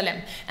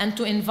Jerusalem, and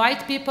to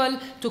invite people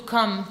to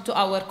come to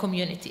our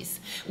communities.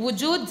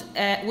 Wujood's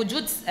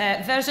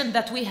version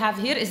that we have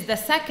here is the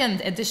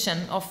second edition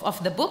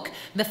of the book.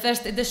 The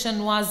first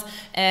edition was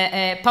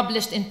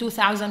published in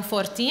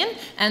 2014,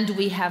 and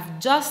we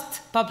have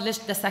just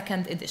published the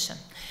second edition.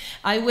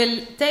 I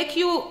will take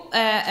you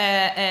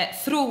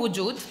through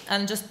Wujood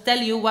and just tell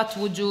you what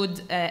Wujood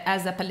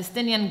as a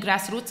Palestinian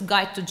grassroots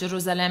guide to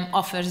Jerusalem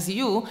offers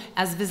you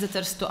as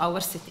visitors to our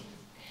city.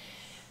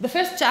 The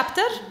first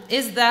chapter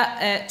is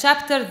the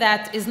chapter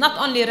that is not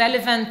only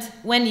relevant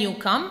when you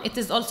come, it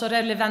is also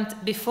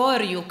relevant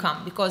before you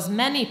come, because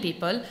many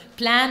people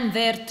plan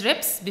their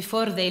trips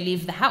before they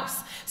leave the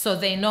house. So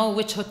they know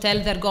which hotel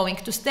they're going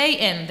to stay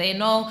in, they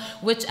know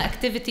which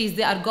activities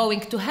they are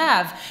going to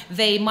have,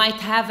 they might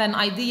have an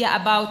idea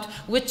about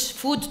which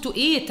food to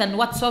eat and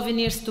what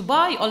souvenirs to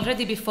buy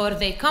already before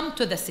they come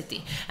to the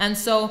city. And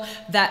so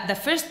the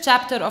first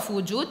chapter of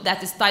Wujood,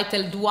 that is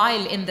titled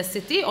While in the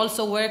City,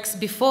 also works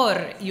before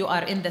you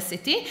are in the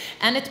city,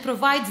 and it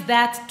provides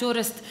that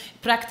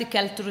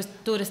practical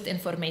tourist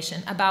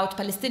information about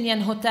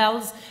Palestinian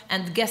hotels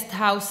and guest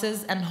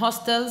houses and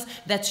hostels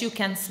that you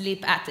can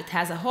sleep at. It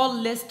has a whole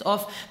list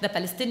of the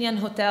Palestinian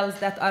hotels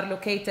that are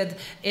located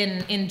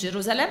in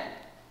Jerusalem,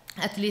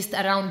 at least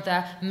around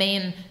the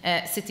main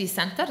city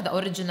center, the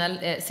original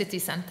city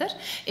center.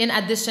 In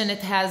addition, it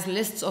has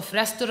lists of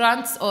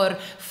restaurants or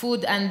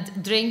food and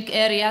drink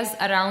areas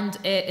around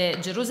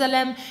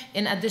Jerusalem,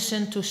 in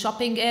addition to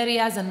shopping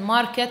areas and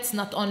markets,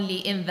 not only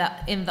in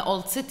the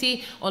old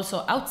city,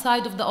 also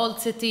outside of the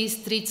old city,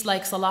 streets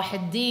like Salah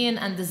ad-Din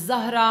and the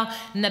Zahra,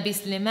 Nabi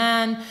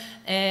Suleiman,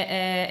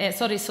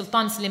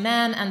 Sultan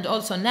Sliman, and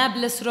also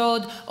Nablus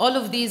Road. All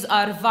of these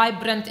are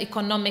vibrant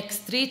economic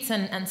streets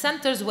and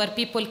centers where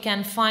people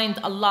can find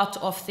a lot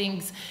of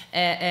things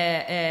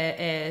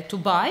to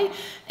buy.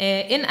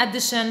 In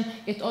addition,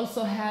 it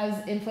also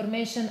has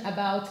information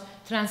about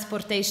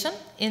transportation.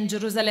 In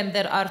Jerusalem,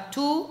 there are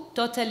two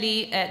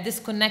totally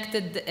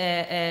disconnected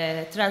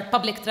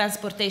public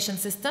transportation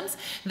systems.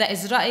 The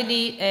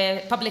Israeli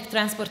public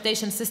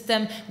transportation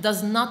system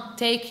does not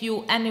take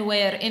you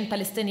anywhere in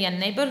Palestinian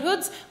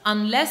neighborhoods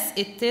unless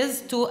it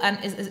is to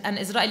an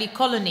Israeli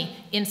colony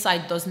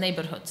inside those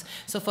neighborhoods.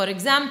 So, for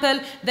example,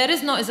 there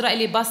is no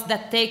Israeli bus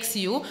that takes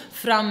you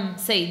from,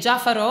 say,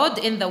 Jaffa Road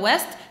in the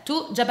west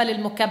to Jabal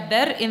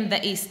al-Mukabbar in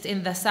the east,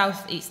 in the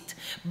southeast.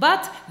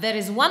 But there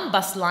is one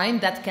bus line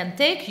that can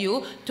take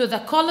you to the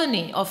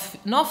colony of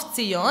North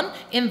Zion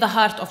in the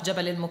heart of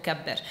Jabal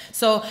al-Mukabbar.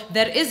 So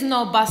there is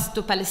no bus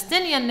to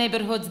Palestinian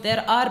neighborhoods,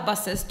 there are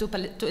buses to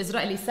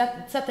Israeli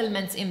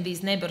settlements in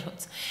these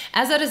neighborhoods.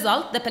 As a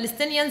result, the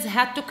Palestinians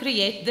had to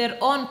create their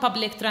own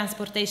public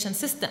transportation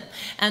system.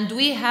 And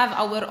we have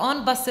our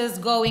own buses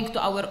going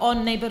to our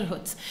own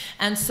neighborhoods.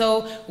 And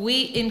so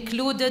we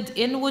included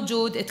in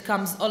Wujood, it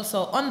comes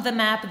also on the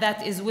map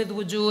that is with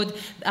Wujood,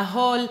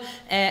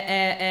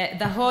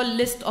 the whole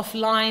list of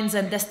lines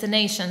and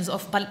destinations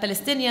of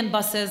Palestinian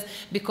buses,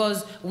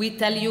 because we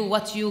tell you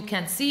what you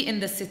can see in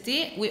the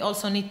city. We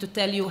also need to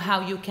tell you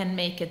how you can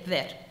make it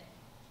there.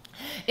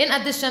 In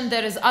addition,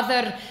 there is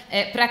other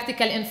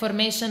practical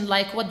information,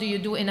 like what do you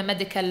do in a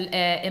medical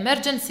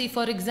emergency,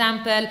 for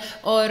example,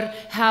 or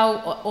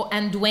how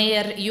and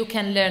where you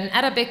can learn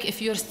Arabic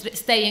if you're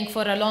staying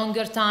for a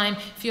longer time.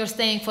 If you're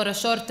staying for a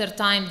shorter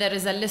time, there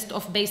is a list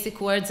of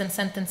basic words and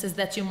sentences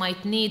that you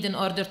might need in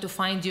order to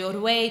find your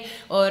way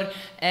or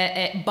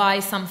buy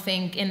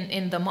something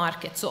in the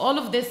market. So all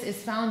of this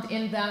is found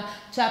in the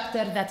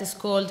chapter that is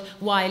called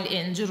While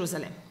in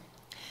Jerusalem.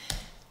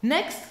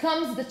 Next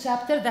comes the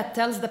chapter that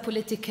tells the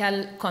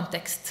political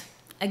context.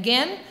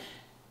 Again,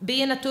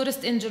 being a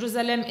tourist in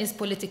Jerusalem is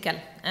political,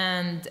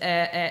 and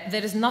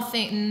there is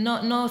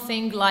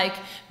nothing like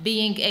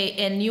being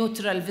a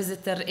neutral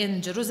visitor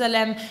in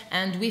Jerusalem,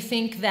 and we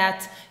think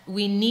that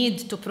we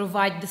need to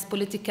provide this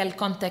political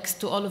context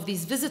to all of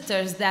these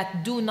visitors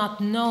that do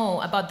not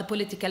know about the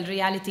political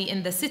reality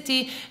in the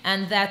city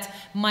and that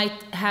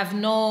might have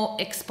no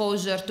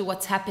exposure to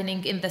what's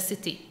happening in the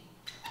city.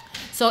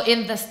 So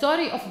in the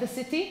story of the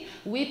city,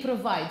 we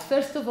provide,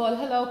 first of all,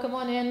 hello, come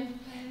on in.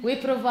 We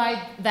provide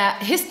the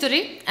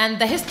history, and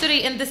the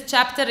history in this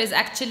chapter is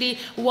actually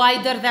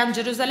wider than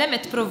Jerusalem.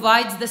 It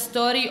provides the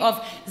story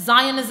of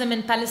Zionism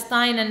in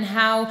Palestine and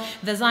how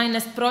the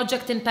Zionist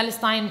project in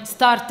Palestine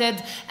started,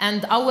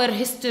 and our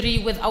history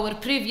with our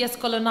previous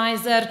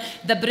colonizer,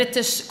 the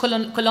British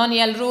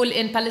colonial rule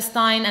in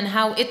Palestine, and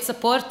how it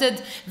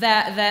supported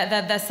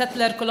the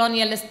settler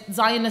colonialist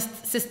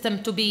Zionist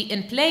system to be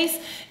in place.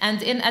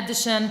 And in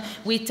addition,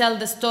 we tell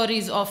the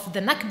stories of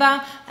the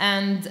Nakba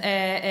and,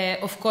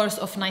 of course,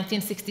 of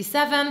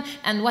 1967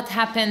 and what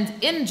happened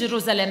in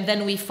Jerusalem.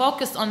 Then we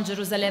focus on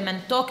Jerusalem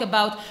and talk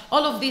about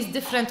all of these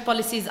different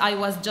policies I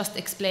was just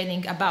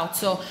explaining about.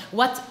 So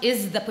what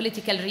is the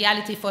political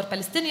reality for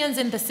Palestinians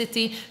in the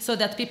city so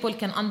that people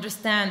can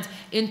understand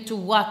into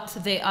what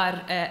they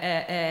are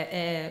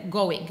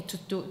going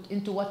to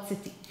into what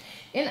city.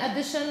 In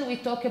addition, we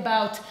talk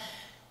about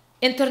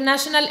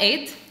international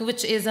aid,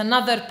 which is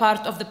another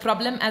part of the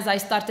problem, as I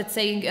started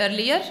saying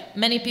earlier.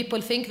 Many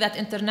people think that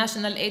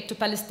international aid to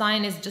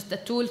Palestine is just a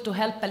tool to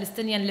help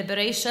Palestinian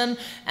liberation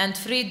and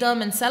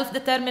freedom and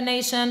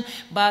self-determination,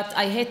 but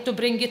I hate to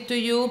bring it to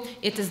you,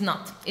 it is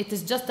not. It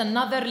is just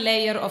another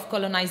layer of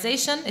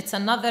colonization. It's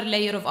another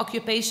layer of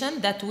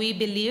occupation that we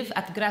believe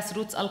at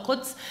Grassroots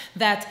Al-Quds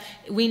that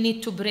we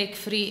need to break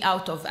free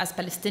out of as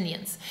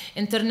Palestinians.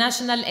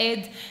 International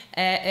aid,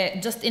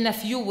 just in a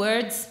few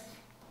words,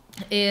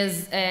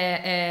 is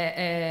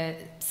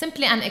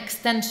simply an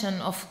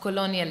extension of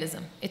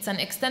colonialism. It's an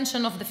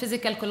extension of the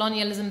physical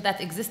colonialism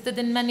that existed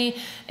in many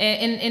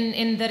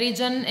in the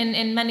region,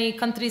 in many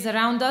countries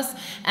around us,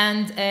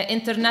 and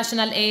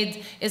international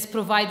aid is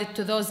provided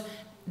to those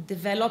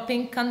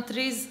developing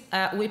countries.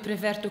 We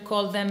prefer to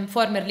call them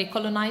formerly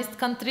colonized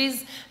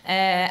countries,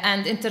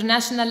 and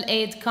international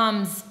aid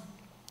comes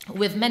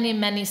with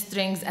many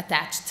strings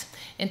attached.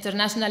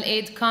 International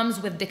aid comes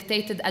with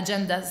dictated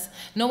agendas.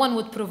 No one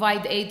would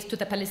provide aid to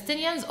the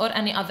Palestinians or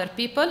any other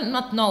people,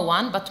 not no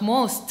one, but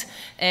most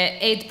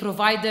aid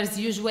providers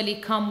usually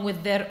come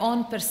with their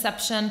own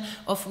perception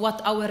of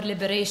what our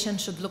liberation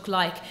should look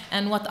like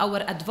and what our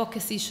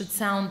advocacy should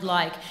sound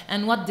like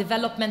and what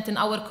development in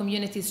our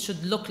communities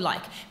should look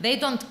like. They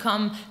don't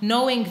come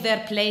knowing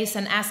their place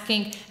and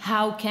asking,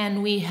 how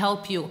can we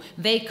help you?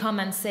 They come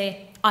and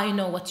say, I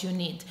know what you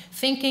need,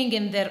 thinking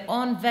in their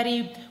own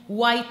very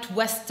white,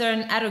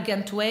 Western,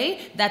 arrogant way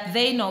that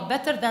they know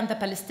better than the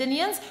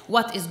Palestinians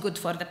what is good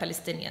for the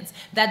Palestinians,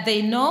 that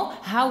they know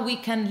how we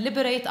can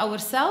liberate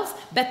ourselves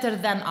better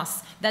than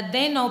us, that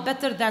they know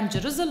better than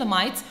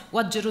Jerusalemites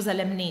what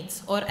Jerusalem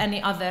needs, or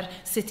any other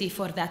city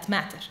for that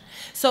matter.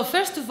 So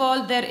first of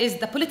all, there is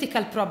the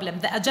political problem,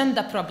 the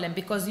agenda problem,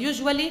 because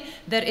usually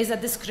there is a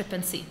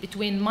discrepancy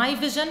between my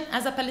vision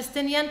as a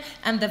Palestinian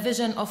and the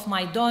vision of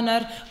my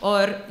donor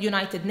or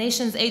United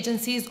Nations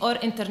agencies or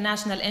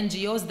international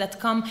NGOs that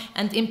come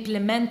and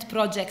implement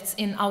projects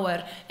in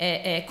our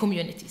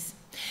communities.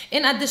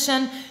 In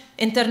addition,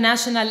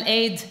 international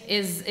aid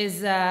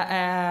is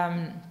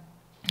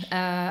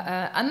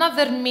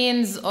another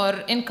means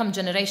or income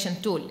generation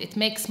tool. It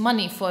makes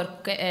money for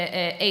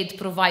aid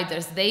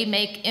providers. They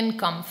make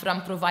income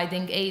from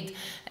providing aid.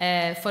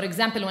 For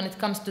example, when it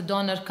comes to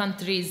donor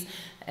countries,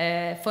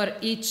 for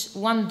each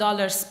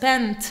 $1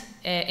 spent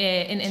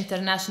in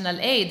international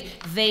aid,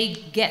 they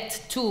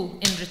get 2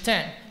 in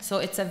return. So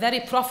it's a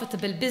very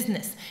profitable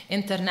business,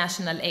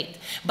 international aid.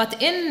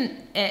 But in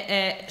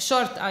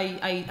short,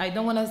 I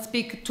don't want to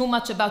speak too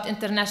much about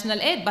international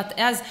aid, but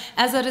as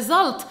a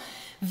result,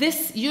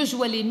 this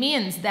usually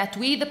means that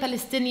we, the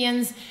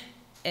Palestinians,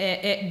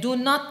 do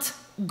not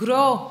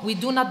grow, we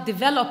do not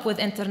develop with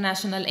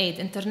international aid.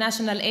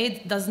 International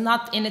aid does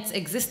not, in its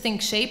existing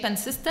shape and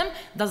system,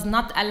 does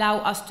not allow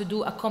us to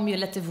do a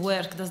cumulative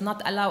work, does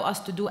not allow us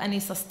to do any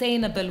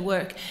sustainable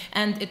work,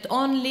 and it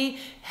only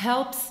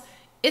helps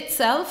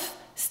itself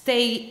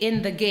stay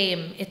in the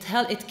game.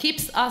 It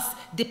keeps us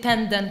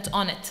dependent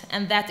on it,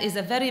 and that is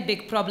a very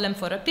big problem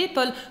for a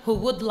people who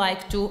would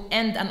like to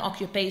end an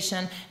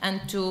occupation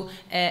and to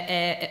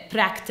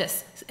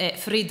practice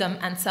freedom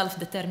and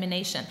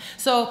self-determination.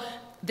 So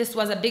this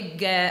was a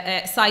big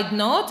side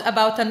note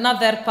about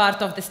another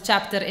part of this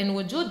chapter in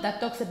Wujood that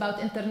talks about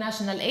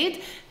international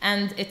aid,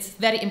 and it's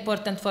very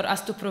important for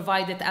us to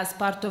provide it as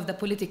part of the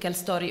political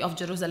story of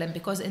Jerusalem,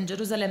 because in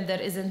Jerusalem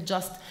there isn't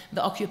just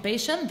the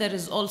occupation, there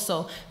is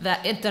also the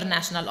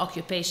international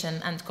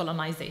occupation and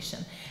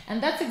colonization.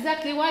 And that's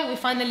exactly why we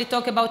finally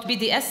talk about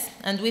BDS,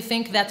 and we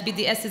think that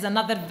BDS is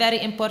another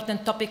very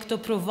important topic to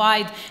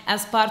provide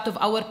as part of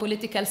our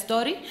political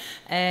story.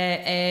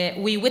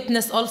 We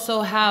witness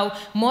also how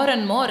more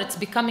and more, it's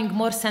becoming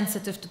more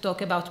sensitive to talk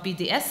about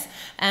BDS.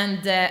 And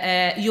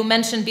you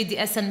mentioned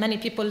BDS, and many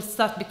people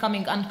start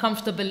becoming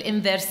uncomfortable in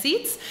their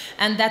seats.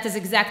 And that is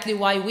exactly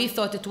why we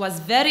thought it was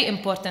very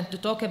important to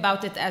talk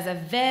about it as a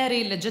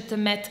very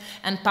legitimate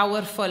and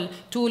powerful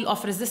tool of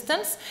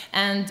resistance.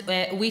 And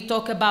we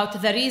talk about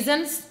the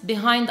reasons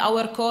behind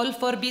our call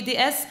for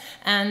BDS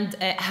and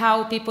how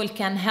people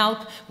can help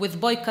with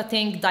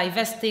boycotting,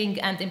 divesting,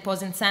 and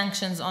imposing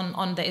sanctions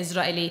on the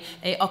Israeli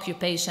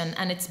occupation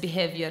and its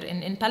behavior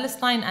in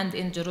Palestine and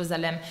in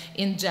Jerusalem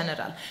in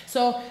general.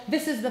 So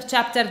this is the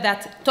chapter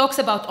that talks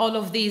about all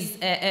of these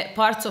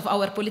parts of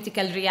our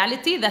political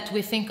reality that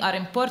we think are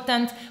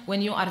important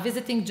when you are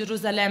visiting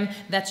Jerusalem,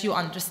 that you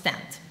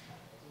understand.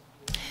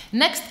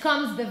 Next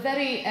comes the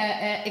very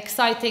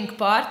exciting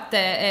part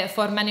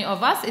for many of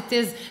us. It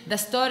is the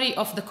story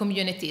of the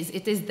communities.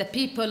 It is the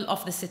people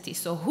of the city.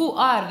 So who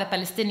are the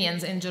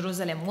Palestinians in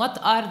Jerusalem? What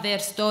are their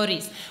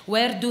stories?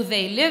 Where do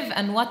they live?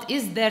 And what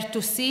is there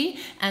to see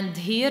and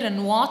hear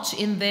and watch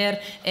in their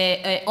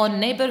own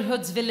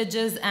neighborhoods,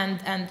 villages,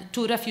 and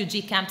to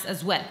refugee camps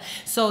as well?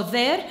 So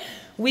there,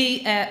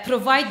 we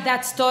provide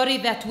that story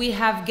that we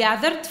have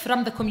gathered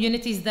from the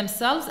communities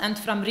themselves and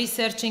from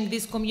researching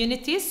these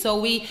communities. So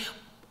we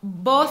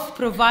both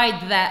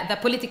provide the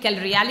political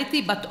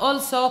reality, but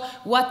also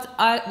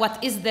what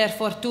is there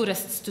for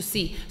tourists to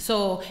see.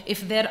 So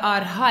if there are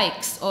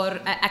hikes or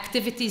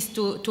activities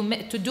to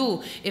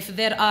do, if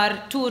there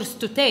are tours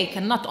to take,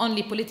 and not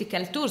only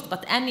political tours,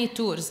 but any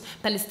tours,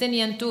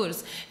 Palestinian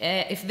tours,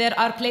 if there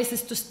are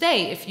places to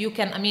stay, if you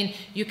can, I mean,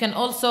 you can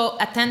also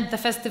attend the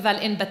festival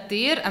in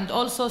Battir and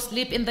also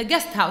sleep in the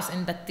guest house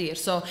in Battir.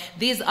 So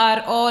these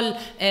are all,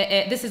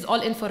 this is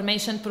all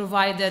information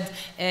provided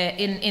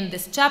in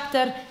this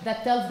chapter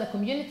that tells the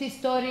community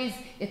stories.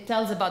 It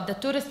tells about the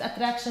tourist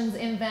attractions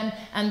in them,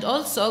 and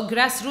also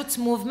grassroots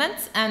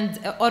movements and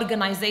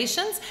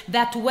organizations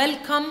that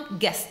welcome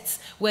guests,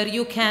 where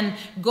you can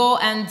go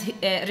and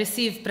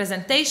receive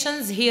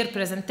presentations, hear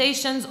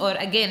presentations, or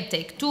again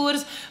take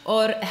tours,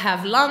 or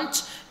have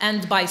lunch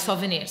and buy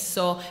souvenirs.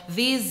 So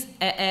these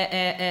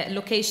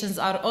locations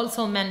are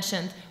also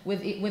mentioned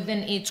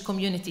within each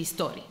community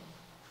story.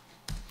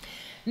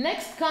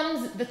 Next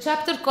comes the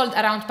chapter called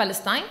Around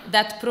Palestine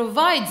that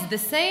provides the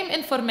same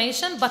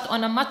information but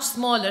on a much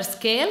smaller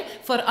scale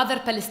for other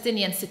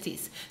Palestinian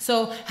cities.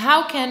 So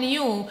how can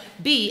you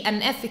be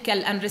an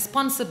ethical and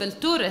responsible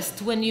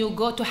tourist when you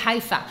go to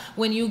Haifa,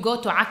 when you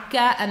go to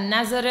Akka and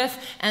Nazareth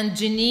and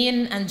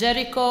Jenin and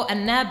Jericho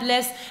and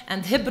Nablus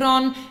and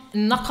Hebron,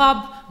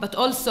 Naqab, but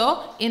also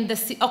in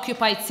the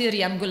occupied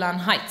Syrian Golan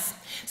Heights.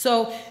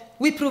 So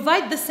we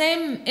provide the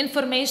same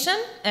information,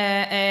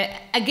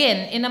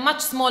 again, in a much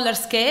smaller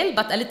scale,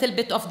 but a little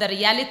bit of the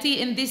reality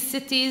in these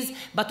cities,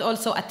 but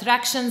also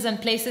attractions and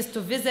places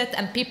to visit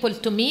and people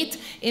to meet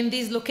in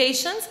these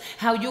locations,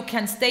 how you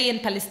can stay in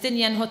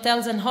Palestinian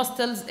hotels and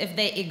hostels if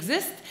they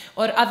exist,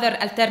 or other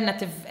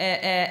alternative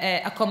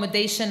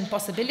accommodation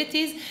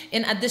possibilities.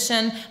 In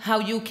addition, how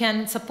you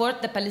can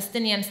support the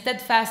Palestinian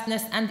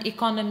steadfastness and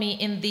economy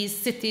in these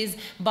cities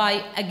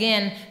by,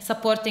 again,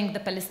 supporting the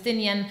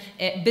Palestinian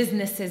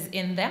businesses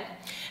in them.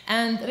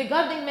 And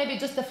regarding maybe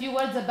just a few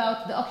words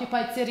about the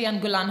occupied Syrian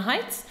Golan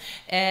Heights,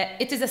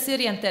 it is a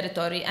Syrian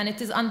territory and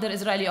it is under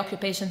Israeli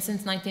occupation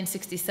since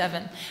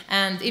 1967.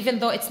 And even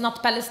though it's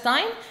not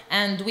Palestine,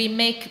 and we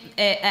make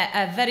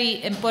a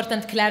very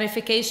important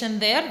clarification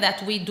there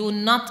that we do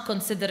not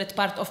consider it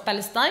part of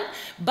Palestine,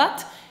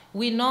 but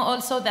we know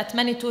also that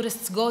many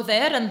tourists go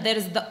there, and there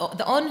is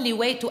the only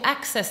way to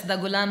access the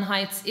Golan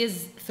Heights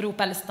is through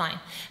Palestine.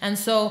 And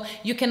so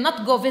you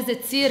cannot go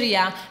visit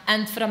Syria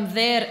and from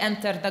there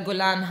enter the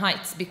Golan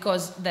Heights,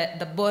 because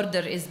the border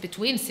is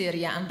between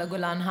Syria and the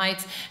Golan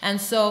Heights. And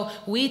so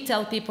we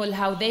tell people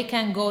how they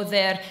can go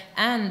there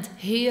and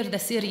hear the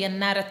Syrian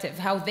narrative,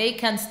 how they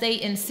can stay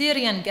in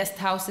Syrian guest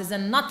houses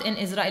and not in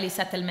Israeli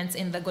settlements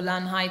in the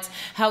Golan Heights,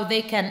 how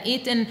they can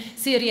eat in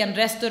Syrian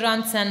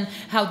restaurants, and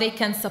how they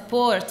can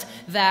support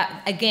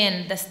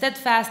again, the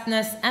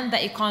steadfastness and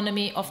the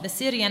economy of the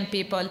Syrian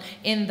people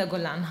in the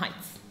Golan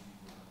Heights.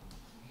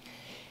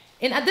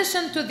 In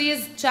addition to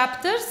these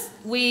chapters,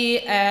 we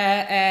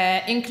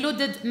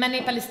included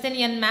many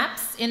Palestinian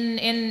maps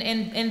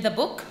in the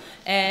book,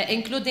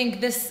 including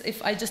this,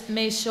 if I just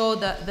may show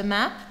the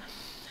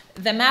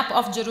map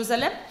of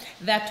Jerusalem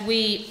that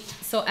we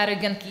so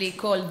arrogantly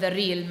call the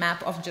real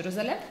map of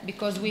Jerusalem,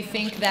 because we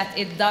think that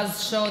it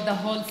does show the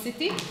whole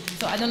city.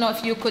 So I don't know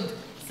if you could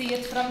see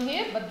it from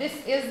here, but this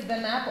is the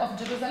map of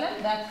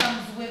Jerusalem that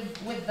comes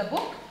with the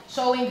book,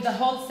 showing the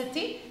whole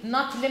city,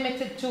 not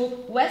limited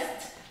to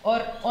west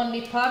or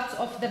only parts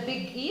of the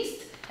big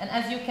east. And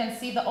as you can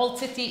see, the old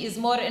city is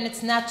more in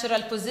its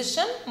natural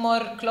position,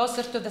 more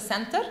closer to the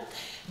center.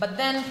 But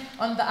then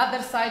on the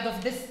other side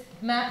of this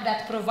map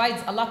that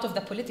provides a lot of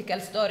the political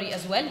story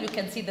as well, you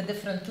can see the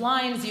different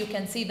lines, you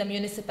can see the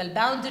municipal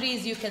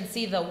boundaries, you can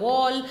see the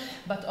wall,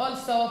 but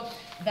also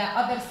the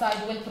other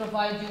side will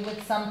provide you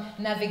with some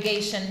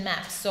navigation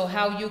maps. So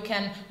how you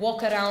can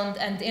walk around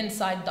and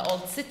inside the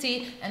old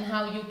city, and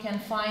how you can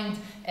find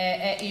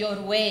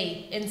your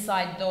way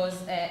inside those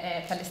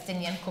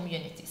Palestinian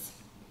communities.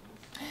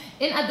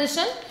 In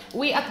addition,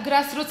 we at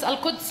Grassroots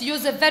Al-Quds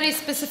use a very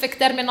specific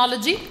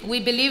terminology. We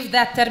believe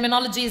that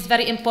terminology is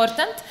very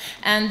important.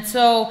 And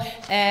so,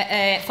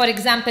 for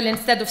example,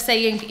 instead of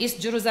saying East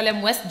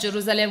Jerusalem, West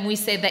Jerusalem, we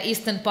say the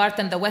eastern part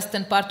and the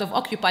western part of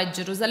occupied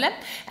Jerusalem.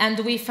 And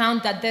we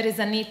found that there is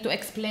a need to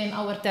explain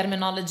our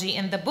terminology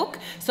in the book.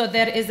 So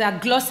there is a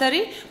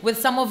glossary with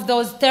some of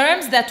those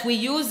terms that we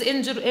use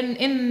in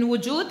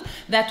Wujood,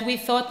 that we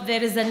thought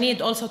there is a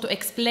need also to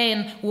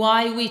explain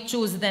why we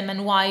choose them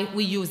and why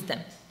we use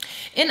them.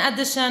 In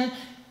addition,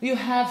 you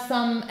have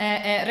some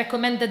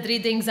recommended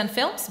readings and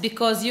films,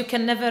 because you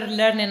can never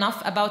learn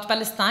enough about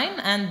Palestine.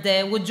 And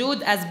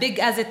Wujood, as big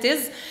as it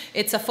is,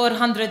 it's a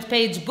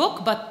 400-page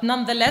book, but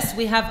nonetheless,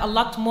 we have a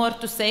lot more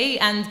to say,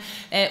 and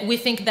we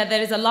think that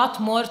there is a lot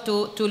more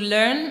to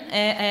learn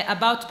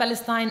about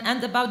Palestine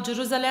and about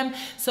Jerusalem.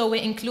 So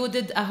we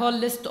included a whole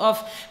list of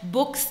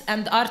books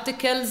and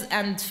articles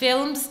and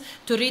films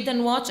to read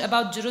and watch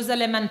about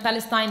Jerusalem and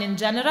Palestine in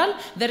general.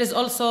 There is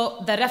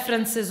also the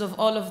references of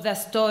all of the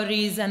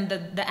stories and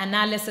the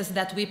analysis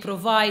that we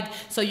provide,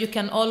 so you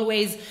can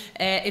always,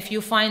 if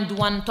you find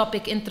one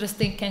topic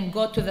interesting, can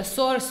go to the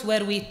source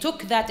where we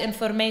took that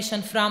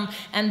information from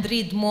and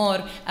read more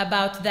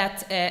about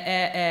that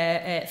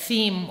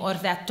theme or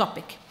that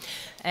topic.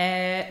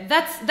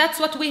 That's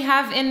what we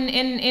have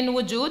in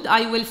Wujood.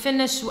 I will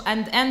finish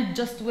and end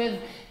just with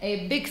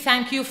a big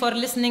thank you for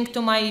listening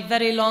to my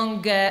very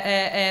long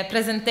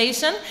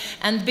presentation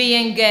and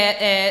being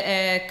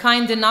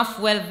kind enough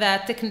with the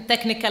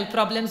technical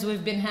problems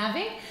we've been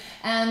having.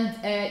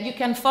 And you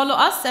can follow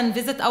us and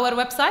visit our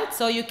website,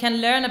 so you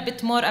can learn a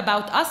bit more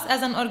about us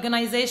as an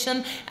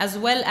organization, as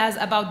well as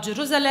about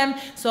Jerusalem.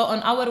 So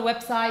on our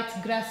website,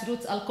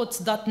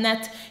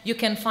 grassrootsalquds.net, you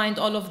can find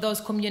all of those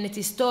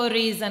community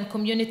stories and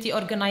community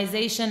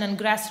organization and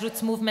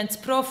grassroots movements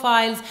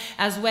profiles,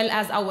 as well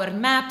as our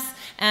maps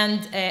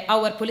and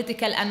our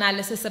political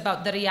analysis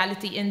about the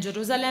reality in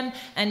Jerusalem.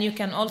 And you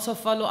can also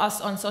follow us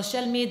on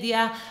social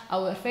media,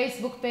 our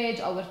Facebook page,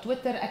 our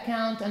Twitter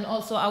account, and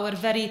also our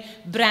very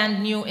brand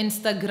new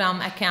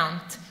Instagram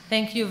account.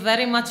 Thank you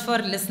very much for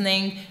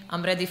listening.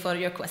 I'm ready for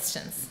your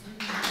questions.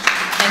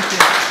 Thank you.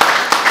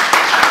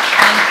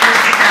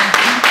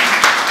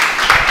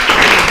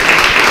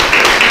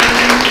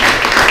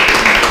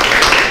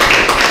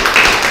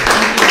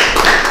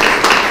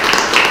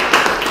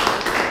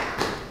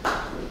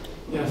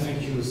 Yeah,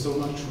 thank you so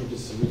much for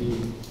this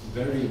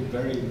really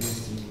very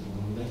interesting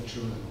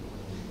lecture and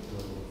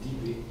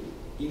deep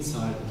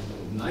insight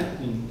and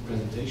enlightening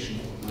presentation.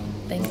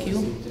 Thank you.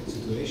 The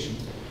situation.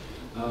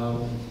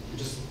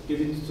 Just give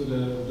it to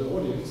the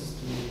audience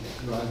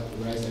to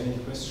raise any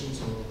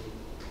questions or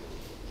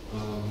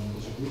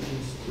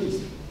contributions,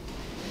 please.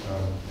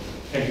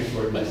 Thank you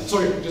for this.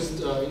 Sorry, just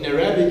in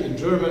Arabic, in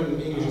German,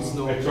 in English, it's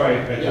no. I try.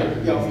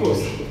 Yeah, of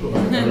course.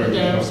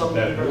 There are some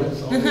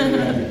words only in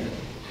Arabic.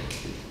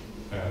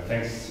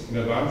 Thanks in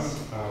advance.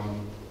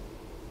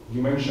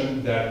 You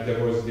mentioned that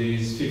there was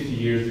this 50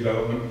 years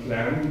development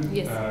plan,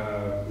 yes.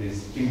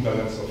 This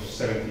imbalance of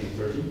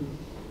 70-30.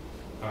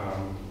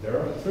 There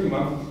are 3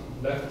 months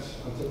left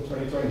until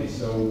 2020,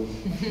 so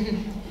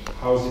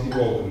how is it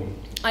evolving?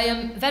 I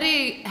am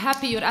very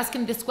happy you're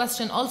asking this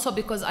question also,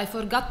 because I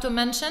forgot to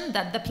mention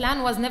that the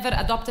plan was never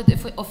adopted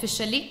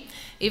officially.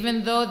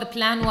 Even though the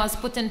plan was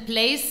put in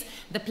place,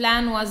 the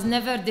plan was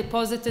never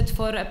deposited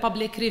for a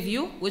public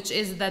review, which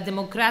is the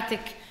democratic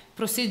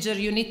procedure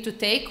you need to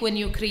take when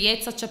you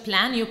create such a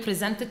plan. You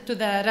present it to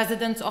the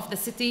residents of the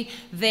city,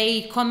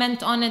 they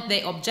comment on it,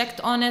 they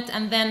object on it,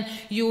 and then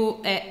you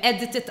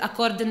edit it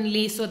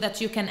accordingly so that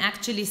you can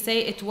actually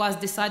say it was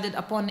decided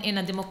upon in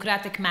a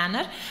democratic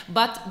manner.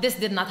 But this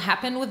did not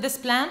happen with this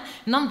plan.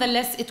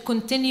 Nonetheless, it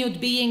continued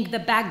being the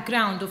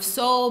background of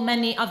so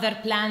many other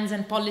plans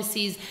and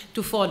policies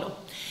to follow.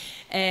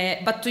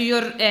 But to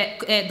your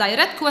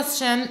direct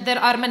question, there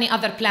are many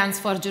other plans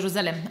for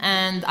Jerusalem.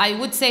 And I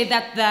would say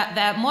that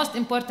the most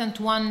important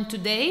one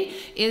today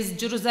is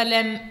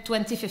Jerusalem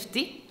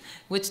 2050,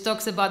 which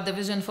talks about the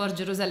vision for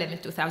Jerusalem in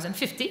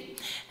 2050.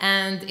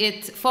 And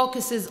it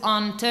focuses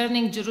on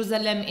turning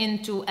Jerusalem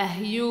into a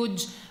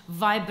huge,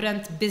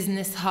 vibrant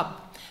business hub.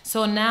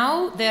 So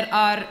now there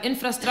are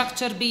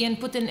infrastructure being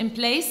put in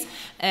place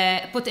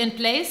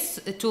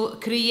to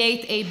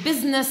create a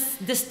business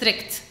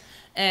district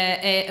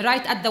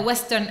right at the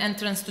western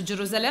entrance to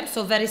Jerusalem,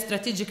 so very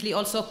strategically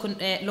also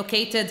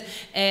located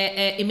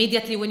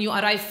immediately when you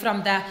arrive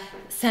from the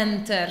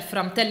center,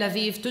 from Tel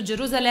Aviv to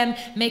Jerusalem,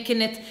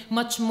 making it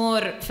much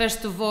more,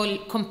 first of all,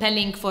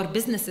 compelling for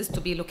businesses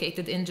to be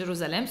located in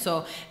Jerusalem.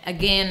 So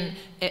again,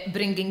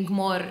 bringing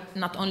more,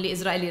 not only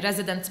Israeli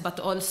residents, but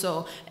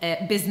also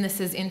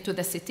businesses into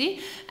the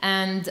city.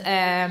 And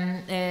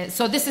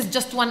so this is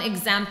just one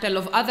example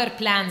of other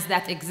plans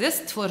that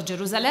exist for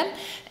Jerusalem.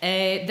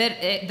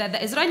 The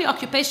the Israeli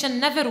occupation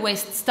never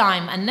wastes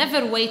time and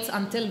never waits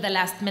until the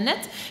last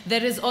minute.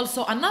 There is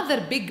also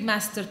another big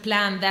master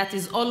plan that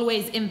is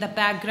always in the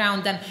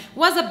background and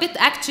was a bit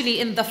actually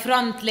in the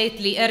front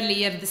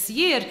earlier this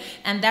year,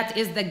 and that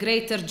is the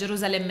Greater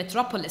Jerusalem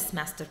Metropolis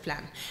Master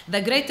Plan.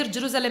 The Greater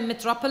Jerusalem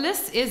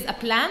Metropolis is a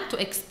plan to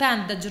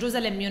expand the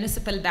Jerusalem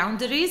municipal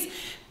boundaries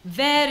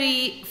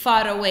very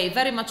far away,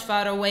 very much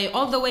far away,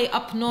 all the way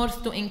up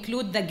north to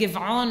include the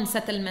Giv'on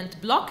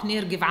settlement block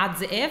near Givat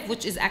Ze'ev,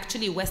 which is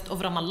actually west of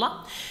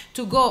Ramallah,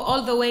 to go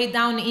all the way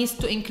down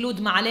east to include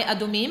Ma'ale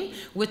Adumim,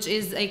 which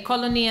is a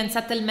colony and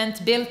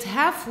settlement built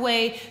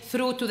halfway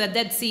through to the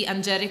Dead Sea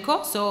and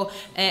Jericho, so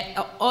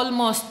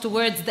almost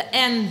towards the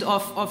end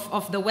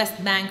of the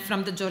West Bank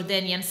from the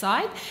Jordanian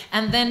side,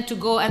 and then to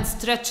go and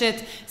stretch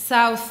it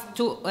south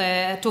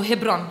to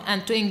Hebron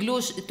and to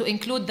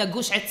include the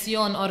Gush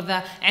Etzion or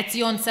the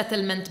Etzion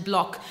settlement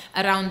block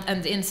around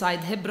and inside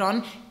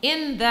Hebron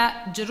in the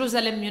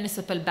Jerusalem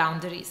municipal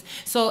boundaries.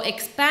 So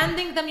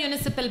expanding the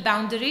municipal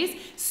boundaries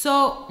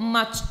so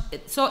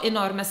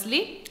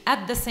enormously,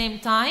 at the same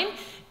time,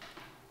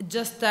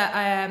 just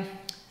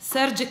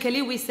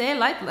surgically, we say,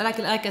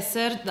 like a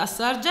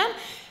surgeon,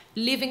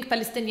 leaving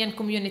Palestinian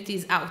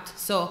communities out.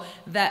 So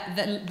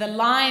the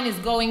line is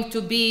going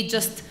to be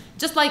just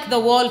like the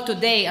wall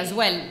today as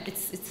well.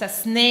 It's a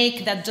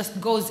snake that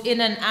just goes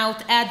in and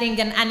out, adding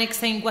and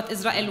annexing what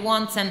Israel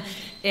wants and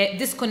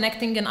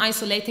disconnecting and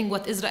isolating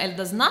what Israel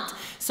does not.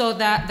 So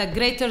the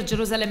Greater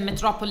Jerusalem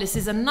Metropolis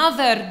is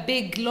another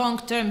big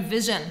long-term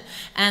vision.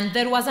 And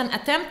there was an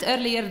attempt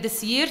earlier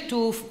this year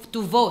to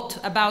vote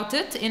about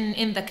it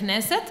in the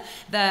Knesset.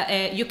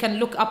 You can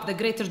look up the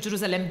Greater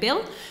Jerusalem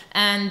Bill,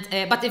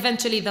 but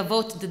eventually the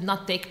vote did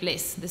not take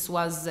place. This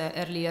was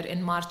earlier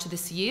in March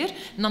this year.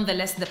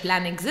 Nonetheless, the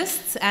plan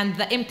exists, and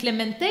the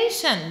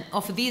implementation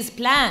of these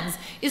plans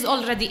is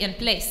already in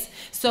place.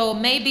 So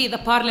maybe the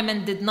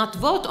parliament did not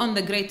vote on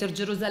the Greater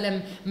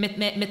Jerusalem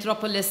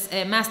Metropolis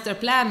Master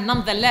Plan.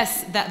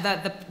 Nonetheless,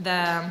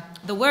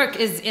 the work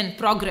is in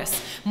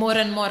progress. More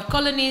and more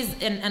colonies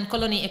and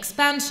colony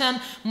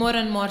expansion, more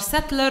and more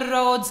settler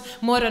roads,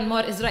 more and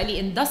more Israeli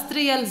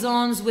industrial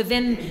zones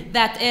within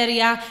that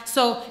area.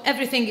 So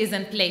everything is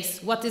in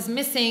place. What is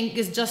missing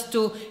is just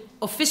to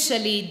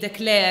officially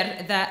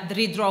declare the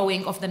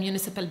redrawing of the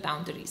municipal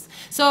boundaries.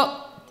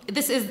 So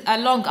this is a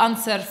long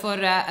answer for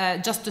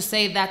just to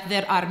say that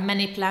there are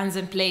many plans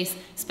in place,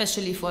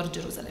 especially for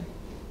Jerusalem.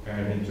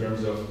 And in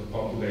terms of the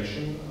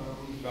population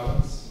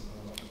balance?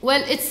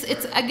 Well, it's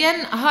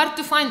again hard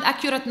to find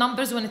accurate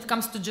numbers when it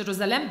comes to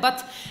Jerusalem,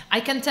 but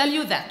I can tell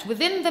you that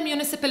within the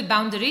municipal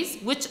boundaries,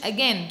 which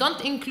again don't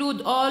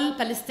include all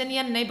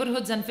Palestinian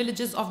neighborhoods and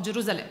villages of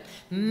Jerusalem,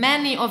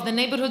 many of the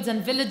neighborhoods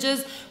and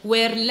villages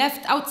were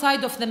left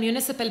outside of the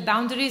municipal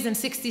boundaries in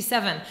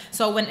 '67.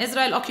 So when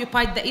Israel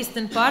occupied the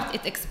eastern part,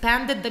 it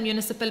expanded the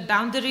municipal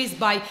boundaries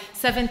by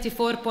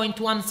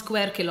 74.1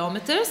 square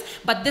kilometers,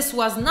 but this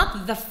was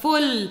not the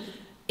full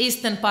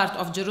eastern part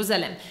of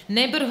Jerusalem.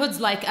 Neighborhoods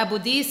like Abu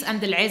Dis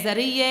and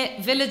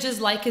Al-Azariya,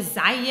 villages like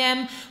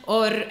Zayem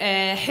or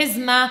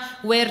Hizma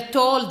were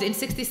told in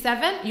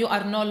 '67, you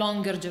are no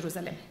longer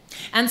Jerusalem.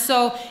 And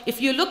so if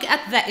you look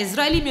at the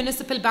Israeli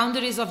municipal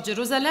boundaries of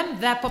Jerusalem,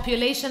 the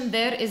population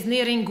there is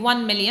nearing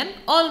 1 million,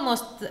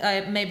 almost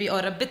maybe or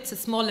a bit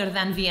smaller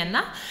than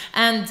Vienna.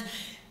 And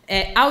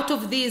out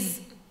of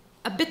these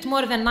a bit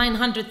more than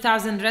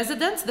 900,000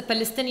 residents, the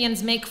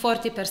Palestinians make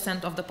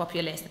 40% of the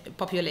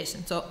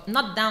population, so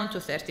not down to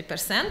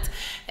 30%.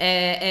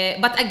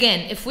 But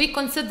again, if we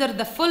consider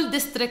the full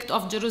district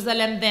of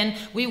Jerusalem, then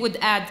we would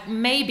add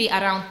maybe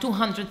around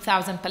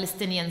 200,000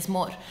 Palestinians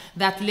more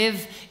that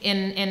live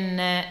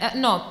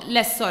no,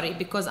 less, sorry,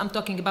 because I'm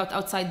talking about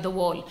outside the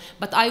wall.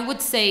 But I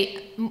would say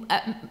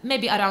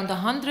maybe around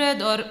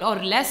 100 or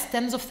less,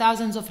 tens of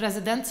thousands of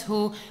residents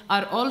who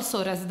are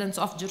also residents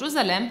of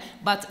Jerusalem,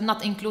 but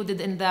not included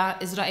in the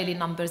Israeli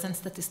numbers and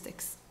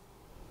statistics.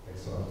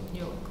 Excellent.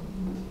 You're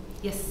welcome.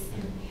 Yes.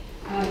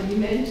 You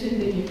mentioned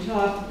in your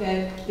talk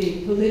that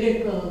the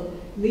political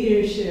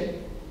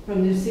leadership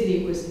from the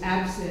city was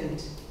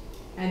absent,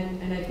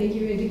 and I think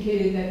you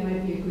indicated that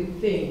might be a good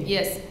thing.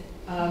 Yes.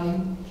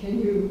 Can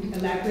you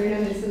elaborate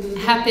on this a little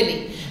bit?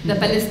 Happily. The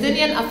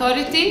Palestinian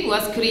Authority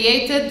was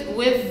created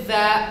with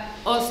the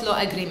Oslo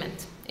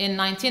Agreement in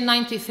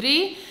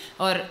 1993.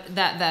 Or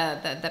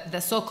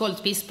the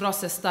so-called peace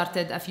process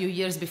started a few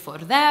years before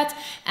that,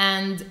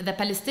 and the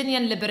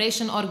Palestinian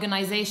Liberation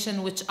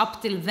Organization, which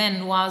up till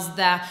then was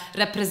the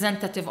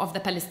representative of the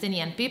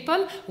Palestinian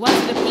people, was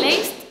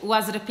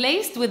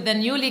replaced with the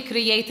newly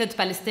created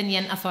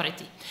Palestinian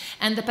Authority.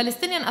 And the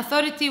Palestinian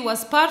Authority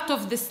was part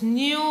of this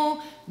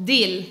new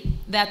deal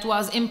that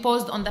was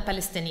imposed on the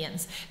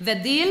Palestinians. The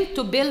deal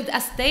to build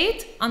a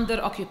state under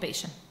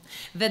occupation.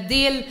 The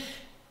deal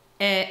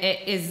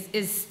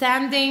is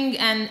standing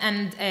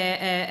and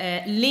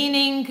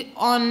leaning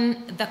on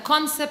the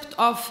concept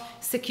of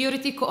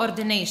security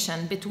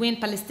coordination between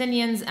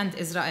Palestinians and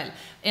Israel.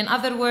 In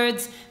other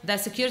words, the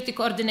security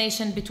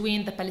coordination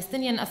between the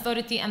Palestinian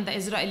Authority and the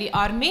Israeli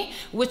army,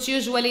 which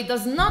usually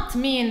does not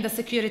mean the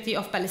security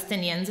of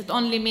Palestinians. It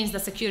only means the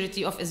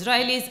security of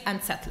Israelis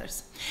and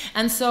settlers.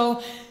 And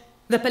so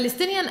the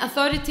Palestinian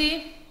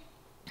Authority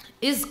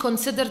is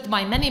considered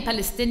by many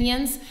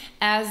Palestinians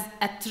as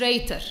a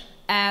traitor,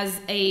 as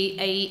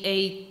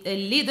a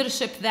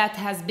leadership that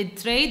has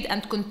betrayed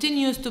and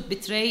continues to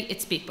betray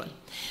its people.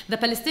 The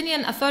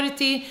Palestinian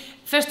Authority,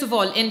 first of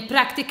all, in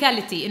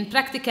practicality, in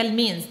practical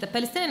means, the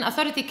Palestinian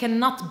Authority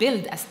cannot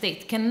build a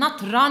state, cannot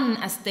run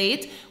a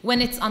state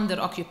when it's under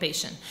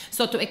occupation.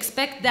 So to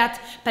expect that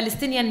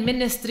Palestinian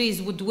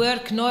ministries would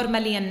work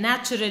normally and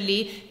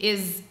naturally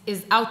is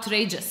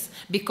outrageous,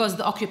 because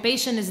the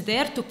occupation is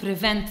there to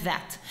prevent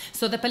that.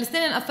 So the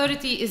Palestinian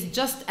Authority is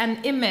just an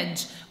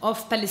image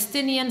of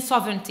Palestinian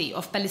sovereignty,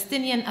 of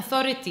Palestinian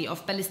authority,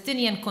 of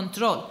Palestinian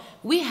control.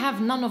 We have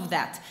none of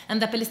that.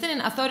 And the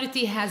Palestinian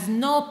Authority has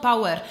no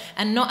power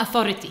and no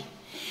authority.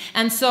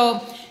 And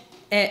so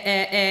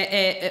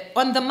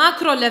on the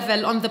macro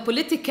level, on the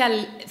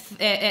political,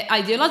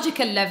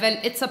 ideological level,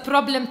 it's a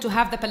problem to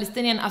have the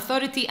Palestinian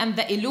Authority and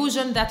the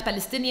illusion that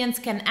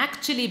Palestinians can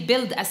actually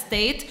build a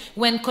state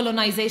when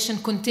colonization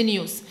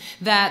continues.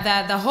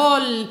 The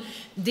whole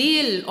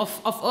deal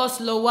of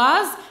Oslo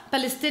was,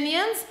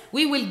 Palestinians,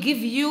 we will give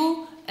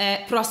you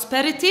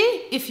prosperity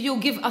if you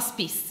give us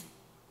peace.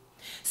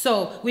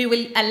 So we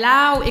will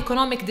allow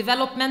economic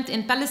development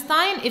in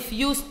Palestine if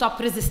you stop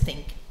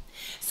resisting.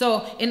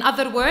 So in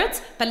other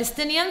words,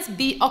 Palestinians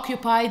be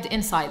occupied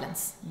in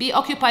silence, be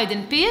occupied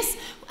in peace,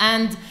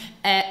 and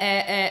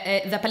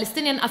the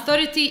Palestinian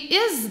Authority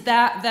is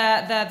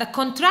the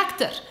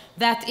contractor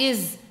that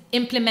is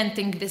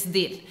implementing this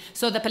deal.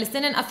 So the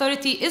Palestinian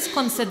Authority is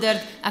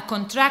considered a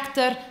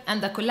contractor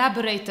and a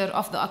collaborator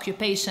of the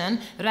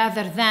occupation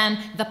rather than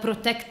the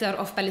protector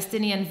of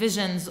Palestinian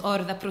visions or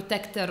the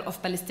protector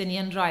of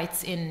Palestinian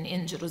rights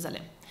in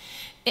Jerusalem.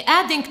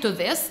 Adding to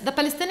this, the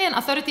Palestinian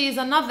Authority is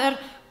another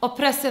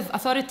oppressive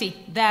authority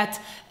that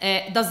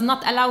does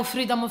not allow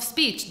freedom of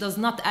speech, does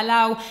not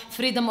allow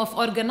freedom of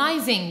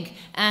organizing,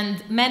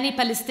 and many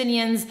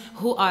Palestinians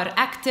who are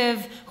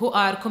active, who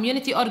are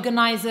community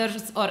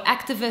organizers or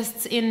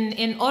activists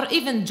or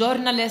even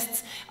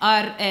journalists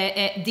are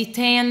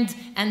detained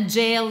and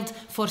jailed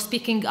for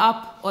speaking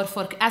up or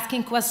for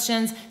asking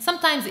questions,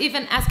 sometimes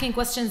even asking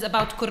questions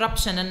about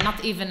corruption and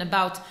not even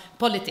about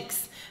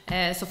politics.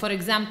 So, for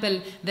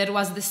example, there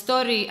was the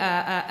story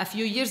a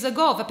few years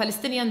ago of a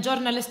Palestinian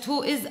journalist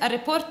who is a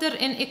reporter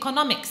in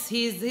economics.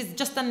 He's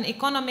just an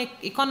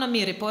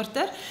economy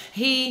reporter.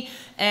 He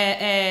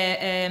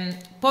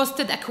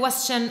posted a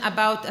question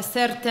about a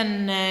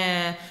certain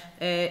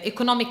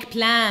economic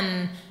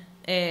plan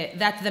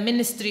that the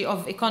Ministry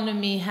of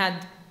Economy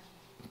had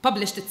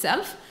published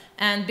itself.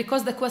 And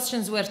because the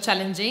questions were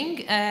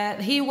challenging,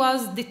 he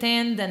was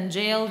detained and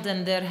jailed,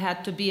 and there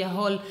had to be a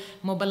whole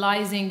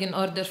mobilizing in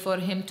order for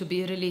him to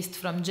be released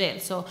from jail.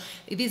 So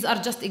these are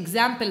just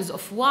examples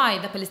of why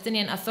the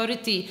Palestinian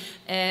Authority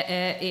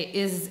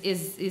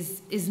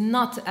is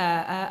not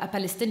a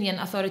Palestinian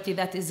Authority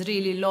that is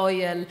really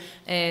loyal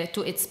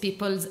to its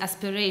people's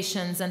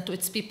aspirations and to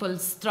its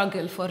people's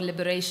struggle for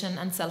liberation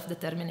and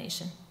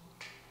self-determination,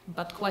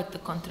 but quite the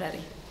contrary.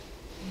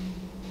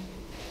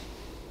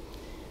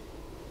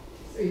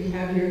 So you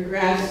have your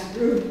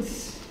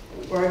grassroots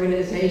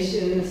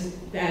organizations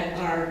that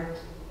are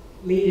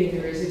leading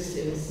the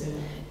resistance.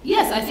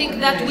 Yes, I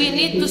think that we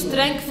need to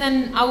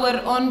strengthen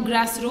our own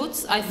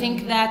grassroots. I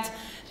think that,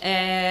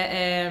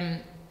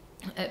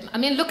 I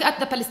mean, look at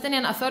the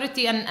Palestinian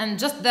Authority and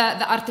just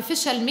the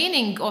artificial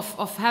meaning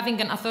of having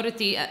an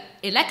authority.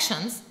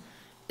 Elections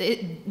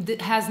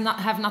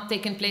have not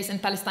taken place in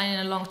Palestine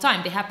in a long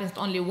time. They happened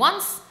only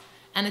once,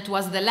 and it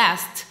was the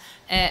last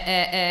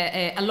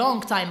a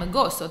long time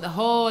ago. So the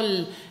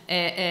whole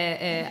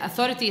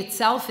authority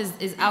itself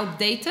is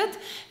outdated.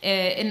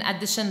 In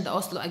addition, the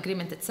Oslo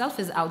Agreement itself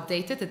is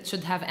outdated. It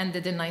should have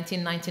ended in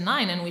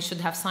 1999, and we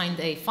should have signed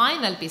a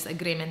final peace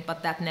agreement,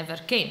 but that never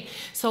came.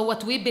 So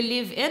what we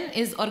believe in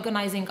is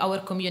organizing our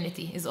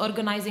community, is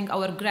organizing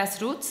our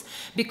grassroots,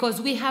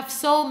 because we have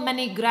so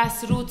many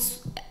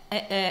grassroots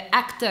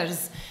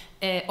actors,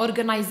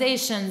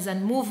 organizations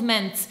and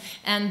movements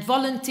and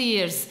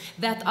volunteers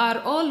that are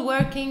all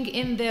working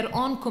in their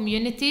own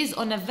communities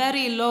on a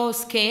very low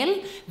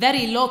scale,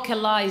 very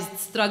localized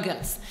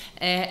struggles,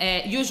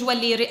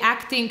 usually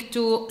reacting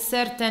to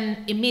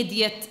certain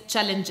immediate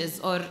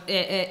challenges or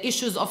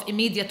issues of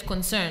immediate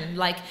concern,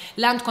 like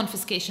land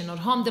confiscation or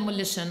home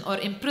demolition or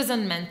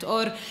imprisonment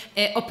or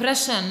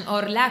oppression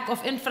or lack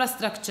of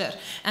infrastructure.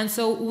 And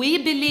so we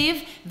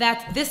believe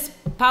that this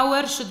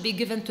power should be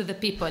given to the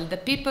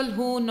people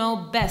who know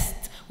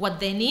best what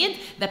they need,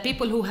 the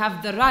people who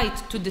have the right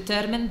to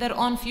determine their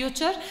own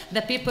future,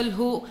 the people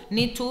who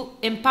need to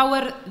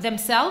empower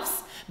themselves,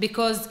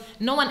 because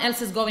no one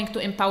else is going to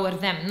empower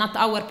them, not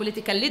our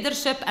political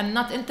leadership and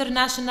not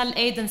international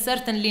aid and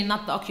certainly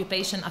not the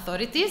occupation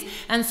authorities.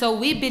 And so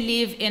we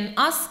believe in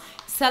us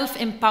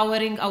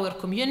self-empowering our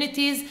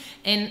communities,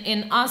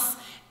 in us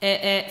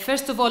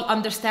first of all,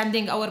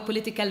 understanding our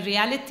political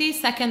reality.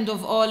 Second of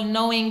all,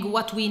 knowing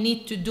what we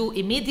need to do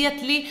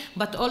immediately,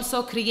 but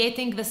also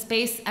creating the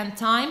space and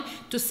time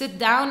to sit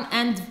down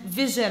and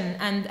vision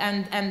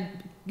and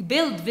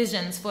build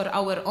visions for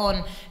our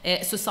own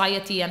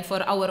society and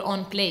for our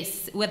own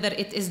place, whether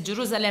it is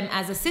Jerusalem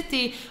as a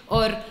city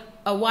or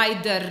a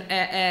wider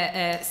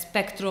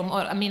spectrum,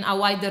 or I mean a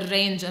wider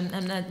range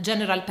and a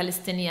general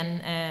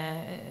Palestinian,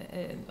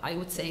 I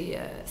would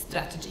say,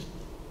 strategy.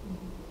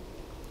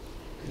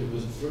 There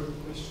was a further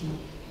question.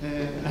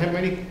 I have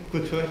many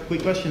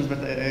quick questions, but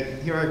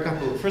here are a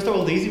couple. First of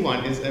all, the easy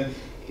one is,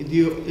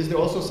 is there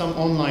also some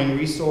online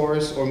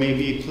resource or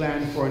maybe a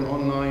plan for an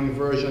online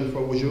version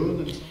for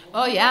Wujood?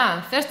 Oh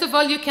yeah, first of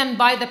all, you can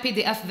buy the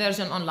PDF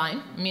version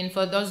online. I mean,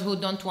 for those who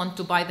don't want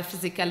to buy the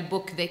physical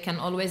book, they can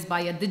always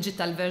buy a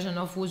digital version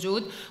of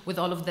Wujood with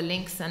all of the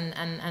links and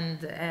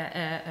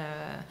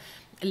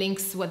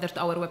links, whether to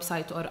our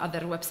website or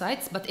other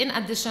websites. But in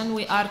addition,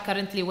 we are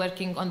currently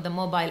working on the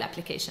mobile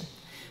application.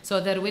 So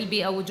there will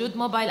be a Wujood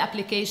mobile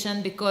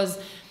application because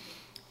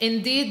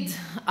indeed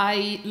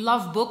I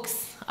love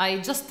books. I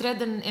just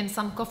read in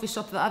some coffee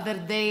shop the other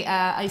day,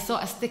 I saw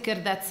a sticker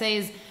that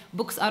says,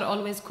 books are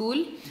always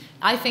cool.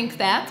 I think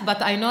that,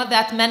 but I know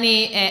that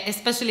many,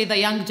 especially the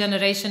young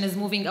generation, is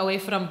moving away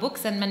from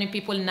books, and many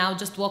people now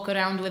just walk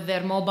around with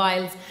their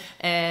mobiles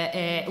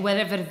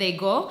wherever they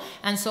go.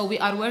 And so we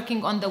are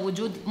working on the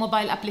Wujood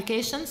mobile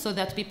application so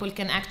that people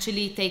can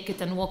actually take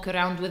it and walk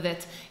around with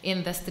it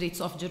in the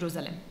streets of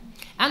Jerusalem.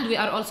 And we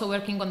are also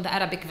working on the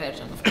Arabic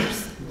version, of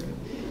course.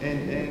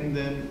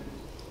 And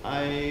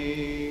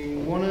I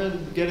want to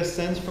get a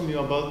sense from you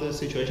about the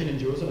situation in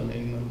Jerusalem,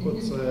 in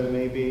Al-Quds.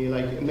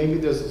 Maybe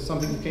there's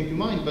something that came to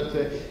mind, but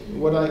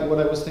what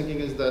I was thinking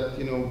is that,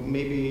 you know,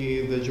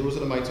 maybe the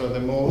Jerusalemites are the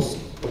most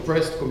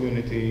oppressed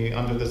community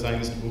under the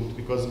Zionist root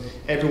because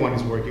everyone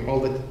is working, all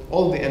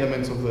the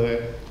elements of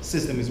the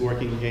system is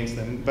working against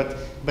them.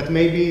 But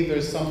maybe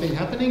there's something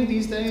happening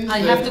these days. I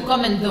have to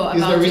comment though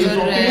about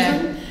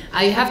your.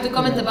 I have to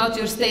comment about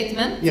your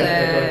statement.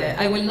 Yeah,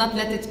 I will not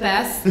let it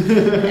pass.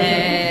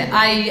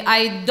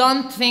 I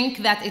don't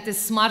think that it is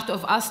smart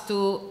of us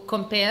to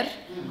compare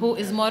who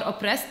is more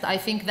oppressed. I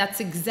think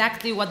that's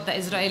exactly what the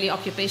Israeli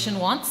occupation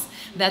wants,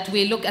 that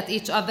we look at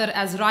each other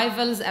as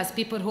rivals, as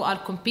people who are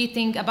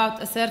competing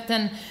about a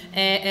certain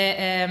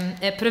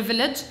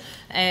privilege.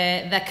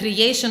 The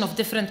creation of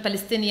different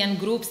Palestinian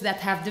groups that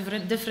have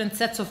different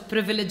sets of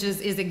privileges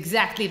is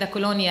exactly the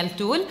colonial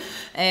tool.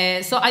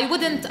 So I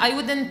wouldn't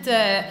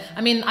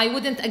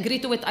agree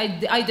to it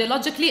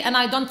ideologically, and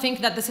I don't think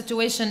that the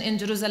situation in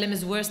Jerusalem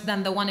is worse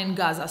than the one in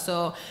Gaza.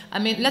 So I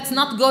mean, let's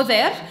not go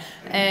there.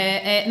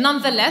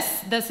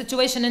 Nonetheless, the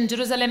situation in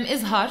Jerusalem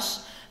is harsh.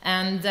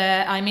 And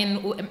I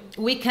mean,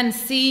 we can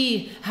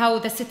see how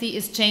the city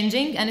is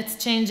changing, and it's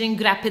changing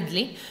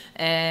rapidly.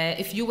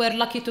 If you were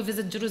lucky to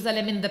visit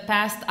Jerusalem in the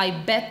past, I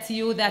bet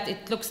you that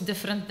it looks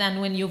different than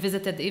when you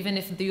visited, even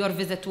if your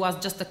visit was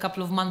just a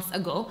couple of months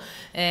ago.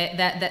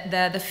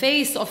 The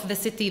face of the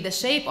city, the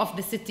shape of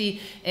the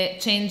city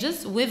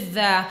changes with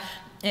the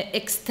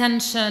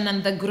extension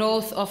and the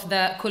growth of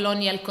the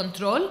colonial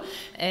control.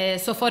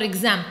 So for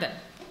example,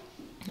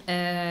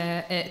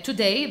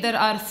 today there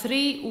are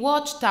 3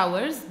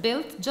 watchtowers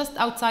built just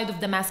outside of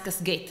Damascus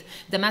Gate.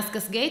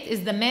 Damascus Gate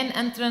is the main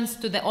entrance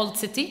to the old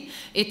city.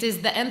 It is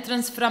the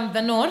entrance from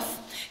the north.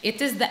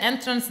 It is the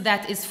entrance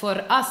that is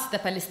for us, the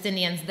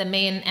Palestinians, the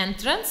main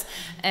entrance.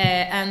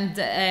 And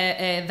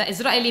the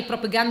Israeli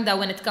propaganda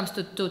when it comes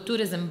to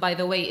tourism, by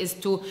the way, is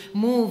to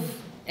move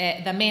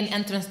the main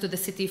entrance to the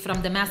city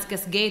from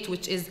Damascus Gate,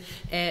 which is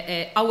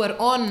our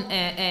own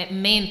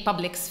main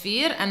public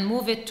sphere, and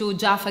move it to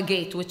Jaffa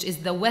Gate, which is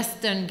the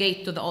western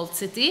gate to the old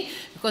city,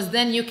 because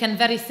then you can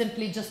very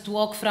simply just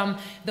walk from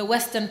the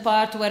western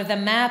part where the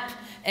map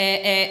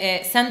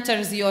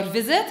centers your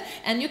visit,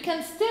 and you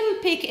can still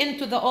peek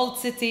into the old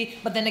city,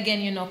 but then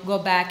again, you know, go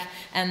back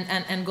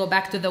and go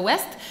back to the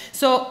west.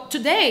 So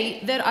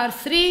today there are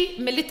 3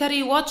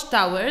 military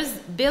watchtowers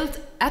built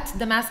at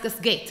Damascus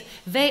Gate.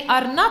 They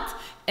are not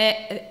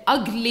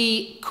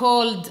ugly,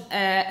 cold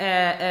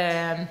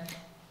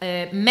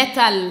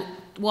metal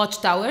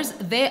watchtowers.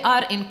 They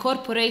are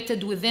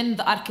incorporated within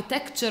the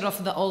architecture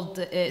of the old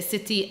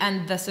city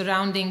and the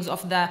surroundings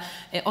of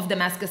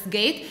Damascus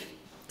Gate.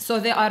 So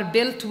they are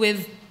built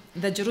with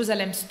the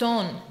Jerusalem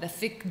stone, the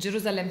thick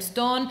Jerusalem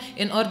stone,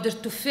 in order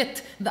to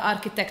fit the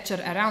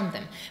architecture around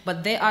them.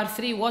 But they are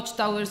 3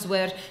 watchtowers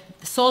where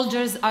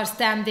soldiers are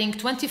standing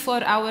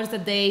 24 hours a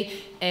day,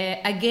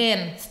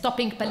 again,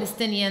 stopping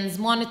Palestinians,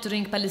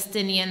 monitoring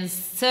Palestinians,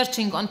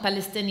 searching on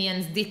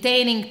Palestinians,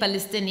 detaining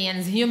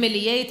Palestinians,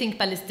 humiliating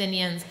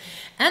Palestinians.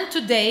 And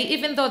today,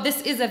 even though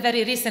this is a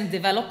very recent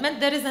development,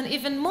 there is an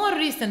even more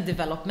recent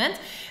development.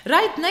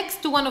 Right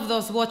next to one of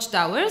those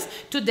watchtowers,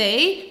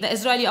 today the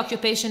Israeli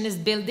occupation is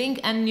building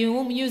a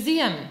new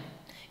museum.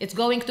 It's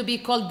going to be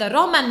called the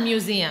Roman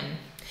Museum.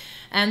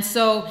 And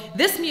so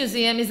this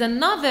museum is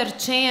another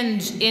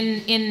change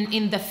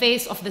in the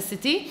face of the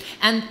city.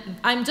 And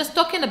I'm just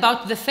talking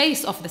about the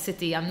face of the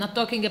city. I'm not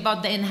talking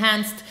about the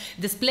enhanced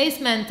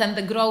displacement and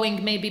the growing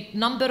maybe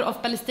number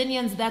of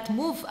Palestinians that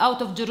move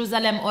out of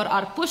Jerusalem or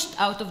are pushed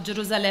out of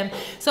Jerusalem.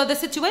 So the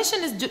situation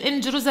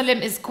in Jerusalem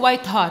is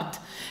quite hard.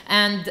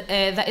 And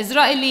the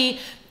Israeli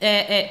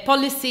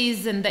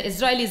policies and the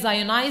Israeli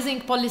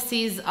Zionizing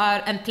policies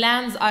and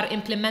plans are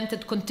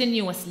implemented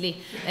continuously.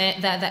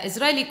 The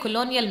Israeli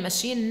colonial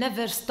machine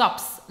never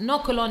stops. No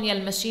colonial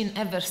machine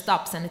ever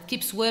stops, and it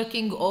keeps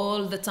working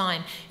all the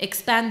time,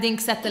 expanding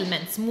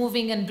settlements,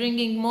 moving and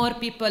bringing more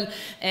people,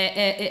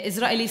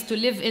 Israelis, to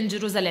live in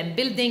Jerusalem,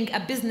 building a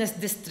business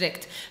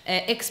district,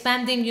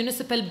 expanding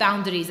municipal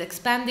boundaries,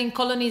 expanding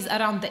colonies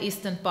around the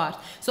eastern part.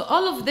 So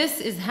all of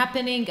this is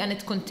happening, and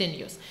it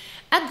continues.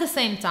 At the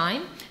same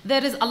time,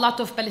 there is a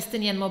lot of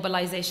Palestinian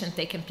mobilization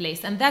taking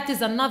place, and that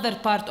is another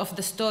part of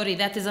the story.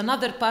 That is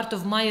another part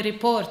of my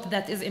report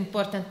that is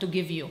important to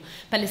give you.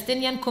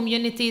 Palestinian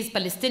communities,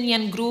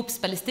 Palestinian groups,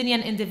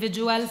 Palestinian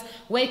individuals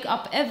wake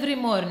up every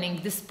morning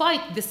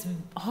despite this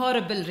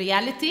horrible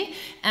reality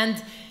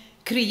and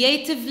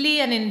creatively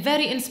and in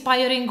very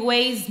inspiring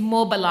ways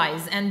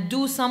mobilize and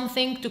do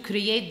something to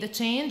create the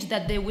change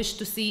that they wish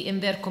to see in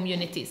their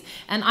communities.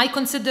 And I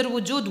consider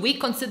Wujood, we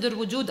consider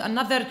Wujood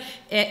another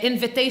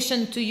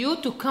invitation to you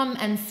to come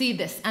and see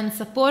this and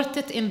support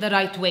it in the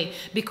right way,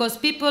 because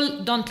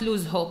people don't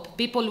lose hope.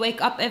 People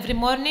wake up every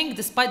morning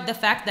despite the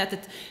fact that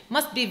it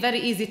must be very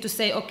easy to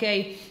say,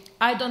 okay,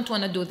 I don't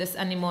want to do this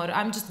anymore.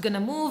 I'm just going to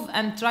move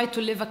and try to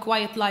live a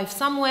quiet life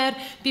somewhere.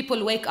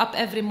 People wake up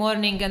every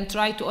morning and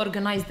try to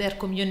organize their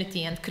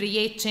community and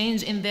create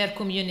change in their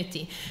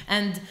community.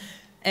 And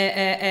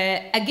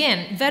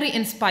again, very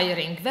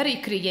inspiring, very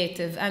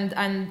creative. And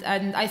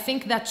I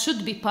think that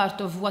should be part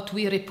of what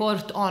we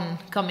report on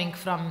coming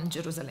from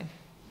Jerusalem.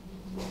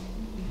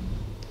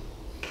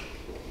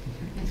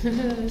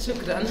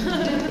 Shukran.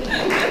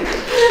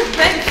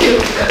 Thank you.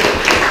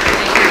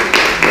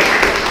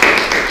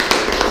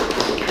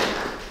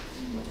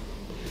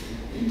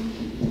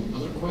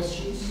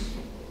 Questions?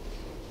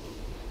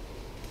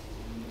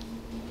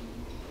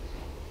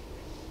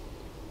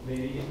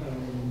 Maybe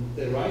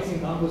the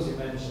rising numbers you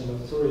mentioned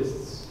of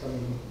tourists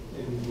coming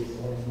maybe with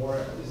more and more.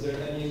 Is there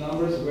any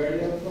numbers where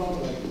they are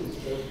from? Like is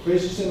there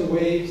Christian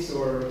waves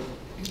or?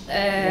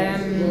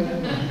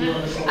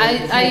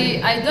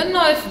 I don't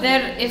know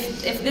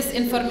if this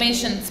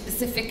information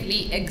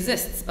specifically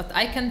exists, but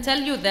I can tell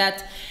you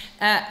that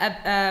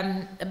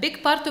a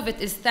big part of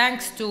it is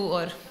thanks to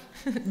or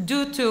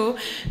due to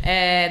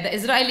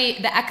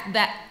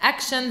the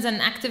actions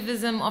and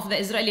activism of the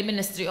Israeli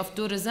Ministry of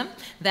Tourism,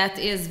 that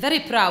is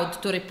very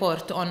proud to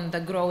report on the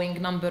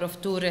growing number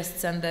of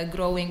tourists and the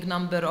growing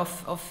number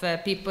of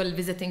people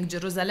visiting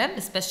Jerusalem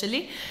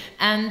especially.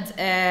 And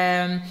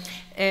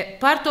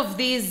part of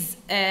these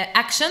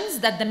actions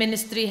that the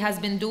ministry has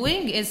been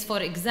doing is, for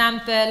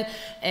example,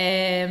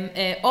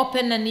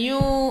 open a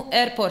new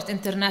airport,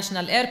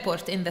 international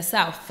airport in the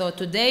south. So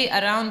today,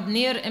 around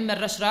near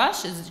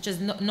Rashrash, which is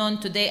known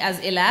today as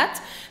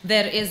Eilat,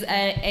 there is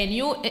a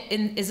new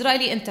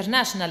Israeli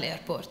international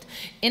airport.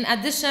 In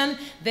addition,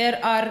 there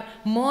are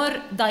more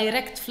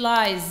direct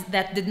flights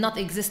that did not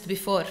exist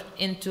before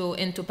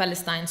into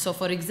Palestine. So,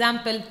 for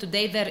example,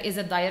 today there is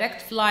a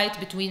direct flight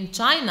between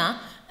China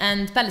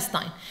and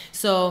Palestine.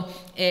 So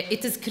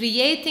it is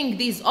creating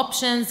these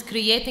options,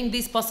 creating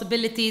these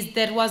possibilities.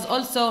 There was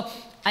also,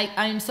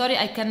 I'm sorry,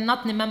 I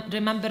cannot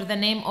remember the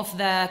name of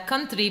the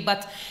country,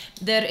 but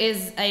there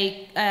is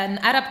an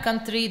Arab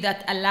country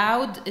that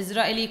allowed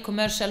Israeli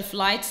commercial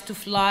flights to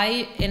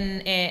fly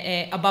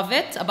above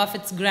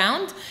its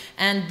ground,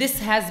 and this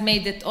has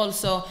made it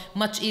also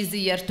much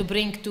easier to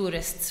bring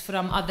tourists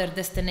from other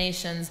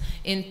destinations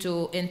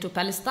into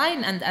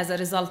Palestine, and as a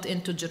result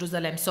into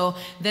Jerusalem. So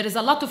there is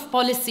a lot of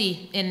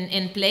policy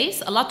in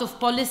place, a lot of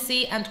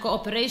policy and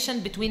cooperation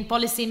between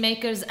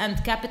policymakers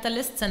and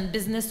capitalists and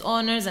business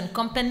owners and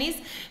companies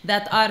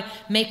that are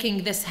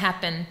making this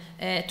happen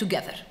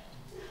together.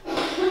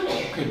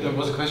 Okay, there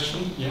was a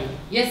question. Yeah.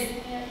 Yes.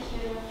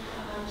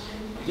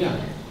 Yeah.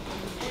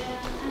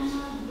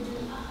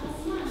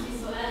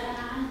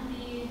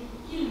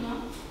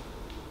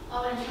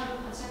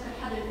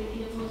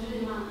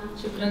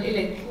 شكرا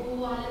لك.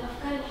 وعلى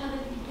الافكار اللي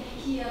حضرتك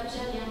بتحكيها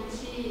بجد يعني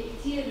شيء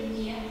كثير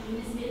منيح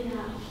بالنسبه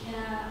لنا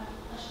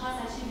كاشخاص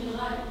عايشين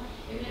بالغرب،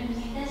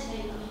 بنحتاج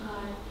هاي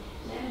الافكار،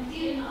 لانه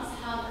كثير لنا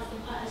اصحاب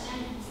اصدقاء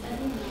اجانب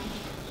بيسالونا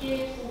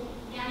كيف،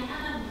 يعني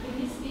انا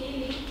بالنسبه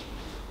لي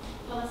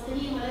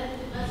فلسطينيه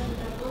ولدت بغزه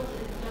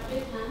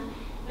وتربيتها،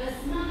 بس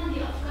ما عندي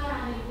افكار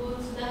عن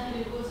القدس وداخل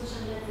القدس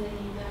وشغلات زي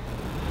هيك،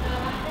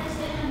 فبحتاج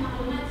دائما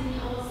معلومات اني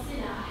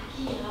اوصلها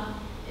احكيها.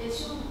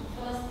 شو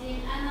فلسطين؟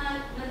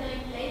 انا مثلا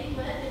لقيتني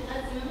ولدت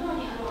بغزه ممنوع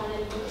اني اروح على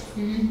القدس،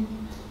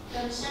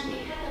 فمشان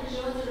هيك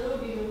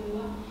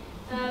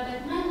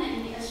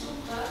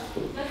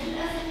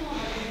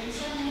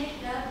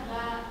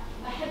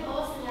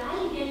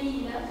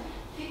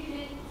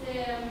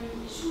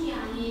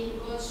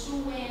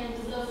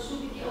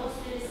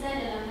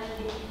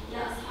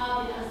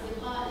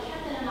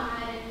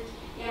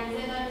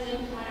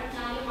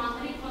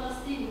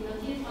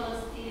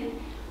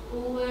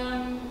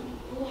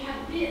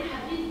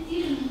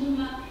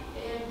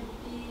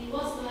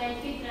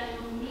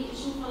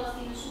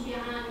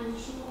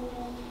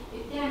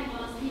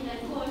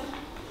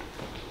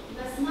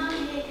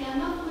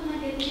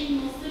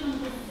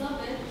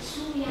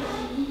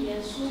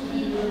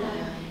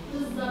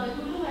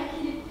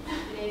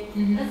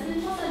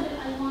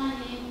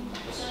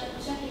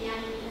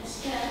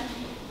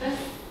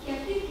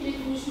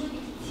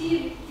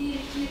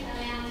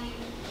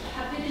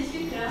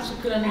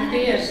شكرا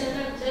كثير.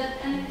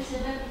 أنا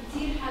كشباب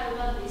كثير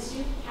حابة هذا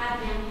الشيء،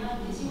 حابة يعني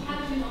هذا الشيء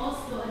وحابة إنه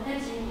أوصله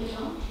وأترجم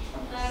لهم،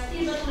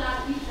 فكثير بدخل على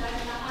تويتر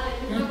على حالة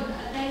بجرب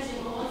أترجم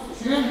وأوصل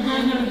شو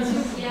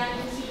يعني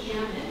وشو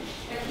بيعمل،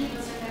 فكثير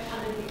بشكر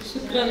حضرتك.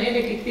 شكرا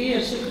لك كثير،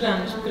 شكرا.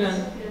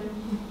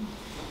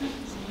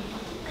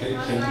 Okay,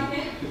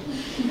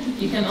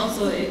 You can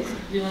also,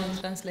 do you want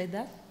to translate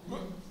that?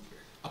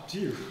 Up to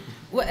you.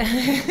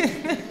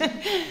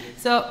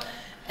 So,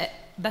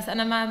 بس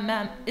أنا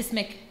ما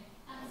اسمك.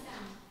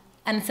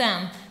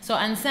 Ansam. So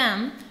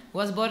Ansam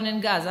was born in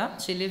Gaza.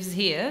 She lives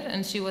here,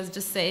 and she was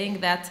just saying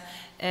that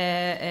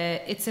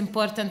it's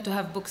important to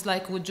have books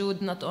like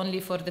Wujood not only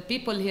for the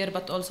people here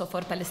but also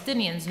for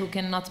Palestinians who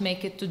cannot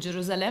make it to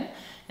Jerusalem,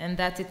 and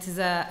that it is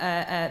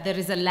there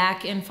is a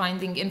lack in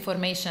finding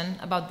information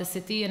about the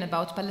city and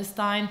about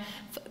Palestine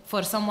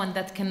for someone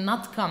that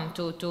cannot come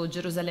to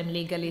Jerusalem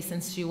legally,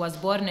 since she was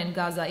born in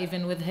Gaza.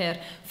 Even with her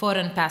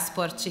foreign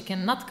passport, she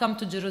cannot come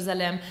to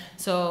Jerusalem.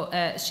 So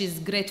she's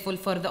grateful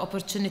for the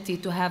opportunity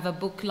to have a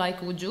book like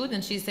Wujood,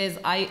 and she says,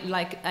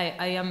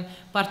 I am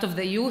part of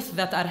the youth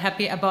that are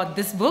happy about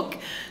this book,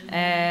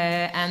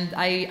 and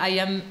I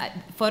am,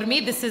 for me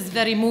this is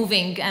very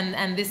moving,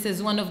 and this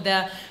is one of the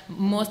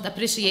most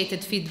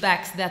appreciated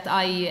feedbacks that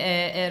I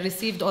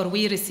received, or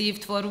we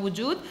received, for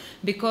Wujood,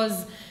 because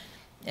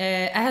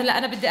هلا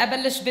أنا بدي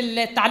أبلش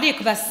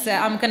بالتعليق بس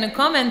I'm going to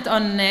comment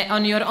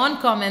on your own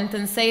comment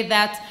and say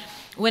that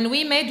when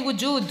we made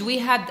Wujood, we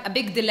had a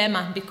big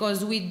dilemma,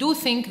 because we do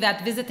think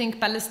that visiting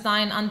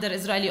Palestine under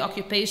Israeli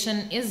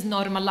occupation is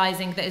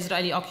normalizing the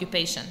Israeli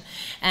occupation.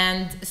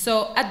 And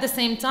so at the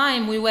same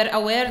time, we were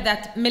aware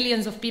that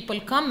millions of people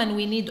come, and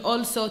we need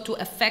also to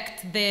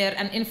affect their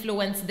and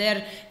influence their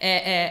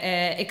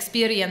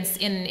experience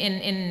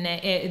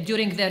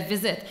during their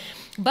visit.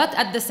 But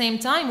at the same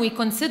time, we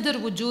consider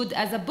Wujood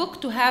as a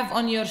book to have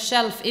on your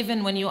shelf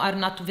even when you are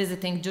not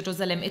visiting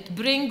Jerusalem. It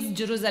brings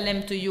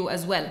Jerusalem to you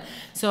as well.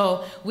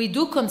 So we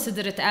do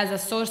consider it as a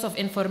source of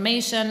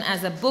information,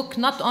 as a book,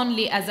 not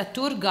only as a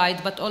tour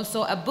guide, but also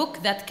a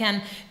book that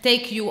can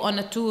take you on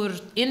a tour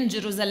in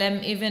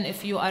Jerusalem even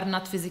if you are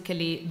not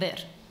physically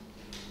there.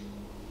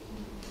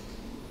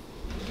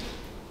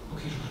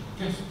 Okay,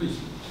 yes, please.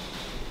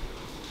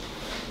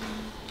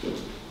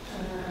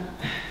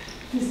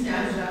 اسمي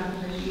عزة عبد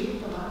المجيد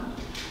طبعا.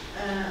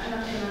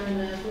 أنا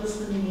كمان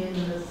فلسطينية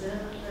من غزة.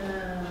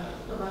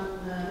 طبعا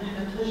نحن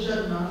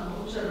تهجرنا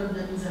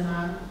وتشردنا من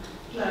زمان،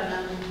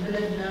 طلعنا من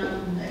بلدنا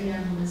من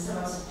أيام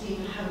 67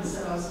 الحرب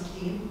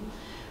 67،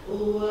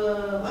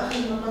 وآخر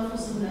المطاف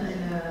وصلنا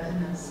إلى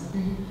الناس.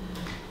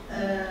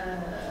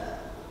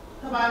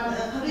 طبعا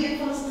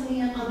قضية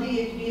فلسطينية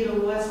قضية كبيرة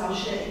وواسعة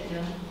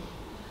وشائكة،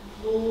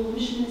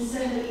 ومش من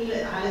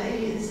السهل على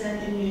أي إنسان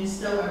إنه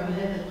يستوعب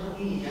هذه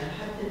القضية. يعني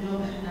حتى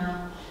اليوم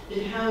إحنا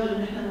بنحاول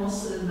إن إحنا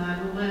نوصل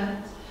المعلومات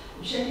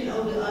بشكل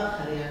أو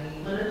بآخر، يعني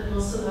مرات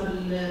بنوصلها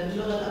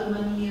باللغة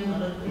الألمانية،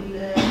 مرات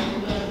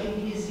باللغة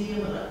الإنجليزية،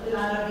 مرات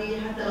بالعربية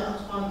حتى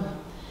لأطفالنا.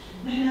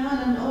 نحن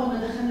هون من أول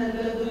ما دخلنا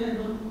البلد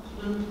ونحن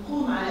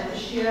بنقوم على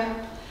أشياء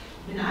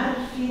بنعرف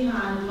فيها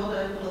عن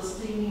الوضع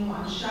الفلسطيني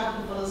وعن الشعب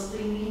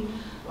الفلسطيني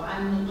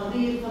وعن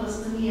القضية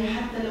الفلسطينية،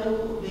 حتى لو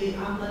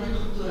عن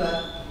طريق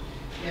التراث.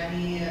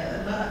 يعني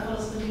المرأة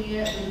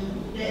الفلسطينية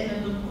دائما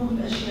بنقوم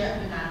بأشياء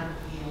بنعرف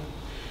فيها.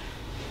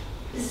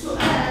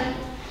 السؤال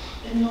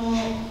إنه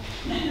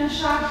نحن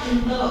شعب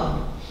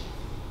انظلم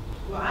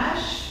وعاش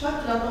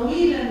فترة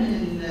طويلة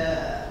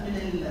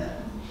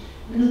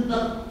من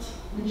الضغط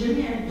من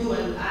جميع الدول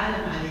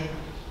العالم عليها.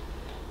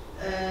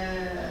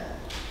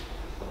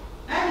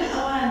 آن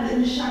الأوان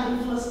إن الشعب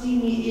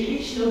الفلسطيني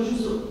يعيش له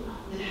جزء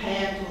من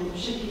حياته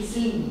بشكل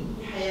سلمي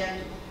في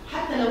حياته،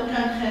 حتى لو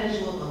كان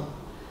خارج وطن.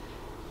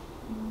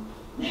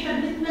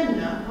 نحن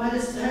بنتمنى،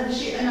 وهذا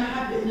الشيء أنا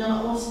حابة إن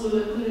أنا أوصله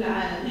لكل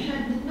العالم، نحن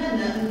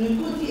بنتمنى إنه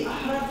يكون في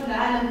أحرار في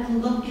العالم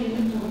تنضم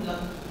كلمتهم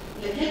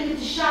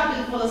لكلمة الشعب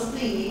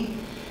الفلسطيني،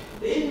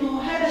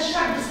 بإنه هذا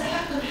الشعب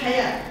يستحق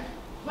الحياة،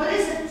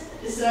 وليست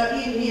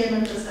إسرائيل هي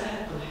من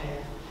تستحق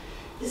الحياة.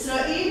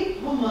 إسرائيل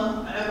هم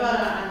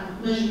عبارة عن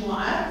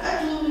مجموعات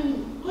أتوا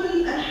من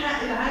كل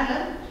أنحاء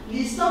العالم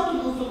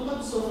ليستوطنوا في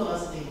القدس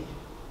وفلسطين،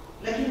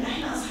 لكن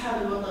إحنا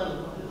أصحاب الوطن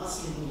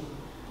الأصليين.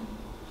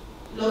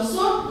 لو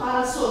صوت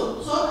على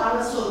صوت، صوت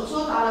على صوت،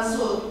 صوت على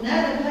صوت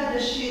نادى بهذا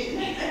الشيء،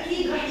 نحن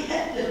أكيد رح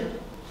يأثر.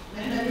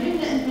 نحن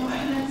بهمنا إنه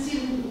إحنا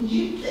نصير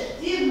نجيب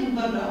تأثير من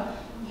برا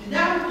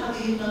لدعم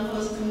قضيتنا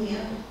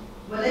الفلسطينية،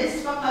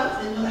 وليس فقط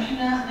إنه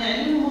إحنا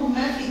نعلمهم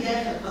ما في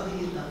داخل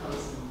قضيتنا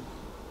الفلسطينية.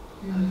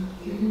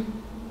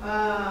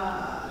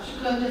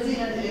 شكرا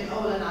جزيلا لك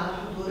أولا على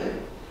حضورك.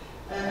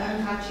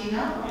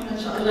 أمتعتينا، وإحنا إن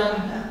شاء الله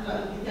رح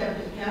نقرأ الكتاب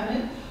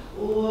بالكامل.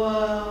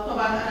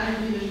 وطبعا انا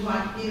عندي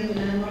مجموعه كبيره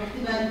من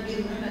واحتمال كبير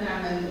ان احنا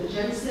نعمل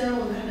جلسه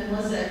وان احنا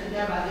نوزع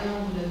الكتاب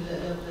عليهم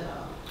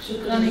للقراءه.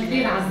 شكرا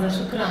كثير عزة،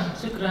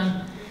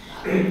 شكرا.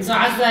 So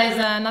Azza is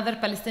another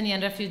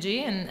Palestinian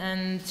refugee,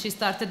 and she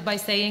started by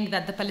saying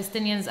that the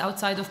Palestinians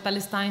outside of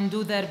Palestine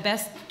do their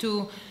best to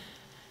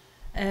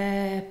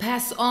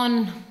pass on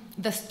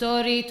the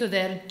story to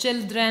their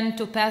children,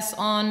 to pass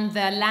on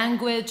the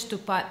language, to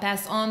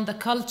pass on the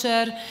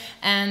culture,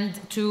 and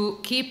to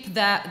keep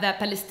the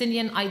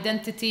Palestinian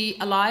identity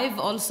alive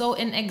also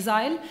in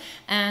exile.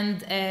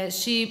 And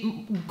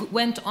she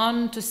went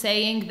on to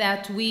saying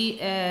that we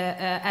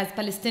as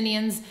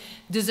Palestinians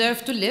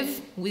deserve to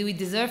live, we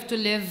deserve to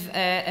live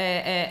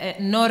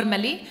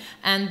normally,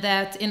 and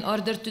that in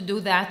order to do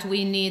that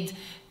we need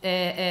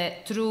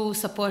true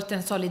support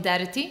and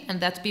solidarity,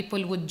 and that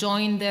people would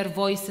join their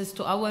voices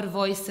to our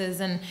voices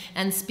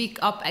and speak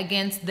up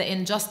against the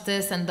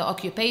injustice and the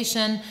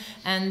occupation,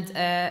 and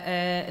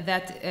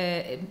that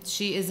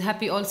she is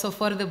happy also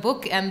for the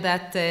book, and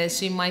that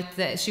she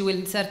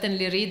will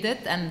certainly read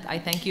it, and I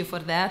thank you for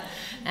that,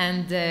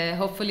 and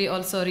hopefully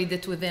also read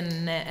it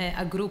within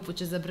a group,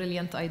 which is a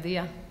brilliant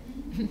idea.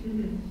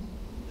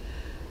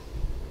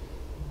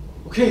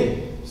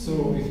 Okay,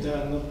 so if there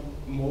are not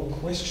more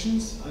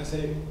questions, I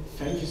say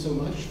thank you so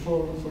much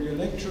for your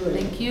lecture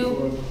thank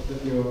you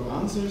for your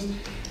answers.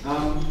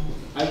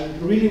 I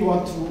really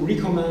want to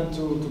recommend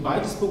to buy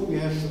this book. We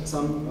have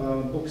some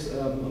books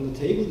on the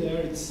table there.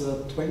 It's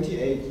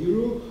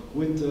 €28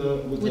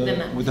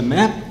 with the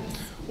map,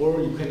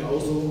 or you can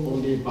also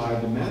only buy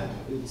the map.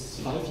 It's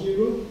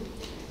 €5.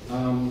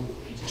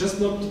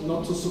 Just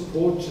not to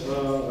support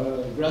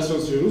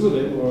Grassroots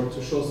Jerusalem or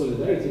to show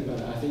solidarity,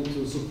 but I think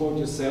to support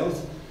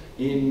yourself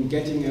in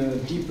getting a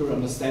deeper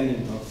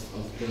understanding of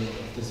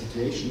the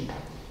situation.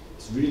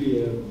 It's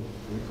really a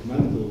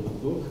recommendable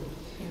book.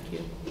 Thank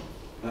you.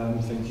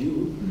 Thank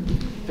you.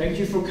 Thank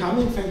you for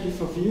coming, thank you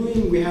for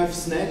viewing. We have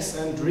snacks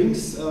and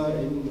drinks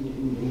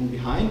in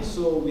behind,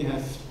 so we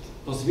have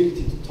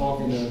possibility to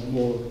talk in a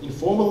more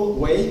informal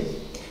way.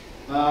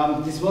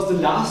 This was the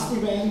last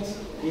event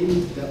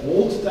in the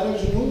old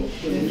Darajanoub.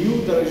 The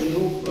new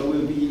Darajanoub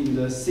will be in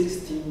the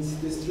 16th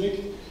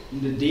district,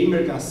 in the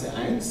Demergasse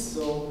 1,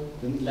 so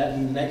the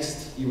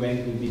next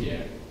event will be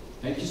there.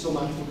 Thank you so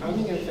much for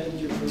coming, and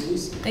thank you,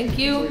 Fayrouz. Thank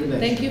you.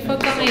 Thank you for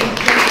coming.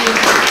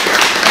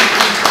 Thank you.